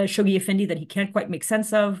Shoghi Effendi that he can't quite make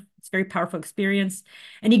sense of. It's a very powerful experience.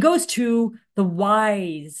 And he goes to the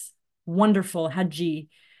wise, wonderful Haji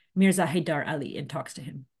Mirza Haydar Ali and talks to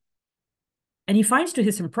him. And he finds to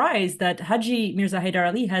his surprise that Haji Mirza Haydar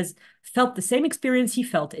Ali has felt the same experience he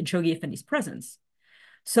felt in Shoghi Effendi's presence.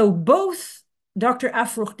 So both Dr.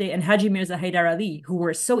 Afrokhte and Haji Mirza Haydar Ali, who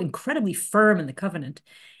were so incredibly firm in the covenant,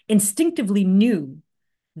 instinctively knew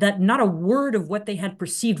that not a word of what they had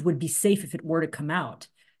perceived would be safe if it were to come out.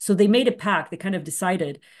 So they made a pact. They kind of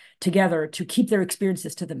decided together to keep their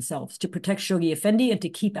experiences to themselves, to protect Shoghi Effendi and to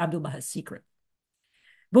keep Abdu'l-Bahā's secret.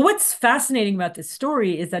 But what's fascinating about this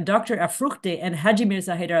story is that Dr. Afrokhte and Haji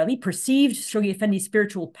Mirza Haydar Ali perceived Shoghi Effendi's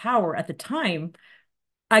spiritual power at the time,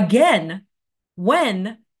 again,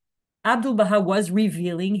 when Abdu'l-Bahá was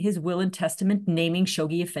revealing his will and testament, naming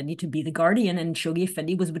Shoghi Effendi to be the guardian, and Shoghi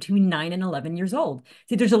Effendi was between 9 and 11 years old.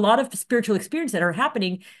 See, there's a lot of spiritual experience that are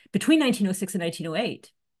happening between 1906 and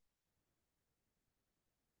 1908.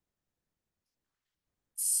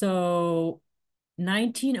 So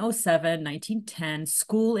 1907, 1910,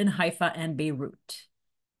 school in Haifa and Beirut.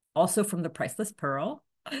 Also from The Priceless Pearl.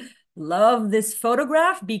 Love this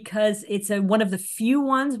photograph because it's one of the few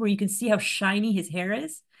ones where you can see how shiny his hair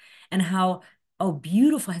is and how, oh,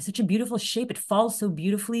 beautiful. It has such a beautiful shape. It falls so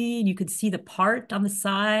beautifully. And you can see the part on the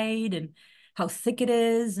side and how thick it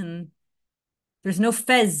is. And there's no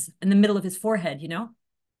fez in the middle of his forehead, you know?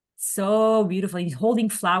 So beautiful. He's holding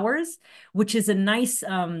flowers, which is a nice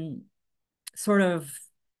sort of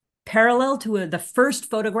parallel to the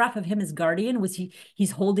first photograph of him as guardian was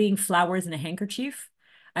he's holding flowers in a handkerchief.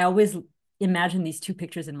 I always imagine these two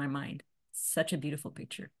pictures in my mind. Such a beautiful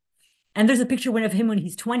picture. And there's a picture of him when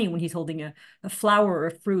he's 20, when he's holding a flower or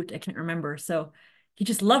a fruit. I can't remember. So he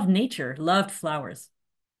just loved nature, loved flowers.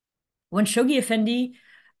 When Shoghi Effendi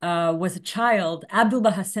was a child,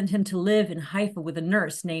 Abdu'l-Bahá sent him to live in Haifa with a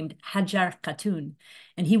nurse named Hajar Khatun.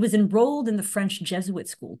 And he was enrolled in the French Jesuit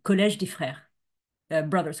school, Collège des Frères.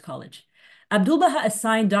 Brothers College. Abdu'l-Bahá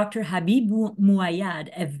assigned Dr. Habib Muayyad,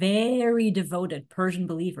 a very devoted Persian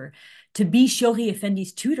believer, to be Shoghi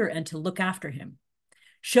Effendi's tutor and to look after him.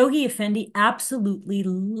 Shoghi Effendi absolutely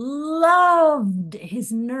loved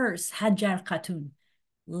his nurse, Hajar Khatun.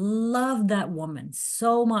 Loved that woman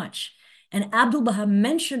so much. And Abdu'l-Bahá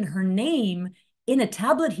mentioned her name in a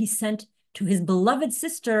tablet he sent to his beloved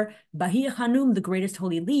sister, Bahia Hanum, the greatest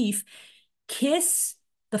holy leaf. Kiss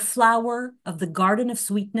the flower of the garden of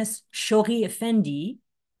sweetness, Shoghi Effendi,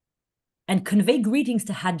 and convey greetings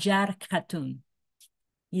to Hajar Khatun.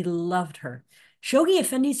 He loved her. Shoghi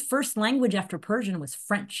Effendi's first language after Persian was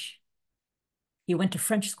French. He went to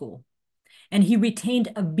French school, and he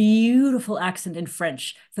retained a beautiful accent in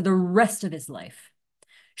French for the rest of his life.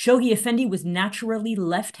 Shoghi Effendi was naturally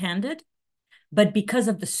left-handed, but because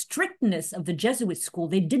of the strictness of the Jesuit school,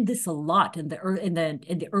 they did this a lot in the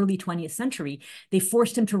early 20th century. They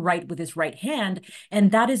forced him to write with his right hand,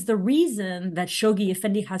 and that is the reason that Shoghi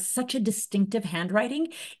Effendi has such a distinctive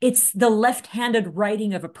handwriting. It's the left-handed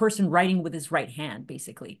writing of a person writing with his right hand,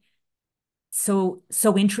 basically. So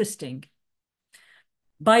interesting.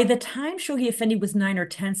 By the time Shoghi Effendi was 9 or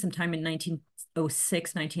 10, sometime in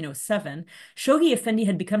 1906, 1907, Shoghi Effendi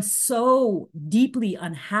had become so deeply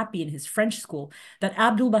unhappy in his French school that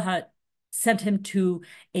Abdu'l-Bahá sent him to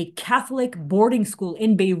a Catholic boarding school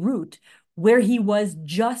in Beirut, where he was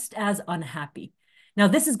just as unhappy. Now,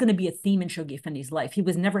 this is going to be a theme in Shoghi Effendi's life. He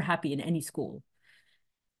was never happy in any school.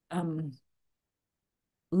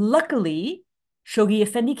 Luckily, Shoghi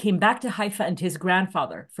Effendi came back to Haifa and to his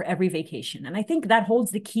grandfather for every vacation. And I think that holds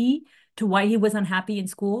the key to why he was unhappy in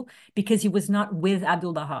school, because he was not with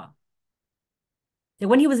Abdu'l-Bahá.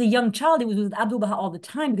 When he was a young child, he was with Abdu'l-Bahá all the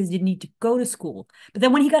time because he didn't need to go to school. But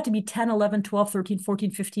then when he got to be 10, 11, 12, 13,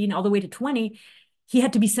 14, 15, all the way to 20, he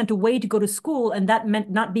had to be sent away to go to school. And that meant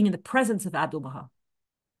not being in the presence of Abdu'l-Bahá.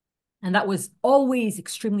 And that was always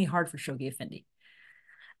extremely hard for Shoghi Effendi.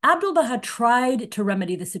 Abdu'l-Bahá tried to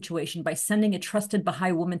remedy the situation by sending a trusted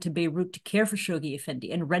Baha'i woman to Beirut to care for Shoghi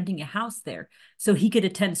Effendi and renting a house there so he could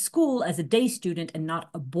attend school as a day student and not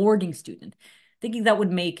a boarding student, thinking that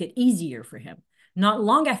would make it easier for him. Not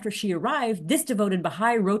long after she arrived, this devoted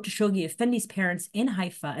Baha'i wrote to Shoghi Effendi's parents in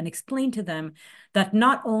Haifa and explained to them that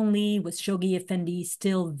not only was Shoghi Effendi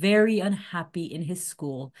still very unhappy in his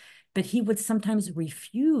school, but he would sometimes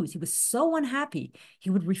refuse. He was so unhappy, he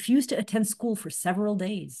would refuse to attend school for several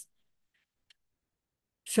days.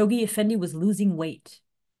 Shoghi Effendi was losing weight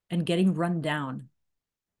and getting run down.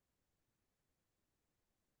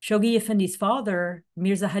 Shoghi Effendi's father,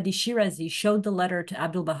 Mirza Hadi Shirazi, showed the letter to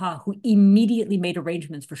Abdu'l-Bahá, who immediately made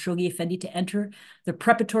arrangements for Shoghi Effendi to enter the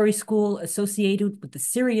preparatory school associated with the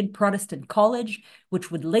Syrian Protestant College,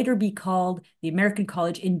 which would later be called the American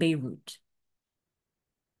College in Beirut.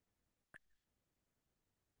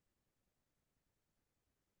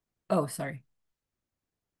 Oh, sorry.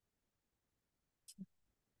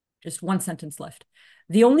 Just one sentence left.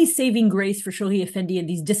 The only saving grace for Shoghi Effendi in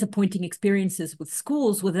these disappointing experiences with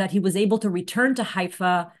schools was that he was able to return to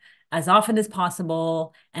Haifa as often as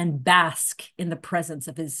possible and bask in the presence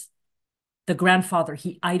of the grandfather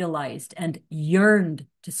he idolized and yearned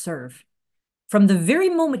to serve. From the very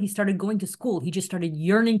moment he started going to school, he just started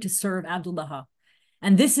yearning to serve Abdu'l-Bahá.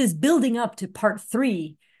 And this is building up to part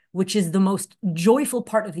 3, which is the most joyful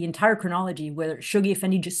part of the entire chronology, where Shoghi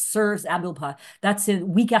Effendi just serves Abdu'l-Bahá. That's in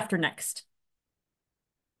week after next.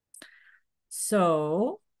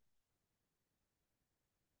 So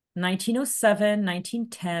 1907,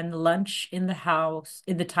 1910, lunch in the house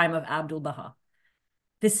in the time of Abdu'l-Bahá.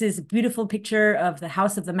 This is a beautiful picture of the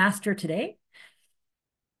house of the master today.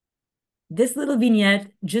 This little vignette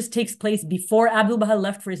just takes place before Abdu'l-Bahá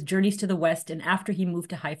left for his journeys to the West and after he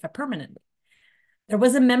moved to Haifa permanently. There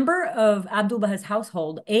was a member of Abdu'l-Bahā's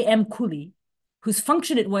household, A.M. Kuli, whose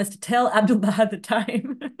function it was to tell Abdu'l-Bahá the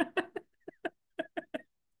time.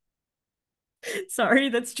 Sorry,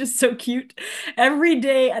 that's just so cute. Every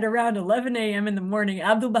day at around 11 a.m. in the morning,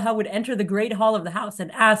 Abdu'l-Bahá would enter the great hall of the house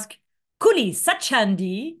and ask, Kuli,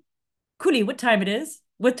 sachandi? Kuli, what time it is?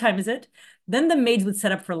 What time is it? Then the maids would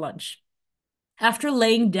set up for lunch. After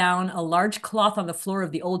laying down a large cloth on the floor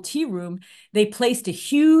of the old tea room, they placed a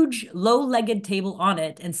huge, low-legged table on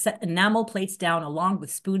it and set enamel plates down along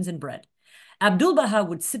with spoons and bread. Abdu'l-Bahá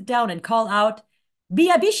would sit down and call out,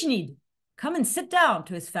 Bia Bishnid, come and sit down,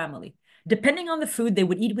 to his family. Depending on the food, they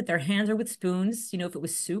would eat with their hands or with spoons, if it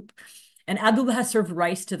was soup. And Abdu'l-Bahá served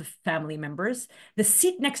rice to the family members. The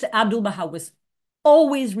seat next to Abdu'l-Bahá was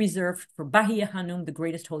always reserved for Bahia Hanum, the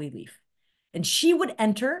greatest holy leaf. And she would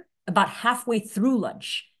enter about halfway through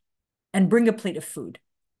lunch and bring a plate of food.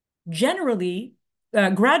 Gradually, as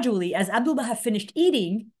Abdu'l-Bahá finished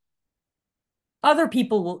eating, other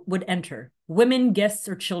people would enter, women, guests,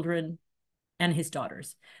 or children, and his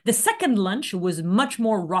daughters. The second lunch was much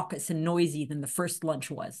more raucous and noisy than the first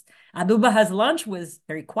lunch was. Abdu'l-Bahā's lunch was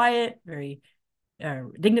very quiet, very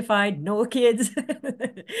dignified, no kids.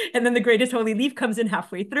 And then the greatest holy leaf comes in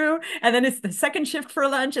halfway through, and then it's the second shift for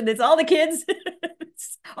lunch, and it's all the kids,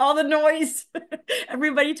 all the noise,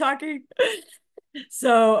 everybody talking.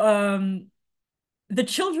 So the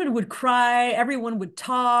children would cry, everyone would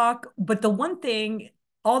talk, but the one thing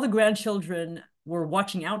all the grandchildren were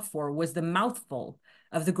watching out for was the mouthful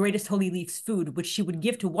of the greatest holy leaf's food, which she would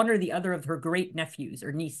give to one or the other of her great nephews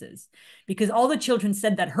or nieces, because all the children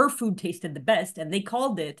said that her food tasted the best, and they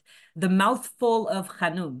called it the mouthful of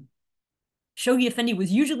Hanum. Shoghi Effendi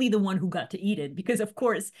was usually the one who got to eat it, because of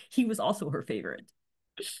course he was also her favorite.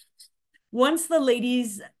 Once the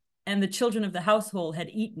ladies and the children of the household had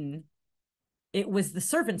eaten, it was the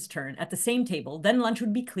servants' turn at the same table. Then lunch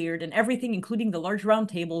would be cleared and everything, including the large round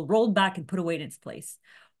table, rolled back and put away in its place.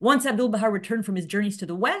 Once Abdu'l-Bahá returned from his journeys to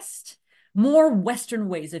the West, more Western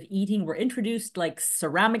ways of eating were introduced, like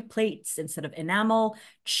ceramic plates instead of enamel,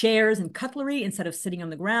 chairs and cutlery instead of sitting on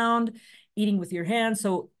the ground, eating with your hands.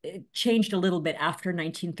 So it changed a little bit after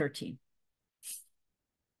 1913.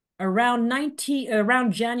 Around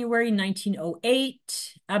January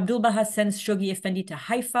 1908, Abdu'l-Bahá sends Shoghi Effendi to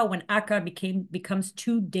Haifa when Akka becomes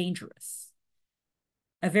too dangerous.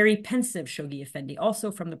 A very pensive Shoghi Effendi,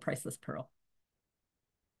 also from The Priceless Pearl.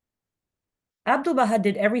 Abdu'l-Bahá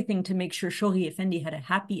did everything to make sure Shoghi Effendi had a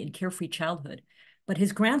happy and carefree childhood, but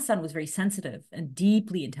his grandson was very sensitive and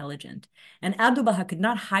deeply intelligent, and Abdu'l-Bahá could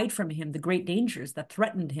not hide from him the great dangers that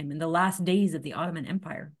threatened him in the last days of the Ottoman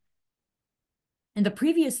Empire. In the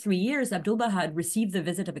previous 3 years, Abdu'l-Bahá had received the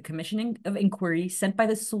visit of a commission of inquiry sent by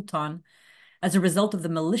the Sultan as a result of the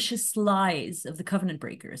malicious lies of the covenant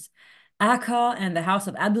breakers. Akka and the house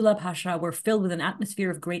of Abdullah Pasha were filled with an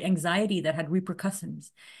atmosphere of great anxiety that had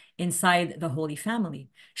repercussions inside the Holy Family.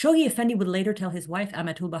 Shoghi Effendi would later tell his wife,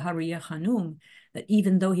 Amatul-Bahariya Khanum, that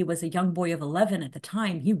even though he was a young boy of 11 at the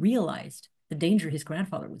time, he realized the danger his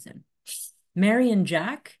grandfather was in. Mary and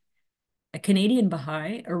Jack, a Canadian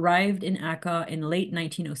Baha'i, arrived in Akka in late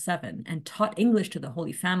 1907 and taught English to the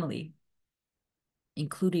Holy Family,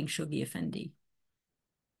 including Shoghi Effendi.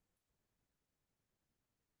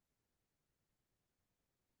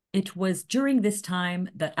 It was during this time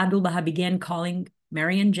that Abdu'l-Bahá began calling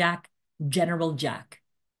Mary and Jack General Jack.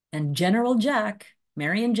 And General Jack,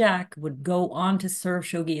 Mary and Jack, would go on to serve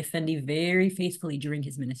Shoghi Effendi very faithfully during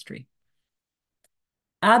his ministry.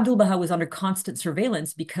 Abdu'l-Bahá was under constant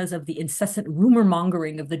surveillance because of the incessant rumor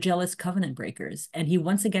mongering of the jealous covenant breakers, and he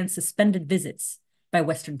once again suspended visits by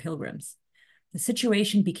Western pilgrims. The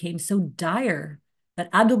situation became so dire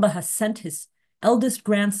that Abdu'l-Bahá sent his eldest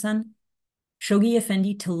grandson, Shoghi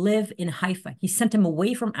Effendi, to live in Haifa. He sent him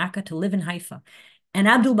away from Akka to live in Haifa. And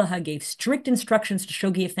Abdu'l-Bahá gave strict instructions to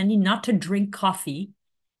Shoghi Effendi not to drink coffee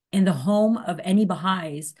in the home of any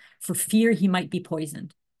Baha'is for fear he might be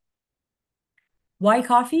poisoned. Why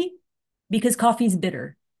coffee? Because coffee is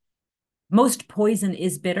bitter. Most poison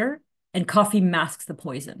is bitter, and coffee masks the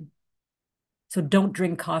poison. So don't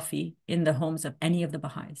drink coffee in the homes of any of the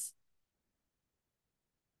Baha'is.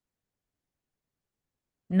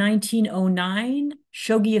 1909,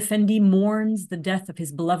 Shoghi Effendi mourns the death of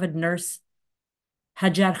his beloved nurse,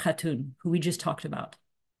 Hajar Khatun, who we just talked about.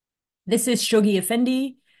 This is Shoghi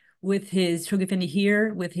Effendi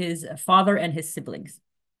here with his father and his siblings.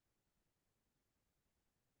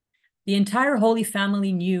 The entire Holy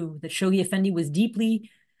Family knew that Shoghi Effendi was deeply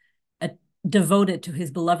devoted to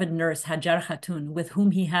his beloved nurse, Hajar Khatun, with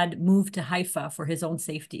whom he had moved to Haifa for his own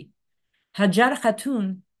safety. Hajar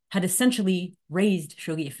Khatun had essentially raised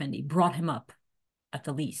Shoghi Effendi, brought him up at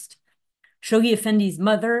the least. Shoghi Effendi's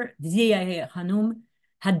mother, Ziya Hanum,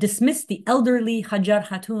 had dismissed the elderly Hajar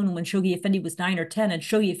Khatun when Shoghi Effendi was 9 or 10, and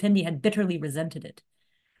Shoghi Effendi had bitterly resented it.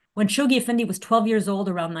 When Shoghi Effendi was 12 years old,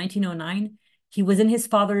 around 1909, he was in his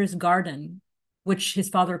father's garden, which his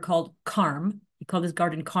father called Karm. He called his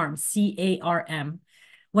garden Karm, C-A-R-M,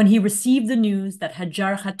 when he received the news that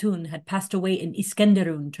Hajar Khatun had passed away in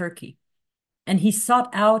Iskenderun, Turkey. And he sought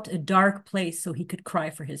out a dark place so he could cry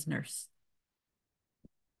for his nurse.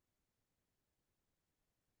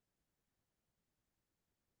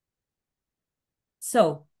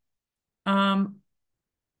 So,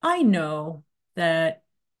 I know that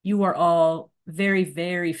you are all very,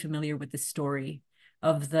 very familiar with the story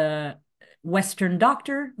of the Western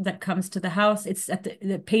doctor that comes to the house. It's at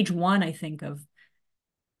the page 1, I think, of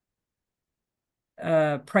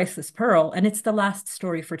Priceless Pearl, and it's the last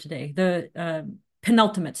story for today, the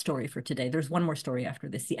penultimate story for today. There's one more story after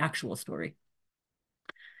this, the actual story.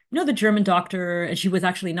 You know, the German doctor, and she was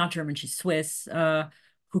actually not German, she's Swiss,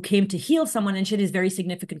 who came to heal someone, and she had this very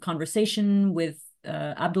significant conversation with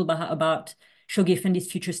Abdu'l-Bahá about Shoghi Effendi's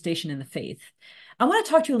future station in the faith. I want to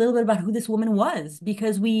talk to you a little bit about who this woman was,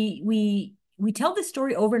 because we tell this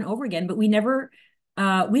story over and over again, but we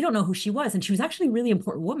don't know who she was, and she was actually a really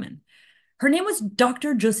important woman. Her name was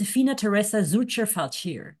Dr. Josefina Teresa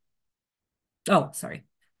Zurcher-Falschir. Oh, sorry.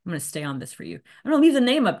 I'm going to stay on this for you. I'm going to leave the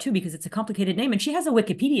name up too, because it's a complicated name, and she has a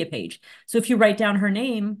Wikipedia page. So if you write down her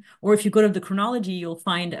name, or if you go to the chronology, you'll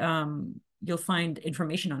find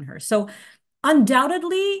information on her. So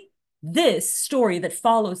undoubtedly, this story that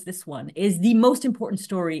follows this one is the most important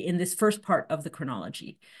story in this first part of the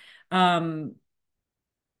chronology. It's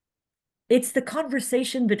the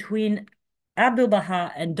conversation between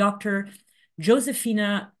Abdu'l-Bahá and Dr.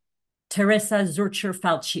 Josefina Teresa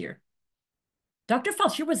Zurcher-Falschir. Dr.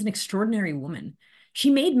 Falschir was an extraordinary woman. She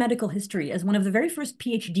made medical history as one of the very first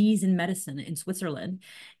PhDs in medicine in Switzerland,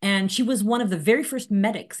 and she was one of the very first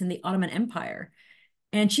medics in the Ottoman Empire.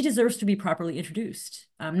 And she deserves to be properly introduced,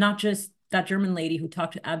 not just that German lady who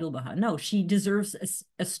talked to Abdu'l-Bahá. No, she deserves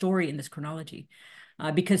a story in this chronology,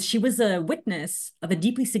 because she was a witness of a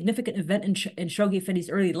deeply significant event in Shoghi Effendi's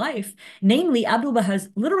early life, namely Abdu'l-Bahá's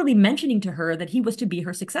literally mentioning to her that he was to be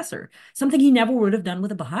her successor, something he never would have done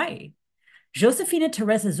with a Baha'i. Josefina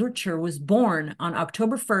Teresa Zurcher was born on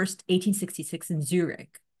October 1st, 1866 in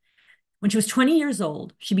Zurich. When she was 20 years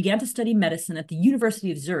old, she began to study medicine at the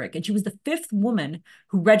University of Zurich, and she was the 5th woman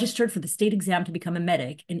who registered for the state exam to become a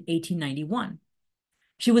medic in 1891.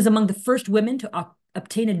 She was among the first women to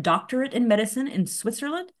obtain a doctorate in medicine in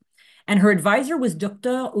Switzerland, and her advisor was Dr.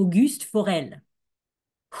 Auguste Forel,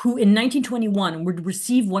 who in 1921 would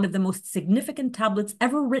receive one of the most significant tablets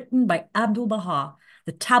ever written by Abdu'l-Bahá,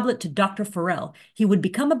 the tablet to Dr. Forel. He would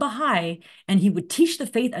become a Baha'i, and he would teach the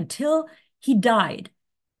faith until he died.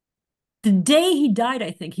 The day he died,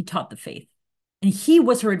 I think, he taught the faith, and he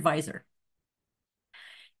was her advisor.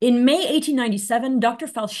 In May 1897, Dr.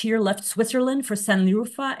 Falschir left Switzerland for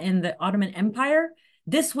Sanliurfa in the Ottoman Empire.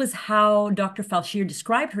 This was how Dr. Falschir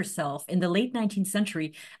described herself in the late 19th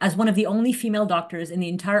century as one of the only female doctors in the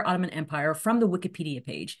entire Ottoman Empire, from the Wikipedia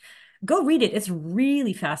page. Go read it. It's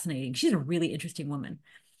really fascinating. She's a really interesting woman.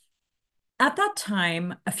 At that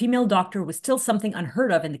time, a female doctor was still something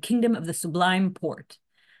unheard of in the kingdom of the Sublime Porte.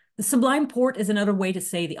 The Sublime Porte is another way to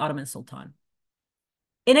say the Ottoman Sultan.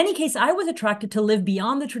 In any case, I was attracted to live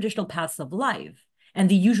beyond the traditional paths of life and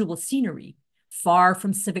the usual scenery, far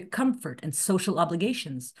from civic comfort and social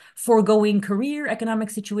obligations, foregoing career, economic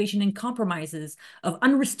situation, and compromises of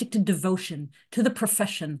unrestricted devotion to the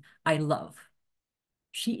profession I love.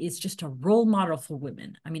 She is just a role model for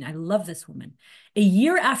women. I mean, I love this woman. A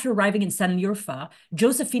year after arriving in Sanliurfa,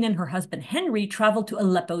 Josephine and her husband Henry traveled to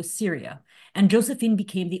Aleppo, Syria, and Josephine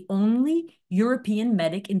became the only European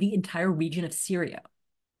medic in the entire region of Syria.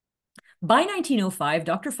 By 1905,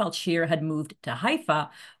 Dr. Falschir had moved to Haifa,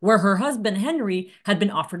 where her husband Henry had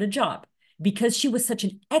been offered a job. Because she was such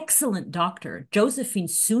an excellent doctor, Josephine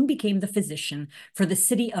soon became the physician for the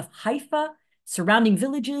city of Haifa, surrounding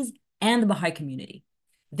villages, and the Baha'i community.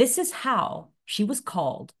 This is how she was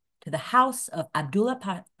called to the house of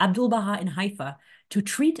Abdu'l-Bahá in Haifa to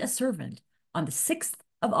treat a servant on the 6th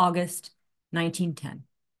of August, 1910.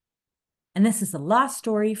 And this is the last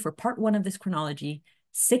story for part 1 of this chronology,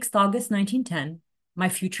 6th August, 1910, my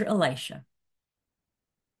future Elisha.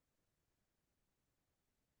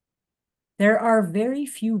 There are very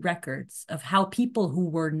few records of how people who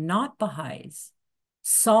were not Baha'is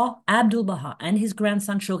saw Abdu'l-Bahá and his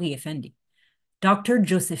grandson Shoghi Effendi. Dr.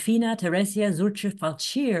 Josefina Teresia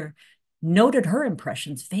Zurcher-Falchir noted her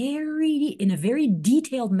impressions in a very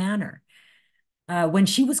detailed manner when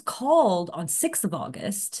she was called on 6th of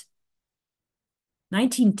August,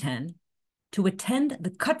 1910, to attend the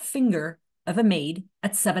cut finger of a maid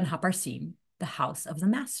at 7 Haparsim, the house of the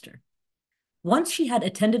master. Once she had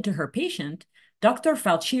attended to her patient, Dr.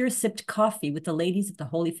 Falchir sipped coffee with the ladies of the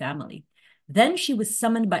Holy Family. Then she was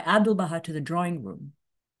summoned by Abdu'l-Bahá to the drawing room.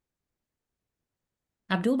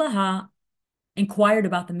 Abdu'l-Bahá inquired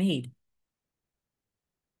about the maid,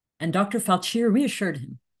 and Dr. Falchir reassured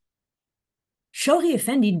him. Shoghi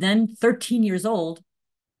Effendi, then 13 years old,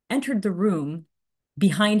 entered the room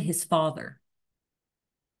behind his father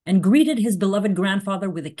and greeted his beloved grandfather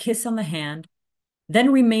with a kiss on the hand,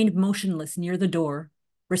 then remained motionless near the door,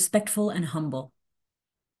 respectful and humble.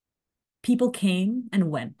 People came and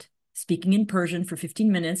went, speaking in Persian for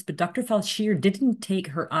 15 minutes, but Dr. Falchir didn't take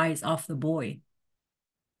her eyes off the boy.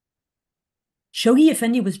 Shoghi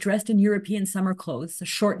Effendi was dressed in European summer clothes, a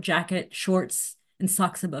short jacket, shorts, and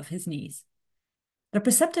socks above his knees. The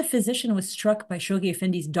preceptive physician was struck by Shoghi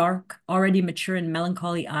Effendi's dark, already mature and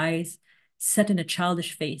melancholy eyes set in a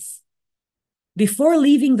childish face. Before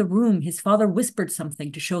leaving the room, his father whispered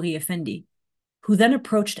something to Shoghi Effendi, who then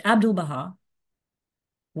approached Abdu'l-Bahá,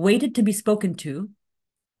 waited to be spoken to,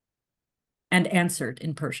 and answered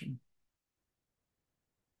in Persian.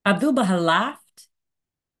 Abdu'l-Bahá laughed,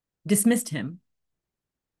 dismissed him,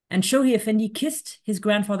 and Shoghi Effendi kissed his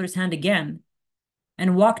grandfather's hand again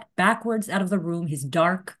and walked backwards out of the room, his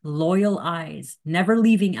dark, loyal eyes never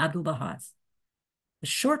leaving Abdu'l-Bahā's. A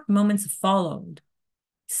short moment of silence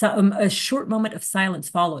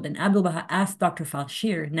followed, and Abdu'l-Bahá asked Dr.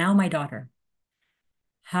 Falchir, "Now, my daughter,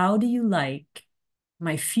 how do you like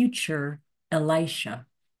my future Elisha?"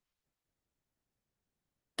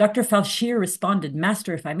 Dr. Falchir responded,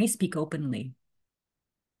 "Master, if I may speak openly,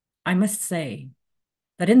 I must say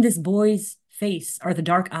that in this boy's face are the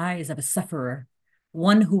dark eyes of a sufferer,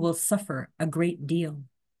 one who will suffer a great deal."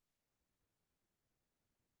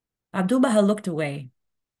 Abdu'l-Bahá looked away.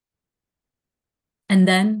 And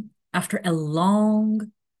then, after a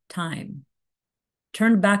long time,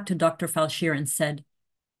 turned back to Dr. Falchir and said,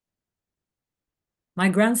 "My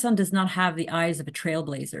grandson does not have the eyes of a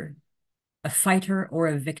trailblazer, a fighter, or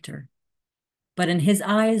a victor, but in his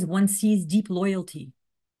eyes one sees deep loyalty,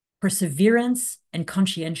 perseverance, and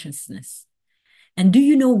conscientiousness. And do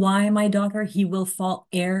you know why, my daughter, he will fall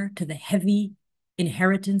heir to the heavy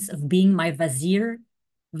inheritance of being my vizier?"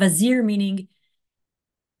 Vizier meaning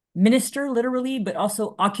minister, literally, but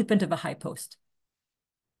also occupant of a high post.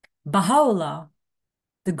 Baha'u'lláh,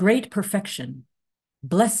 the great perfection,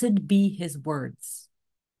 blessed be his words,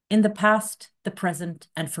 in the past, the present,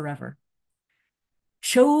 and forever,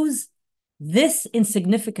 chose this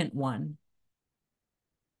insignificant one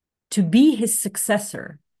to be his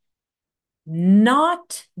successor,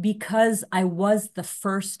 not because I was the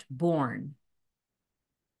firstborn,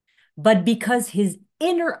 but because his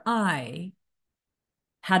inner eye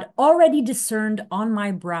had already discerned on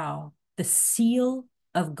my brow the seal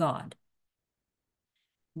of God.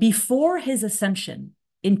 Before his ascension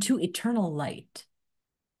into eternal light,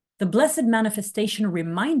 the blessed manifestation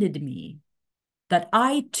reminded me that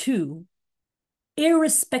I too,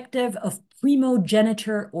 irrespective of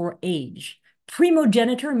primogeniture or age,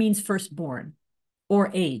 primogeniture means firstborn, or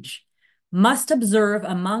age, must observe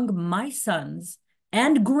among my sons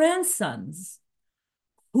and grandsons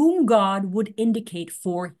whom God would indicate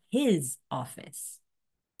for his office.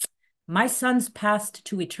 My sons passed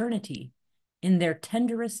to eternity in their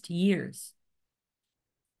tenderest years.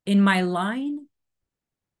 In my line,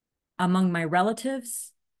 among my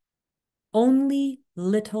relatives, only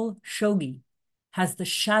little Shoghi has the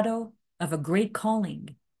shadow of a great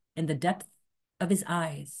calling in the depth of his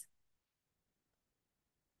eyes.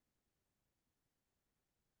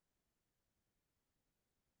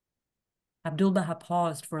 Abdu'l-Bahá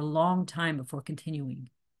paused for a long time before continuing.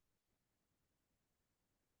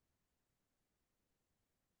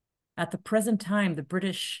 At the present time, the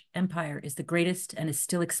British Empire is the greatest and is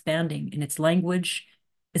still expanding, and its language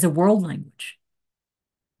is a world language.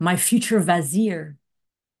 My future vizier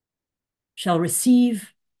shall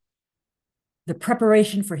receive the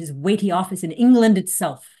preparation for his weighty office in England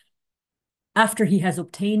itself, after he has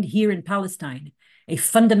obtained here in Palestine a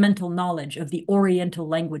fundamental knowledge of the Oriental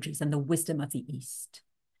languages and the wisdom of the East.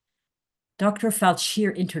 Dr.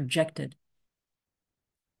 Falchir interjected,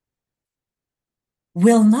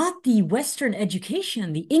 "Will not the Western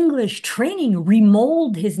education, the English training,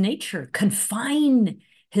 remold his nature, confine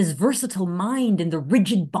his versatile mind in the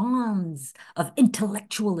rigid bonds of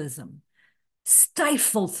intellectualism,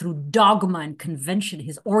 stifle through dogma and convention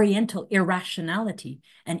his oriental irrationality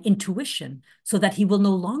and intuition, so that he will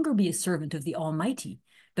no longer be a servant of the Almighty,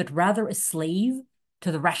 but rather a slave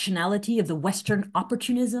to the rationality of the Western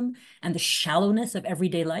opportunism and the shallowness of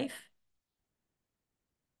everyday life?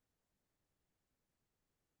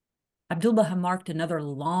 Abdu'l-Bahá marked another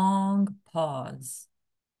long pause,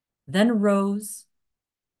 then rose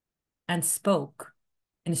and spoke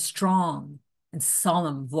in a strong and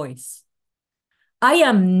solemn voice. I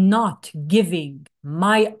am not giving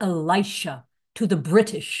my Elisha to the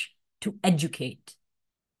British to educate.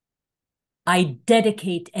 I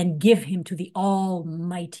dedicate and give him to the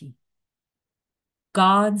Almighty.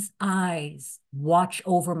 God's eyes watch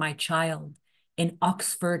over my child in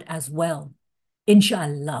Oxford as well,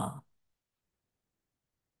 inshallah.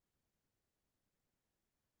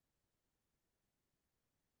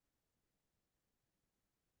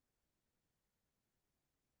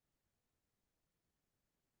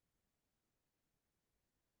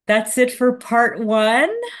 That's it for part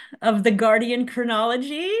one of the Guardian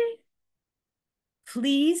chronology.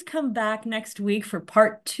 Please come back next week for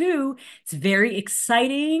part two. It's very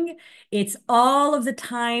exciting. It's all of the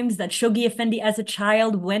times that Shoghi Effendi as a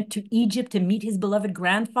child went to Egypt to meet his beloved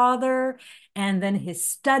grandfather, and then his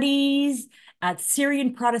studies at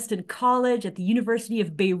Syrian Protestant College at the University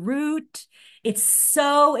of Beirut. It's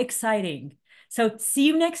so exciting. So see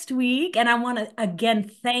you next week. And I want to again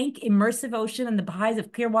thank Immersive Ocean and the Baha'is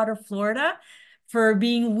of Clearwater, Florida, for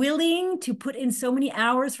being willing to put in so many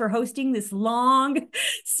hours for hosting this long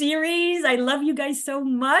series. I love you guys so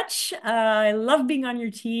much. I love being on your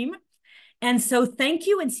team. And so thank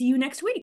you and see you next week.